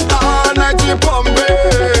punching. It's all night we pumping,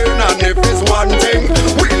 and if it's one thing,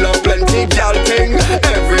 we love plenty gal thing.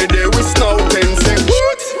 Every day we snouting, sing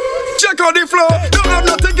what? Check out the flow. Don't have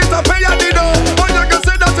nothing, get a pay at the door. But you can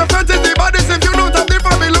say that your friend is the baddest if you don't have the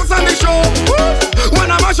fabulous on the show. When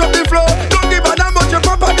I mash up the flow, don't give a damn about your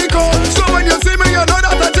property code. So when you see me, you know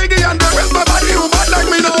that I jiggy and the rest my body who bad like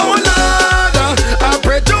me know. Oh Lord, I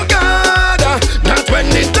pray to God that when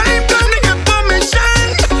the time comes to get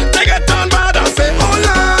permission, they get on bad and say, oh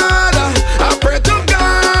Lord, I pray to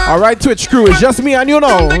God. All right, Twitch crew, it's just me and you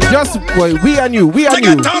now. Just we and you. They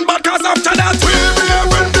get on bad cause after that we be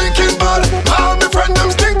having thinking bad. All my friends them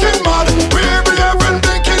stinking mad. We be having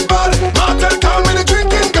thinking bad. Martel call me the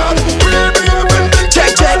drinking god. We be having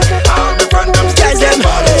thinking bad. All my friends them stinking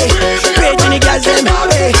mad. We be having thinking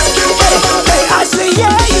bad. Hey, I say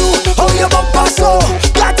yeah you, oh you bumper so,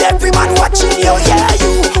 got every man watching you, yeah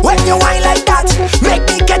you. When you whine like that, make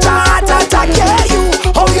me catch a heart attack, yeah you.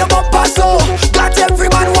 Oh you bumper so, got every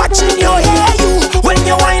man watching you, yeah you. When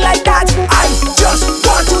you whine like that, I just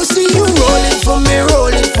want to see you roll it for me,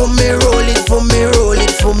 roll it for me, roll it for me, roll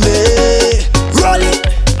it for me. Roll it,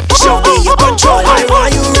 show me you control, I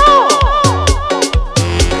want you.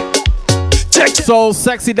 Check. So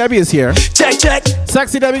Sexy Debbie is here. Check.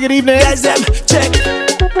 Sexy Debbie, good evening. Yes, them. Check. We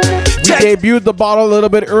debuted the bottle a little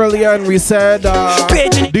bit earlier, and we said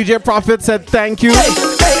DJ Prophet said thank you.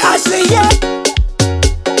 Hey, I say yeah.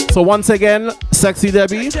 So once again, Sexy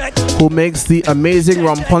Debbie, who makes the amazing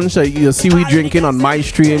rum punch that you see we drinking on my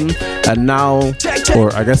stream, and now,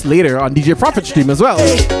 or I guess later, on DJ Prophet's stream as well.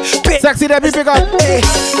 Sexy Debbie, pick up.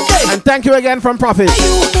 And thank you again from Prophet.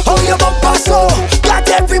 Oh, you bumper so, got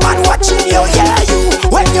every man watching you, yeah you.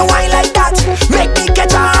 When you whine like that, make me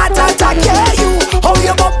catch a heart attack, yeah you. Oh,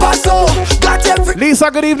 you bumper so, got every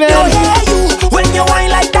Lisa, good evening. Yeah you. When you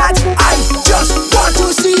whine like that, I just want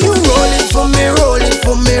to see you roll it for me, roll it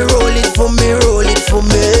for me, roll it for me, roll it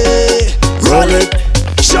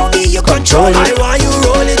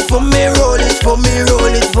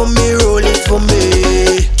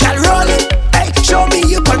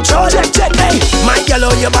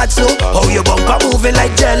how you bad so, how you bumper moving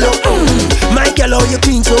like jello. My girl, how you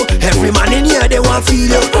clean so, every man in here they want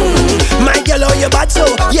feel you. My girl, how you bad so,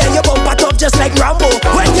 yeah, you bumper tough just like Rambo.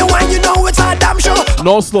 When you whine, you know it's a damn show.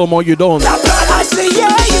 No slow-mo, you don't. I say,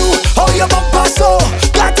 yeah, you, how you bumper so,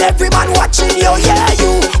 got every man watching you, yeah,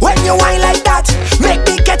 you. When you whine like that, make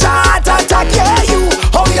me catch a heart attack, yeah, you.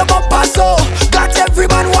 How you bumper so, got every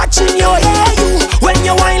man watching you, yeah, you. When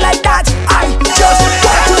you whine like that, I just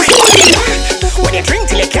want to see. When you drink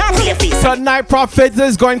till you can't feel your face. Tonight, Prophet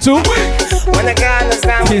is going to. When the girl is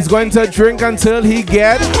down, he's going to drink until he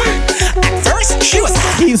get. At first, she was.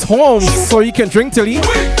 He's home, so he can drink till he.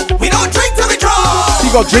 We don't drink till we drunk. He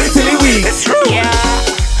go drink till he weak. It's true. Yeah.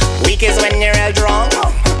 Weak is when you're real drunk.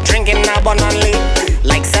 Drinking abundantly,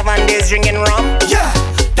 like 7 days drinking rum. Yeah,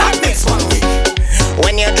 that makes 1 week.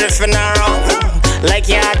 When you're drifting around, like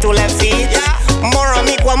you had 2 left feet. Yeah. More on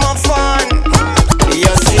me, more fun. You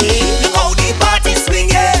see, how the party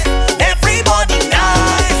swinging, everybody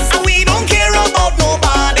nice, and we don't care about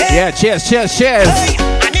nobody. Yeah, cheers, cheers, cheers. Hey,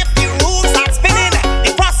 and if the rules start spinning,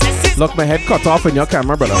 the process is. Look, my head cut off in your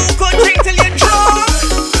camera, brother. You could drink till you're drunk.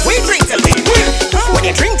 We drink till we. When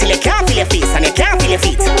you drink till you can't feel your face and you can't feel your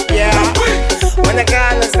feet. Yeah. When the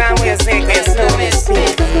girl is down, we're sick, we're slowly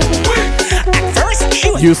speak. At first, she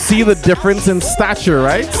was. You see the difference in stature,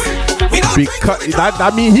 right? Because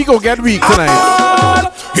that means he go get weak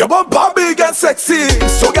tonight. Your bumper big and sexy,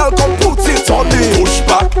 so girl come put it on me. Push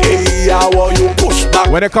back, hey, how are you push back?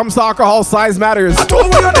 When it comes to alcohol, size matters. I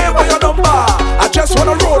told you your name or your number. I just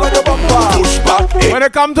wanna roll on your bumper. Push back, hey. When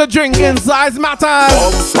it comes to drinking, size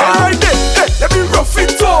matters. Right there, hey, let me rough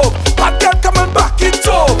it up. Bad girl come and back it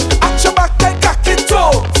up. At your back and cock it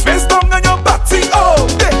up. Face down on your body, oh.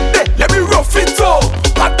 Hey, hey, let me rough it up.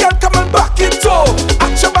 Bad girl come and back it up.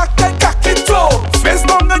 At your back and cock it up. Face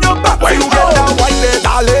down on your body. Where you get that white there,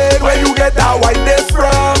 darling? Where you get that white there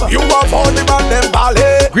from? You have all the man them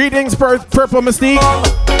ballet. Greetings, Purple Mystique.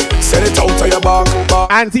 Send it out of your back,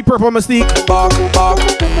 back. Anti-Purple Mystique. Back, back.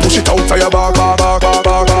 Push it out of your back, back, back, back,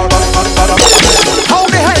 back, back, back. How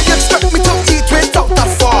the hell you expect me to eat without that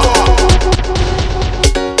fork?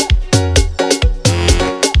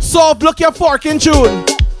 Soft, look your fork in tune.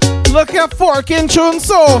 Look your fork in tune,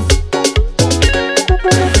 Soft.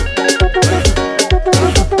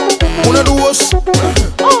 One of those.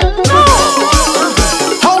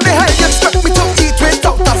 How the hell you expect me to eat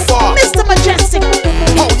without that fork? Mr. Majestic.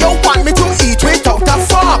 How you want me to eat without that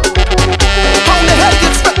fork? How the hell you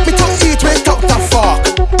expect me to eat without that fork?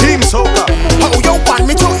 Team Soca. How you want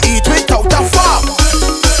me to eat without that fork?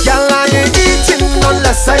 Girl, I ain't eating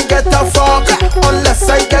unless I get a fork. Unless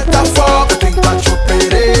I get a fork. You think that you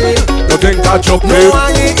pay? You think that you pay? No,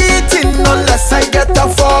 I ain't eating unless I get a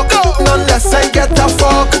fork. Unless I get a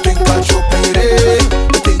fork. You think that you pay?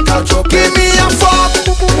 You think that you pay? Give me a fork.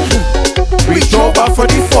 Reach over for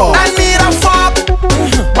the fork. I need a fork.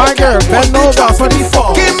 My girl, bend over for the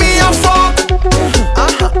fork. Give me a fork.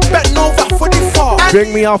 Bend over for the fork.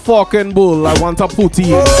 Bring me a fork and bowl. I want a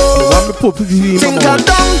poutine. Let me put poutine in Think my I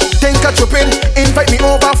done, think I tripping. Invite me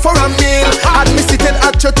over for a meal. Had me sitting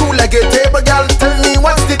at your 2-legged table, girl. Tell me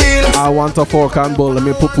what's the deal. I want a fork and bowl. Let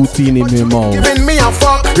me put poutine in my mouth. Giving me a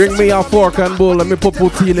fork. Bring me a fork and bowl. Let me put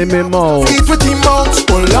poutine in my mouth. Eat with the mouth.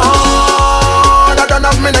 Oh Lord, I don't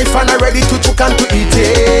have my knife and I'm ready to choke and to eat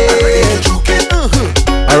it.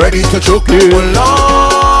 I'm ready to choke it. Oh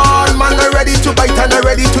Lord, man, I'm ready to bite and I'm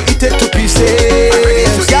ready to eat it to pieces.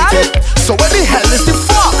 So what the hell is the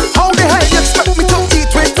fork? How the hell you expect me to eat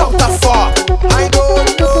without a fork? I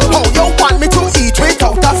don't know. How you want me to eat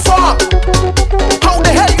without a fork? How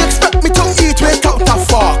the hell you expect me to eat without a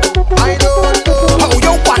fork? I don't know. How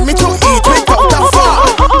you want me to eat without a fork?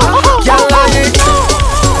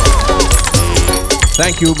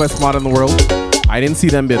 Thank you, best mod in the world. I didn't see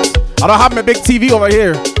them bits. I don't have my big TV over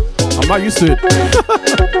here. I'm not used to it.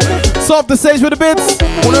 So off the stage with the bits.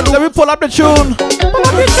 Let me pull up the tune. Pull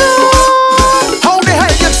up the tune. How the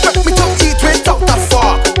hell you expect me to eat without a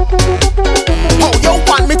fork? How you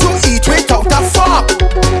want me to eat without a fork?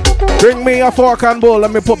 Bring me a fork and bowl.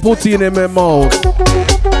 Let me put poutine in my mouth.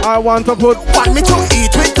 I want to put. Want me to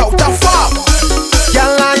eat without a fork?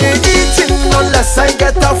 Girl, I ain't eating unless I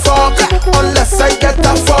get a fork. Unless I get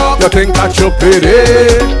a fork. You think that you pretty?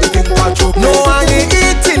 You think that you pretty? No, I ain't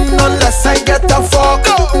eating unless I get a fork.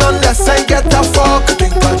 Unless I get a fork. You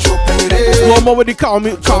think that you pretty? Slow mo with the cow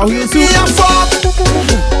heels. Give me a fork.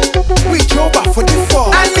 Reach over for the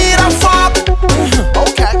fork. I need a fork.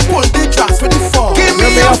 Okay, pull the dress for the fork. Give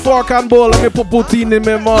me a fork and bowl. Let me put poutine in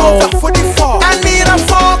my mouth. Over for the fork. I need a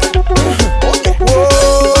fork. Okay.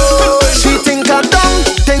 Whoa. She think I'm dumb,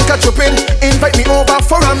 think I'm tripping. Invite me over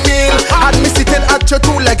for a meal. Had me sitting at your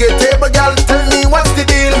two-legged table, girl. Tell me what's the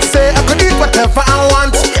deal. Say I could eat whatever I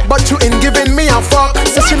want, but you ain't giving me a fuck.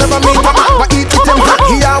 Says she never meet a man, but eat with him hot.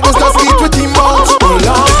 He always does eat with him out.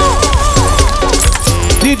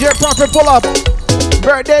 DJ Prophet pull up.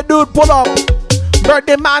 Birthday dude pull up.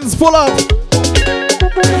 Birthday man's pull up.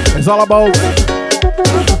 It's all about,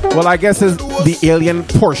 well, I guess it's the alien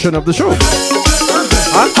portion of the show.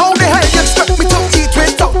 Huh? How the hell you expect me to eat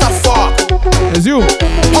without a fork? It's you.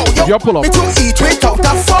 You pull up. Me to eat without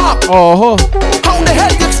a fork. Oh. How the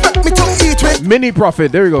hell you expect me to eat with? Mini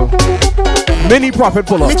Prophet, there you go. Mini Prophet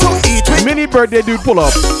pull up. Me to eat with. Mini birthday dude pull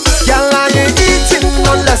up. Girl, I ain't eating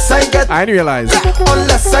unless I get. I didn't realize.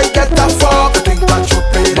 Unless I get a fork.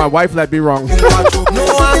 My wife let me wrong. No,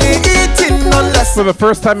 I ain't eating unless. For the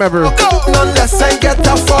first time ever. Unless I get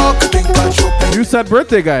a fork. You said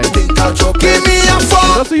birthday guy. Give me a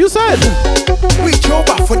fork. That's what you said. Reach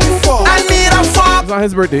over for the fork. I need a fork. It's not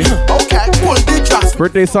his birthday. Okay, pull the dress.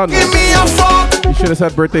 Birthday son. Give me a fork. You should have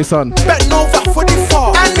said birthday son. Bend over for the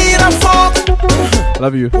fork. I need a fork.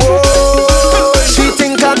 Love you. Whoa, she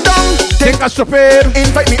think I'm dumb. Think I'm stupid.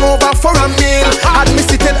 Invite me over for a meal. Had me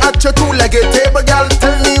sitting at your two-legged table, girl.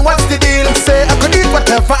 Tell me what's the deal. Say I could eat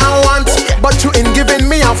whatever I want, but you ain't giving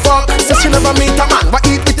me a fuck. Says she never meet a man, but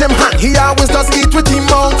eat with him hand. He always does eat with him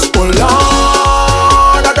mouth. Oh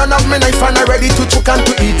Lord, I don't have my knife and I'm ready to choke and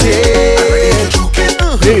to eat it.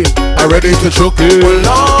 Hey, I'm ready to choke it. Oh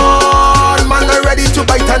Lord, man, I'm ready to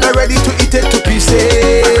bite and I'm ready to eat it to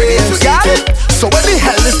pieces. Got it? So what the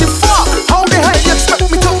hell is the fuck? How the hell you expect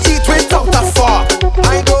me to eat without a fork?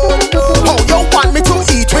 I don't know. How you want me to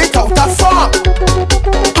eat without a fork?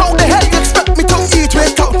 How the hell you expect me to eat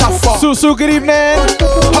without a fork? Susu, good evening.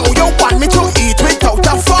 How you want me to eat without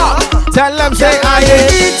a fork? Tell them say I ain't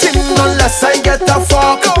eating unless I get a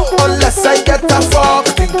fork. Unless I get a fork.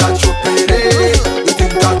 You think I choke it? You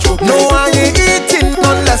think I choke it? No, I ain't eating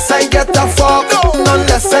unless I get a fork.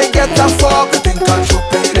 Unless I get a fork. You think I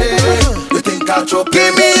choke it? You think I choke it?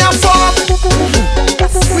 Give me a fork.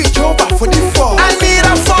 Reach over for the fork. I need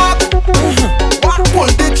a fork.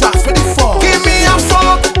 Pull the dress for the fork. Give me a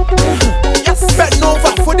fork. Bend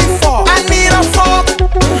over for the fork. I need a fork.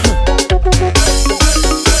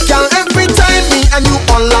 Girl, every time me and you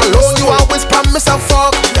all alone, you always promise a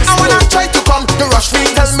fork. And when I try to come, you rush me,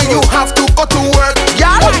 tell me you have to go to work.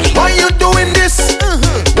 Girl, why you doing this?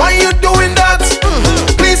 Why you doing that?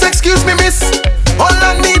 Please excuse me, miss. All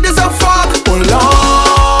I need is a fork. Oh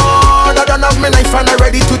Lord, I don't have my knife and I'm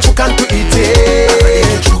ready to choke and to eat it. I'm ready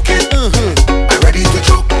to choke it. I'm ready to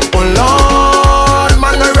choke. Oh Lord,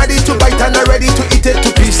 man, I'm ready to bite and I'm ready to eat it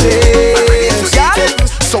to pieces. Got it?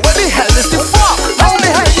 So what the hell is the fork? How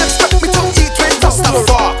the hell you expect me to eat without a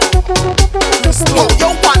fork? How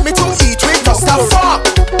you want me to eat without a fork?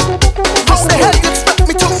 How the hell you expect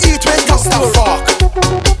me to eat without a fork?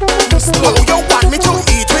 How you want me to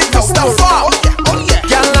eat without a fork?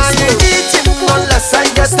 Girl, I ain't eating unless I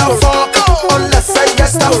get a fork. Unless I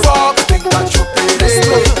get a fork. You think I choke it?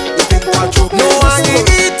 You think I choke it? No, I ain't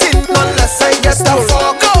eating unless I get a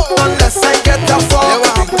fork. Unless I get a fork.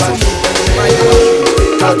 You think I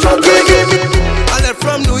choke it? I left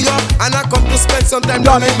from New York and I come to spend some time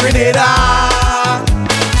down in Grenada.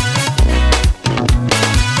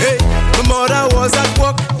 Hey, my mother was at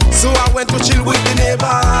work, so I went to chill with the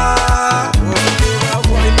neighbor.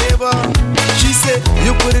 She said,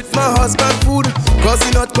 you could eat my husband food, cause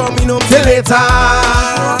he not coming home till later.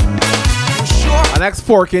 You sure? An next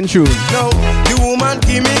fork in tune. No, the woman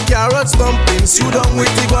give me carrots, dumplings, you done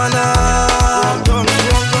with iguana. Wrong,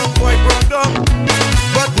 boy, wrong.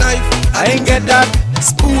 But knife, I ain't get that.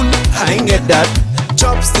 Spoon, I ain't get that.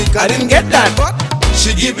 Chopstick, I didn't get that. But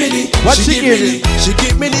she give me the, what she give me? She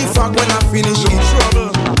give me the fuck when I finish it.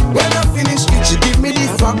 Trouble. When I finish it, she give me the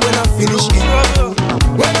fuck when I finish it. Trouble.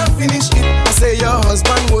 When I finish it, I say your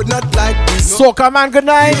husband would not like this. Soca man, good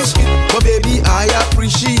night. But baby, I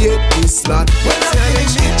appreciate this lot. When I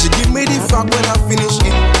finish it, she give me the fuck when I finish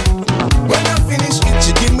it. When I finish it,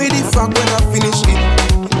 she give me the fuck when I finish it.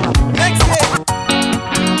 Next day.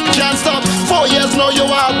 Can't stop. 4 years now you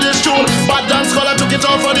have this tune. Bad dance scholar took it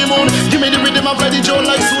off for the moon. Give me the rhythm of Freddie Jones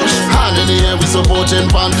like swoosh. Hand in the air we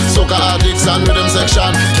supporting pan. Soca addicts and rhythm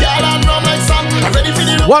section. Girl and drum like sun. Ready for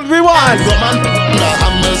the what we want. Roman, the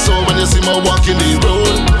hammer so when you see me walking the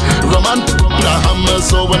road. Roman, the hammer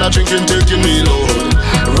so when I drinking taking me load.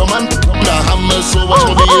 Roman, the hammer so watch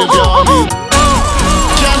my behavior on me.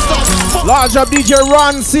 Can't stop. Large up DJ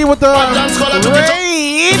Ron, see what the raid.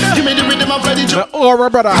 Give me the rhythm of Freddie Jones.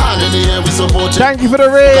 Aura brother. Thank you for the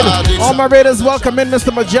raid. All my raiders, welcome in,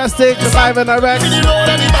 Mr. Majestic, live and direct.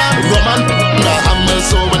 Roman, the hammer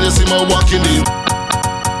so when you see me walking the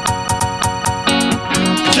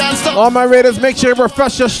All my raiders, make sure you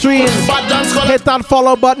refresh your stream. Hit that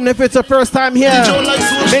follow button if it's the first time here.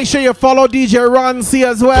 Make sure you follow DJ Ron C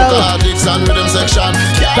as well.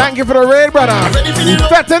 Thank you for the raid, brother.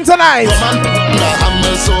 Fetting tonight.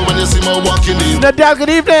 Nadal, good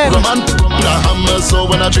evening.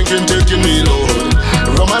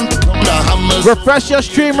 Refresh your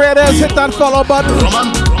stream, raiders. Hit that follow button.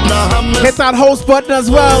 Hit that host button as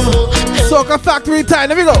well. Soca Factory time.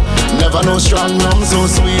 There we go. Never know strong rum so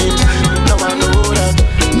sweet. Never know that.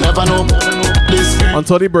 Never know this.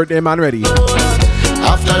 Until the birthday man ready.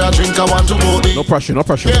 After I drink, I want to go deep. No pressure, no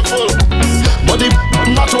pressure. Careful. But the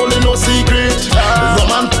not only no secret.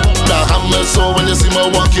 Roman, the hammer, so when you see me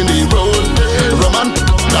walking the road. Roman,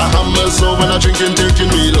 the hammer, so when I drink and taking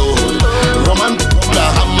me low. Roman, the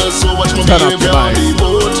hammer, so watch me behavior on the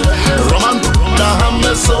boat. Roman, the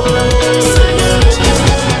hammer, so say it.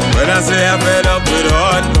 When I say I'm fed up with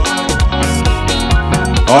heart,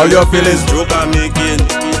 all your feelings joke I'm making.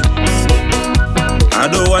 I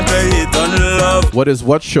don't want to hate on love. What is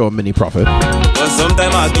what show, Mini Prophet? But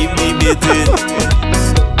sometimes I keep debating.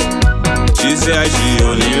 She say she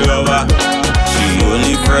only lover, she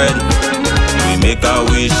only friend. We make a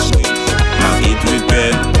wish, I eat with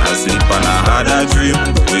pen. I sleep and I had a dream.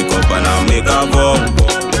 Wake up and I make a vow.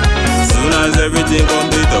 Soon as everything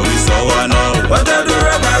complete, we saw one out. What I do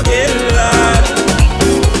wrong again, lad?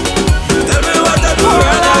 Tell me what I do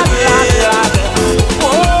wrong again.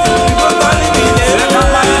 People calling me name.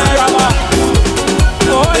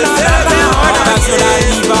 They say I'm hard as a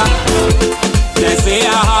diva. They say I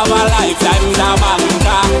have a lifetime in a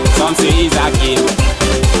banker. Some say it's a game.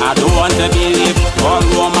 I don't want to believe all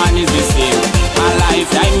woman is the same. A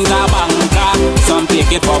lifetime in a banker. Some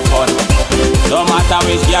take it for fun. No matter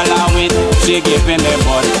which girl I'm with, she giving them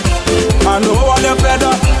bud. I know what you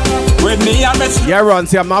better with me and me. Yeah, Ron,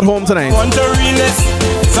 see, I'm not home tonight. Want to realist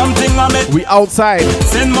something on me. We outside.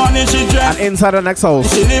 Send money she dress. And inside the next house.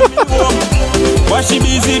 She live home, but she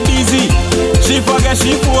busy. She forget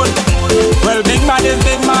she phone. Well, big man is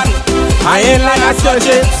big man. I ain't like a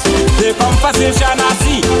it. The conversation I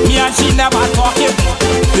see, me and she never talking.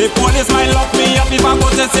 The police might lock me up if I go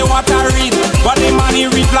to say what I read. But the man he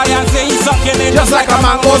reply and say he's sucking it just like a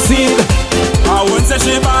mango seed. I wouldn't say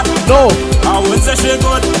she bad. No. I wouldn't say she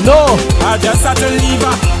good. No. I just had to leave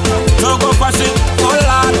her. So go for shit. Oh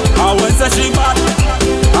lad. I wouldn't say she bad.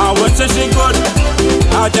 I wouldn't say she good.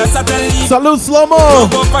 I just had to leave. Salute slow-mo. So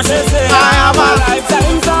go for shit. I have a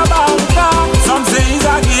lifetime banker. Some say it's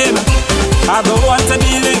a game. I don't want to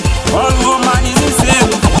believe all woman is the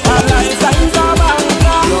same. A lifetime banker.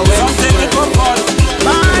 Some say it for fun.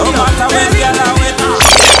 No matter where they are with.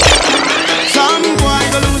 Some boy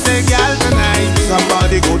go lose a girl tonight.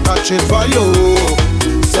 Somebody go touch it for you.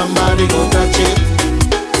 Somebody go touch it.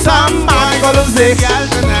 Somebody go lose a girl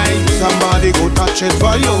tonight. Somebody go touch it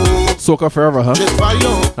for you. Soca forever, huh? Touch it for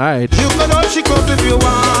you. Alright. You can hold she comes if you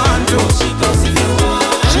want to.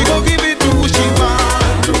 She go give it to who she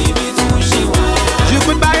want to. You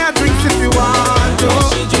could buy her drinks if you want to.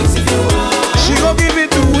 She go give it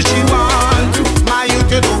to who she want to. My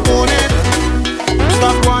youth, you don't own it.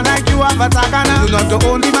 Stop one like you have a takana. You're not the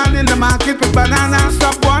only man in the market with banana.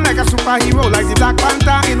 Stop one like a superhero, like the Black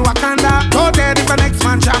Panther in Wakanda. Go there if the next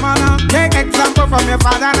man shamana. Take example from your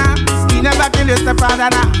father now. He never kill your stepfather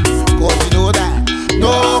now. Cause you know that.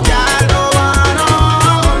 No girl, no one, no.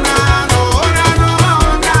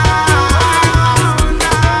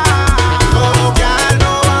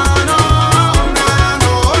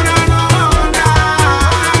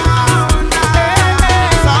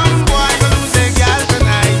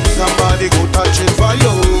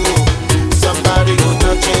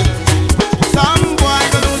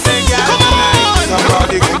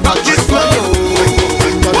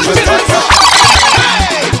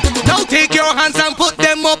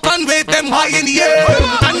 High in the air,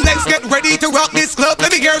 and let's get ready to rock this club.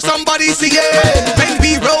 Let me hear somebody say yeah. When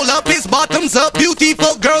we roll up, his bottoms up,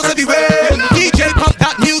 beautiful girls everywhere. DJ pump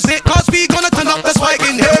that music, cause we gonna turn up the swag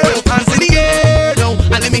in here. Hands in the air, no,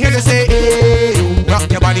 and let me hear you say hey. Rock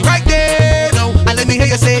your body right there, no, and let me hear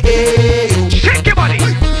you say hey. Shake your body,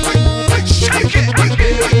 shake it.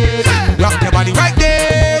 Rock your body right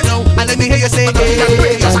there, no, and let me hear you say hey.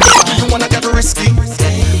 Do you wanna get risky?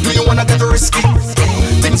 Do you wanna get risky?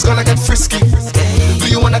 Things gonna get frisky. Do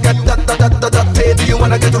you wanna get that? Hey, do you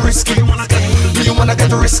wanna get risky? Do you wanna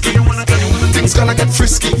get risky? Things gonna get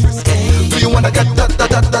frisky. Do you wanna get that?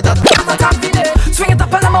 Swing it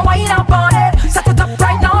up and I'ma wind up on it. Set it up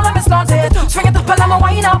right now, let me start it. Swing it up and I'ma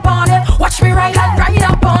wind up on it. Watch me ride and ride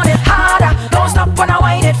up on it. Harder, don't stop when I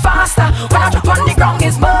wind it faster. When I drop on the ground,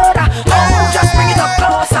 it's murder. Oh, just bring it up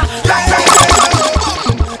closer. Right.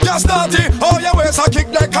 Just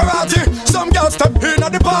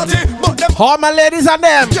All my ladies and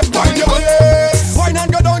them. Wind your waist, wine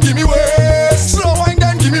and go down, give me waist. Slow wine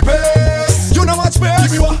then give me pace. You know what's best?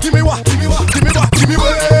 Give me what, give me what, give me what, give me what, give me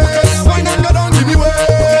waist. Wine and go down, give me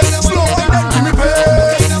waist. Slow wine then give me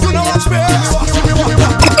pace. You know what's best? Give me what,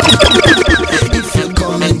 If you're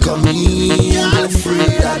coming, come in.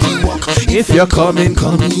 Afraid of the walk. If you're coming,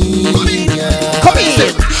 come in. Come in.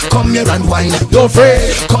 Come here and wine, don't fret.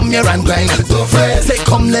 Come here and grind, don't fret. Say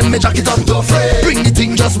come, let me jack it up, don't fret. Bring the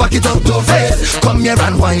thing, just back it up, don't fret. Come here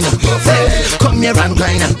and wine, don't fret. Come here and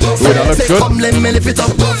grind, don't fret. Say come, let me lift it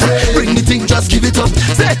up, don't fret. Bring the thing, just give it up.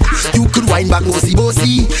 Say you could wind back,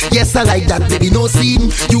 bossy. Yes, I like that, baby, no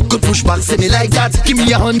scene. You could push back, say me like that. Give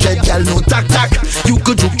me 100, girl, no tack. You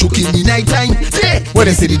could juke in the night time. Say when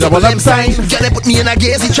you see the double M sign, girl, they put me in a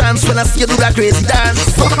gazy trance when I see you do that crazy dance.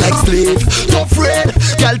 Fuck like slave, don't fret.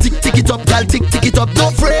 Girl, tick it up, girl, tick it up,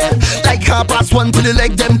 don't fret. Like 1:30 till the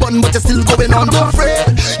leg them bun, but you're still going on, don't fret.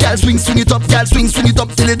 Girl, swing it up, girl, swing it up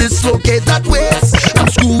till it dislocate that waist. I'm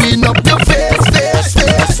screwing up your face.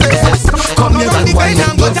 Come here and wine,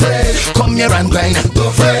 don't fret. Come here and grind,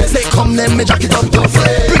 don't fret. Say come, let me jack it up, don't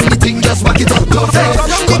fret. Bring the thing, just back it up, don't fret.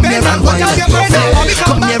 Come here and wine, don't fret.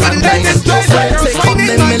 Come here and grind, don't fret. Say come,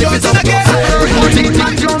 let me lift it up, don't fret. Bring the thing,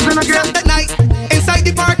 that night inside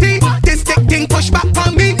the party, this thing push back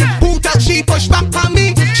on me. Who tell she push back on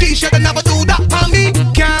me? She shoulda never do that on me.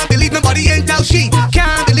 Can't believe nobody ain't tell she.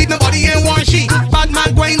 Can't believe nobody ain't want she. Bad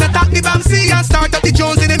man going attack the Bamsi and start up the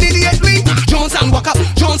Jones in immediately. Jones and walk up,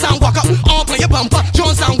 up on your bumper.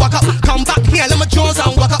 Jones and walk up, come back here, let me Jones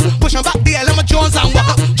and walk up. Push her back there, let me Jones and walk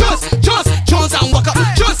up. Jones and walk up.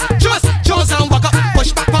 Jones and walk up.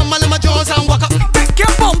 Push back on my let me Jones and walk up. Take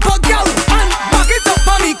your bumper, girl, and back it up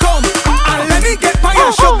for me, come. And let me get by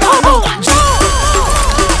your sugar.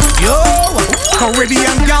 Yo,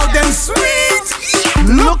 Caribbean girl, them sweet.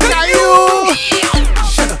 Look at you.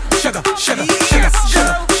 Sugar.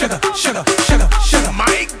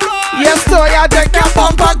 My God. Yes, so you take your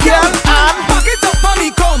bumper, girl, and back it up for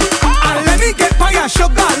me, come. And let me get by your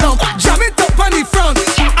sugar lump. Jam it up on the front.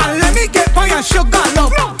 And let me get by your sugar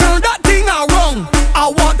lump. Turn that thing around. I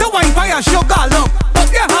want the wine by your sugar lump.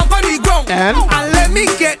 Put your hand on the ground. And let me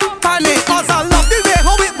get on it. Cause I love the way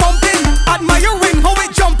how it bumping. Admiring how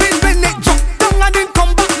it jumping. When it jump down and then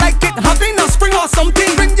come back like it having a spring or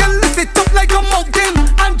something. When you lift it up like a mountain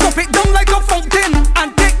and drop it down like a fountain.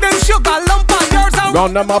 And take them sugar lump on yours and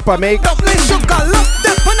round them up and make Dublin sugar lump.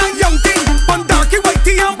 That when a young thing. One darky,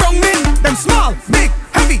 whitey and brown men. Them small, big,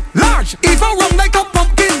 heavy, large. Even round like a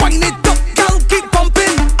pumpkin. Wine it up, girl, keep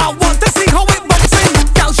pumping. I want to see how it bouncing.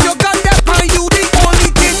 Girl, sugar that by you. The only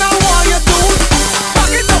thing I want you do. Back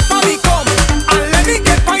it up for me, come. And let me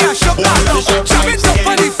get by your sugar lump. Jam it up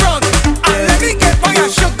on the front. And let me get by your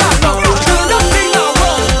sugar lump. Turn that thing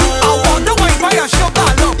around. I want the wine by your sugar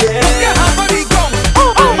lump. Put your hand on the ground.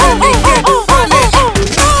 And let me get on it.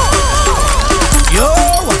 Yo,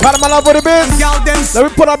 pat him all over the biz. Let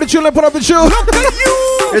me put up the tune, Look at you.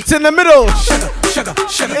 It's in the middle. Sugar.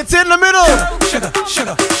 It's in the middle. Sugar.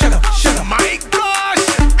 My gosh.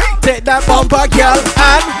 Take that bumper, girl,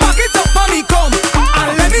 and back it up for me, come.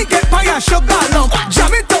 And let me get by your sugar lump.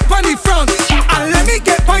 Jam it up on the front. And let me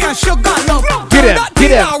get by your sugar lump. Get him.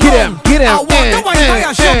 I want the wine by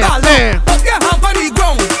your sugar lump. Put your hand on the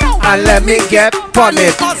ground. And let me get on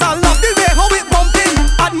it. Cause I love the way how it bumping.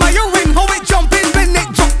 Admiring how it jumping. When it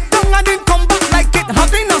jump down and then come back like it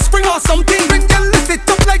having a spring or something. When you lift it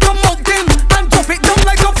up like a mountain and drop it down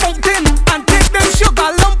like a fountain. And take them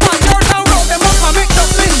sugar lump and yours and roll them up and make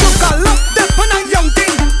Dublin sugar lump. That when a young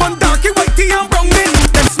thing. One darky, whitey and brown men.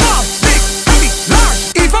 Them small, big, heavy,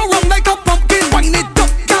 large. Even round like a pumpkin. Wine it up,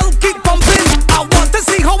 girl, keep pumping. I want to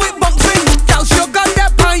see how it bouncing. Girl, sugar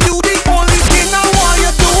that by you. The only thing I want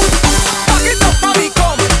you do. Back it up for me,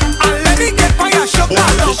 come. And let me get by your sugar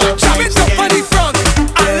lump. Jam it up on the front.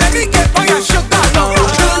 And let me get by your sugar lump.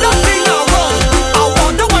 Turn that thing around. I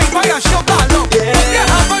want the wine by your sugar lump. Put your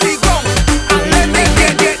hand on the ground. And let me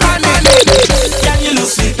get on it. Can you look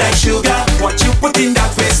sweet like sugar? What you put in that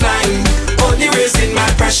waistline? Only raising my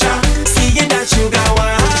pressure. Seeing that sugar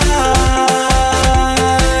wine.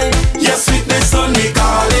 Your sweetness only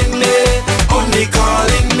calling me.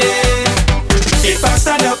 If I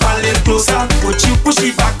stand up a little closer, would you push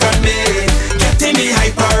it back on me? Getting me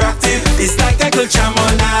hyperactive. It's like a good jam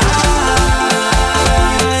all night.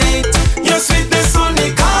 Your sweetness only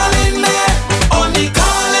calling me.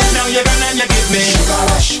 Now you're gonna give me sugar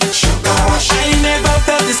rush. I never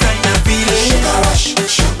felt this kind of feeling. Sugar rush.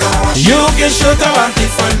 You can sugar rush it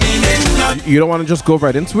for me. You don't want to just go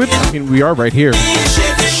right into it? I mean, we are right here.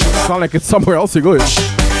 It's not like it's somewhere else to go.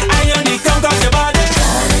 I only count off your body.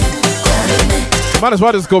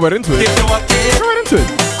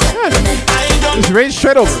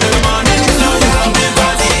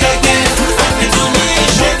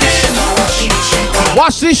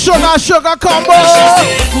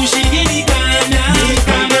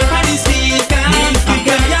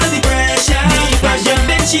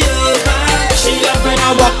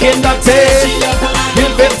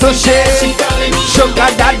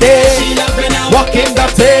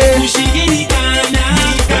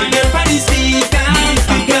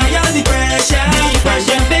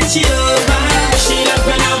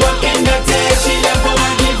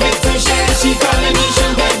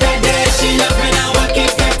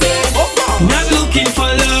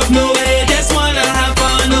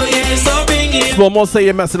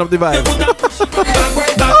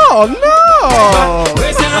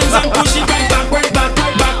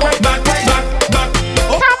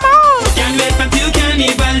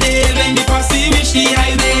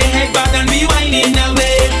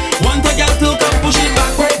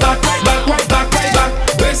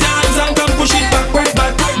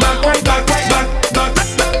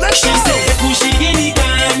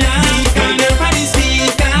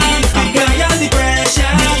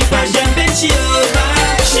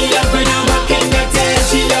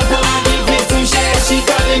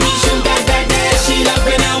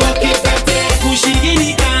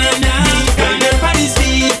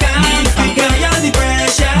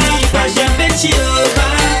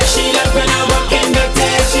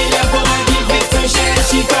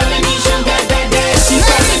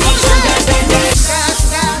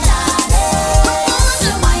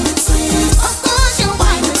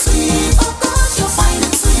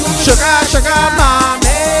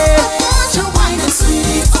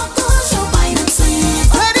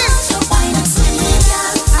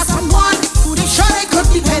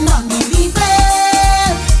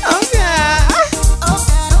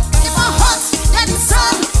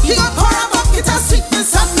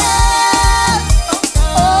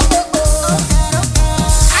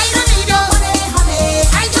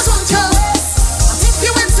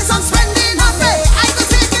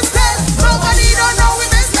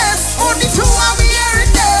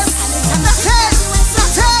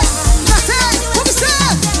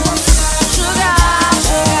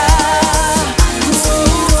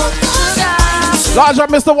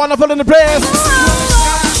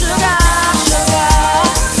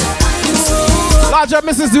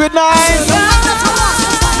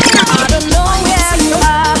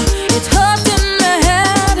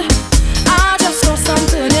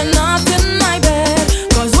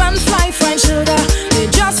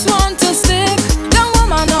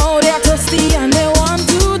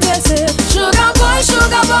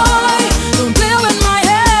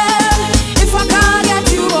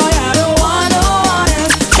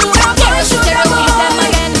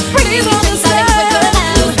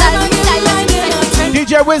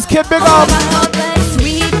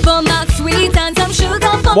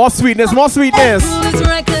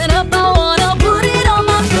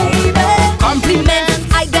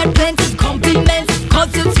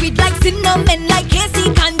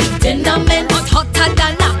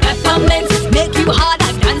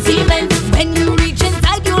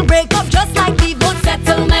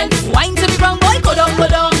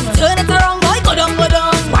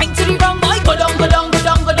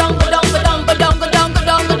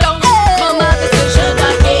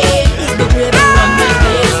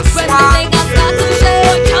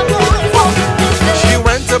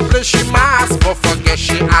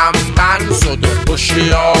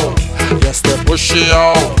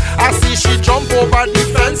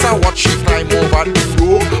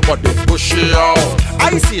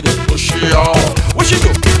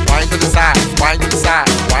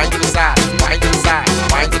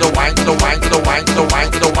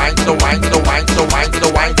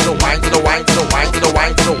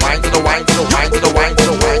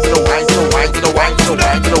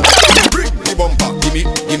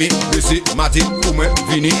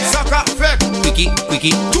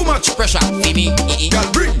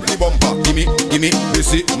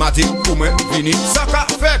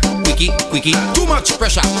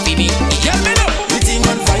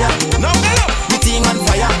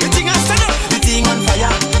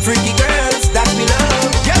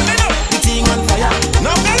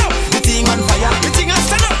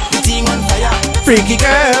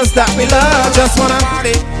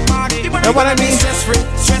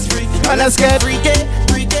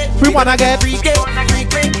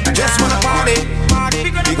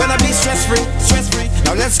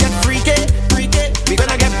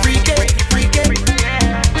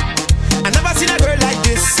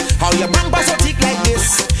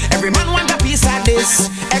 piece of this.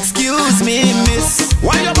 Excuse me, miss.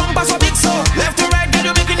 Why your bumper so big so? Left to right, girl,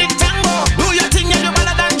 you making it tango. Do your thing, girl, you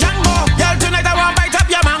better than Django. Girl, tonight I want bite up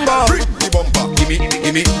your mango. Bring the bumper, gimme,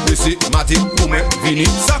 Missy, Matty, Pume, Vini.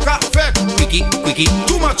 Soca, fake, quickie,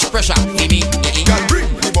 too much pressure, gimme. Girl, bring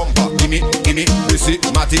the bumper, gimme, Missy,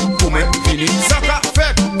 Matty, Pume, Vini. Soca,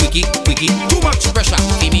 fake, quickie, too much pressure,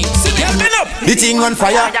 gimme. Girl, bend up, the thing on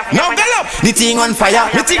fire. Now get up, the thing on fire.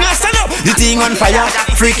 The thing on stand up, the thing on fire.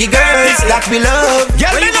 Freaky girls that we love.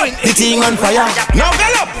 Girl, bend up, the thing on fire. Now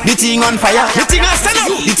get up, the thing on fire. The thing on stand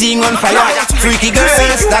up, the thing on fire. Freaky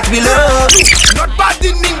girls that we love. Not bad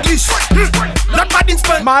in English, not bad in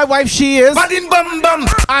Spanish. My wife, she is bad in bum bum.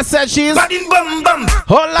 I said she is bad in bum bum.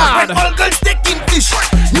 Oh Lord. When all girls taking fish,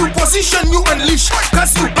 new position you unleash.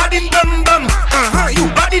 Cause you bad in bum bum. You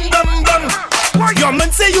bad in bum bum. Your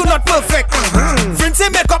man say you not perfect. Friends say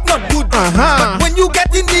makeup not good. But when you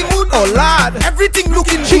get in the mood, oh Lord, everything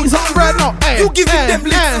looking cheese good. on bread now. You giving them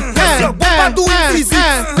lips. Cause your bumper doing physics.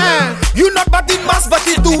 You not bad in mass, but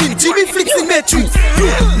you doing Jimmy flicks in matrix. You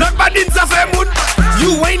not bad in Zafir Moon.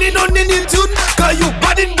 You whining on the new tune. Cause you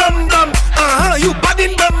bad in bum bum. You bad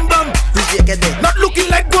in bum bum. Not looking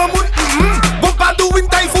like Gomun. Bumper doing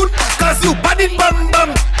typhoon. Cause you bad in bum bum.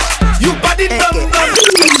 You bad in bum bum.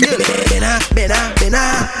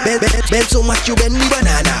 Bend so much you bend the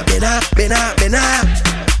banana. Bena.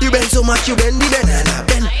 You bend so much you bend the banana.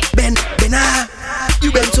 Bena.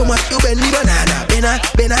 You bend so much you bend the banana. Bena.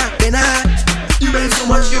 You bend so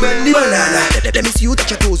much you bend the banana. Let me see you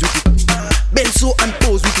touch your toes with it. Bend so and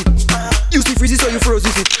pose with it. You see freezes so you froze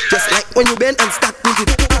with it. Just like when you bend and stack with it.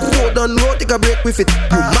 Roll down roll, take a break with it.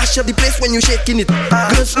 You mash up the place when you shaking it.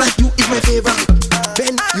 Girls like you is my favorite.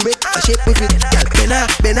 Bend, you make a shape with it. Girl,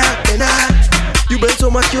 bena. You bend so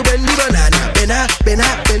much you bend the banana. Bena.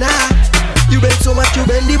 You bend so much you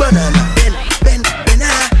bend the banana. Bena.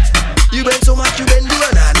 You bend so much you bend the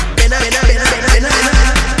banana. Bena.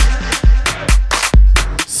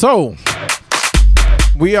 So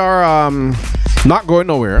we are not going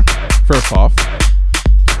nowhere. First off,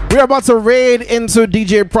 we are about to raid into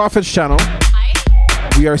DJ Prophet's channel.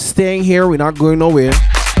 We are staying here. We're not going nowhere.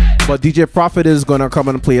 But DJ Prophet is gonna come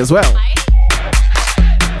and play as well.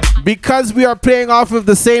 Because we are playing off of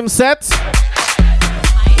the same set,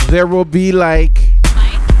 there will be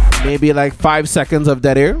maybe 5 seconds of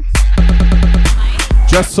dead air.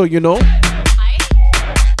 Just so you know.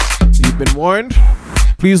 You've been warned.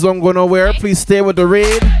 Please don't go nowhere. Please stay with the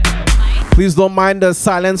raid. Please don't mind the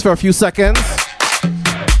silence for a few seconds.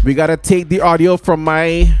 We gotta take the audio from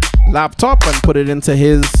my laptop and put it into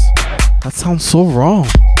his. That sounds so wrong.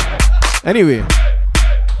 Anyway,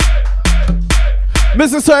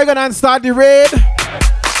 Mr. So you're gonna start the raid.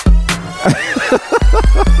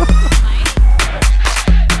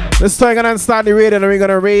 This time we're gonna start the raid and then we're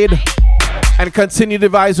gonna raid and continue the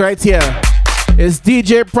vibes right here. It's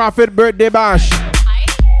DJ Prophet Birthday Bash.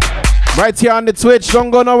 Right here on the Twitch.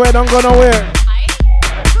 Don't go nowhere.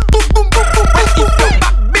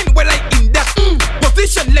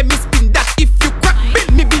 Position, let me spin that. If you crack,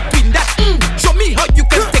 bend me between that. Show me how you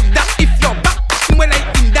can take that. If you're back, when I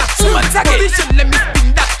in that. Position, let me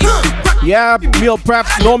spin that. If you crack, yeah, meal prep,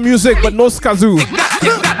 no music, but no skazoo.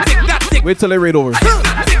 Wait till I raid over.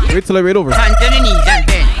 Wait till I raid over.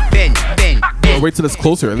 Wait till it's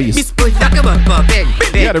closer at least.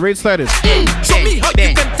 Yeah, the raid started. Show me how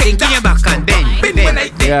you can take that.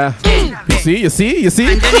 Yeah. You see?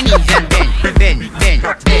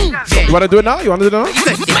 You wanna do it now? Yeah, do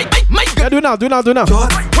it now. Do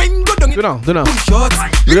now.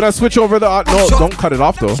 We're gonna switch over the no, don't cut it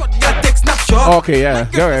off though. Oh, okay, yeah.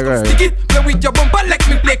 Go ahead.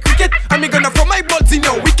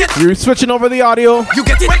 You're switching over the audio. You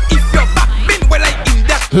get it if you're back, bend well I in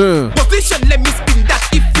that. Position, let me spin that.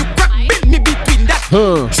 If you crack, bend me between that.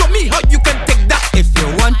 Show me how you can take that. If you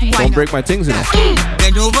want to don't break my things in it.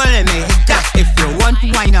 Bend over, let me hit that. If you want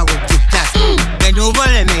to wine, I will give that. Bend over,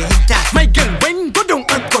 let me hit that. My girl, when go down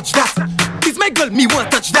and touch that. Please, my girl, me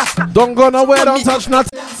won't touch that. Don't go nowhere, don't touch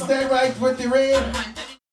nothing. Stay right with the rain.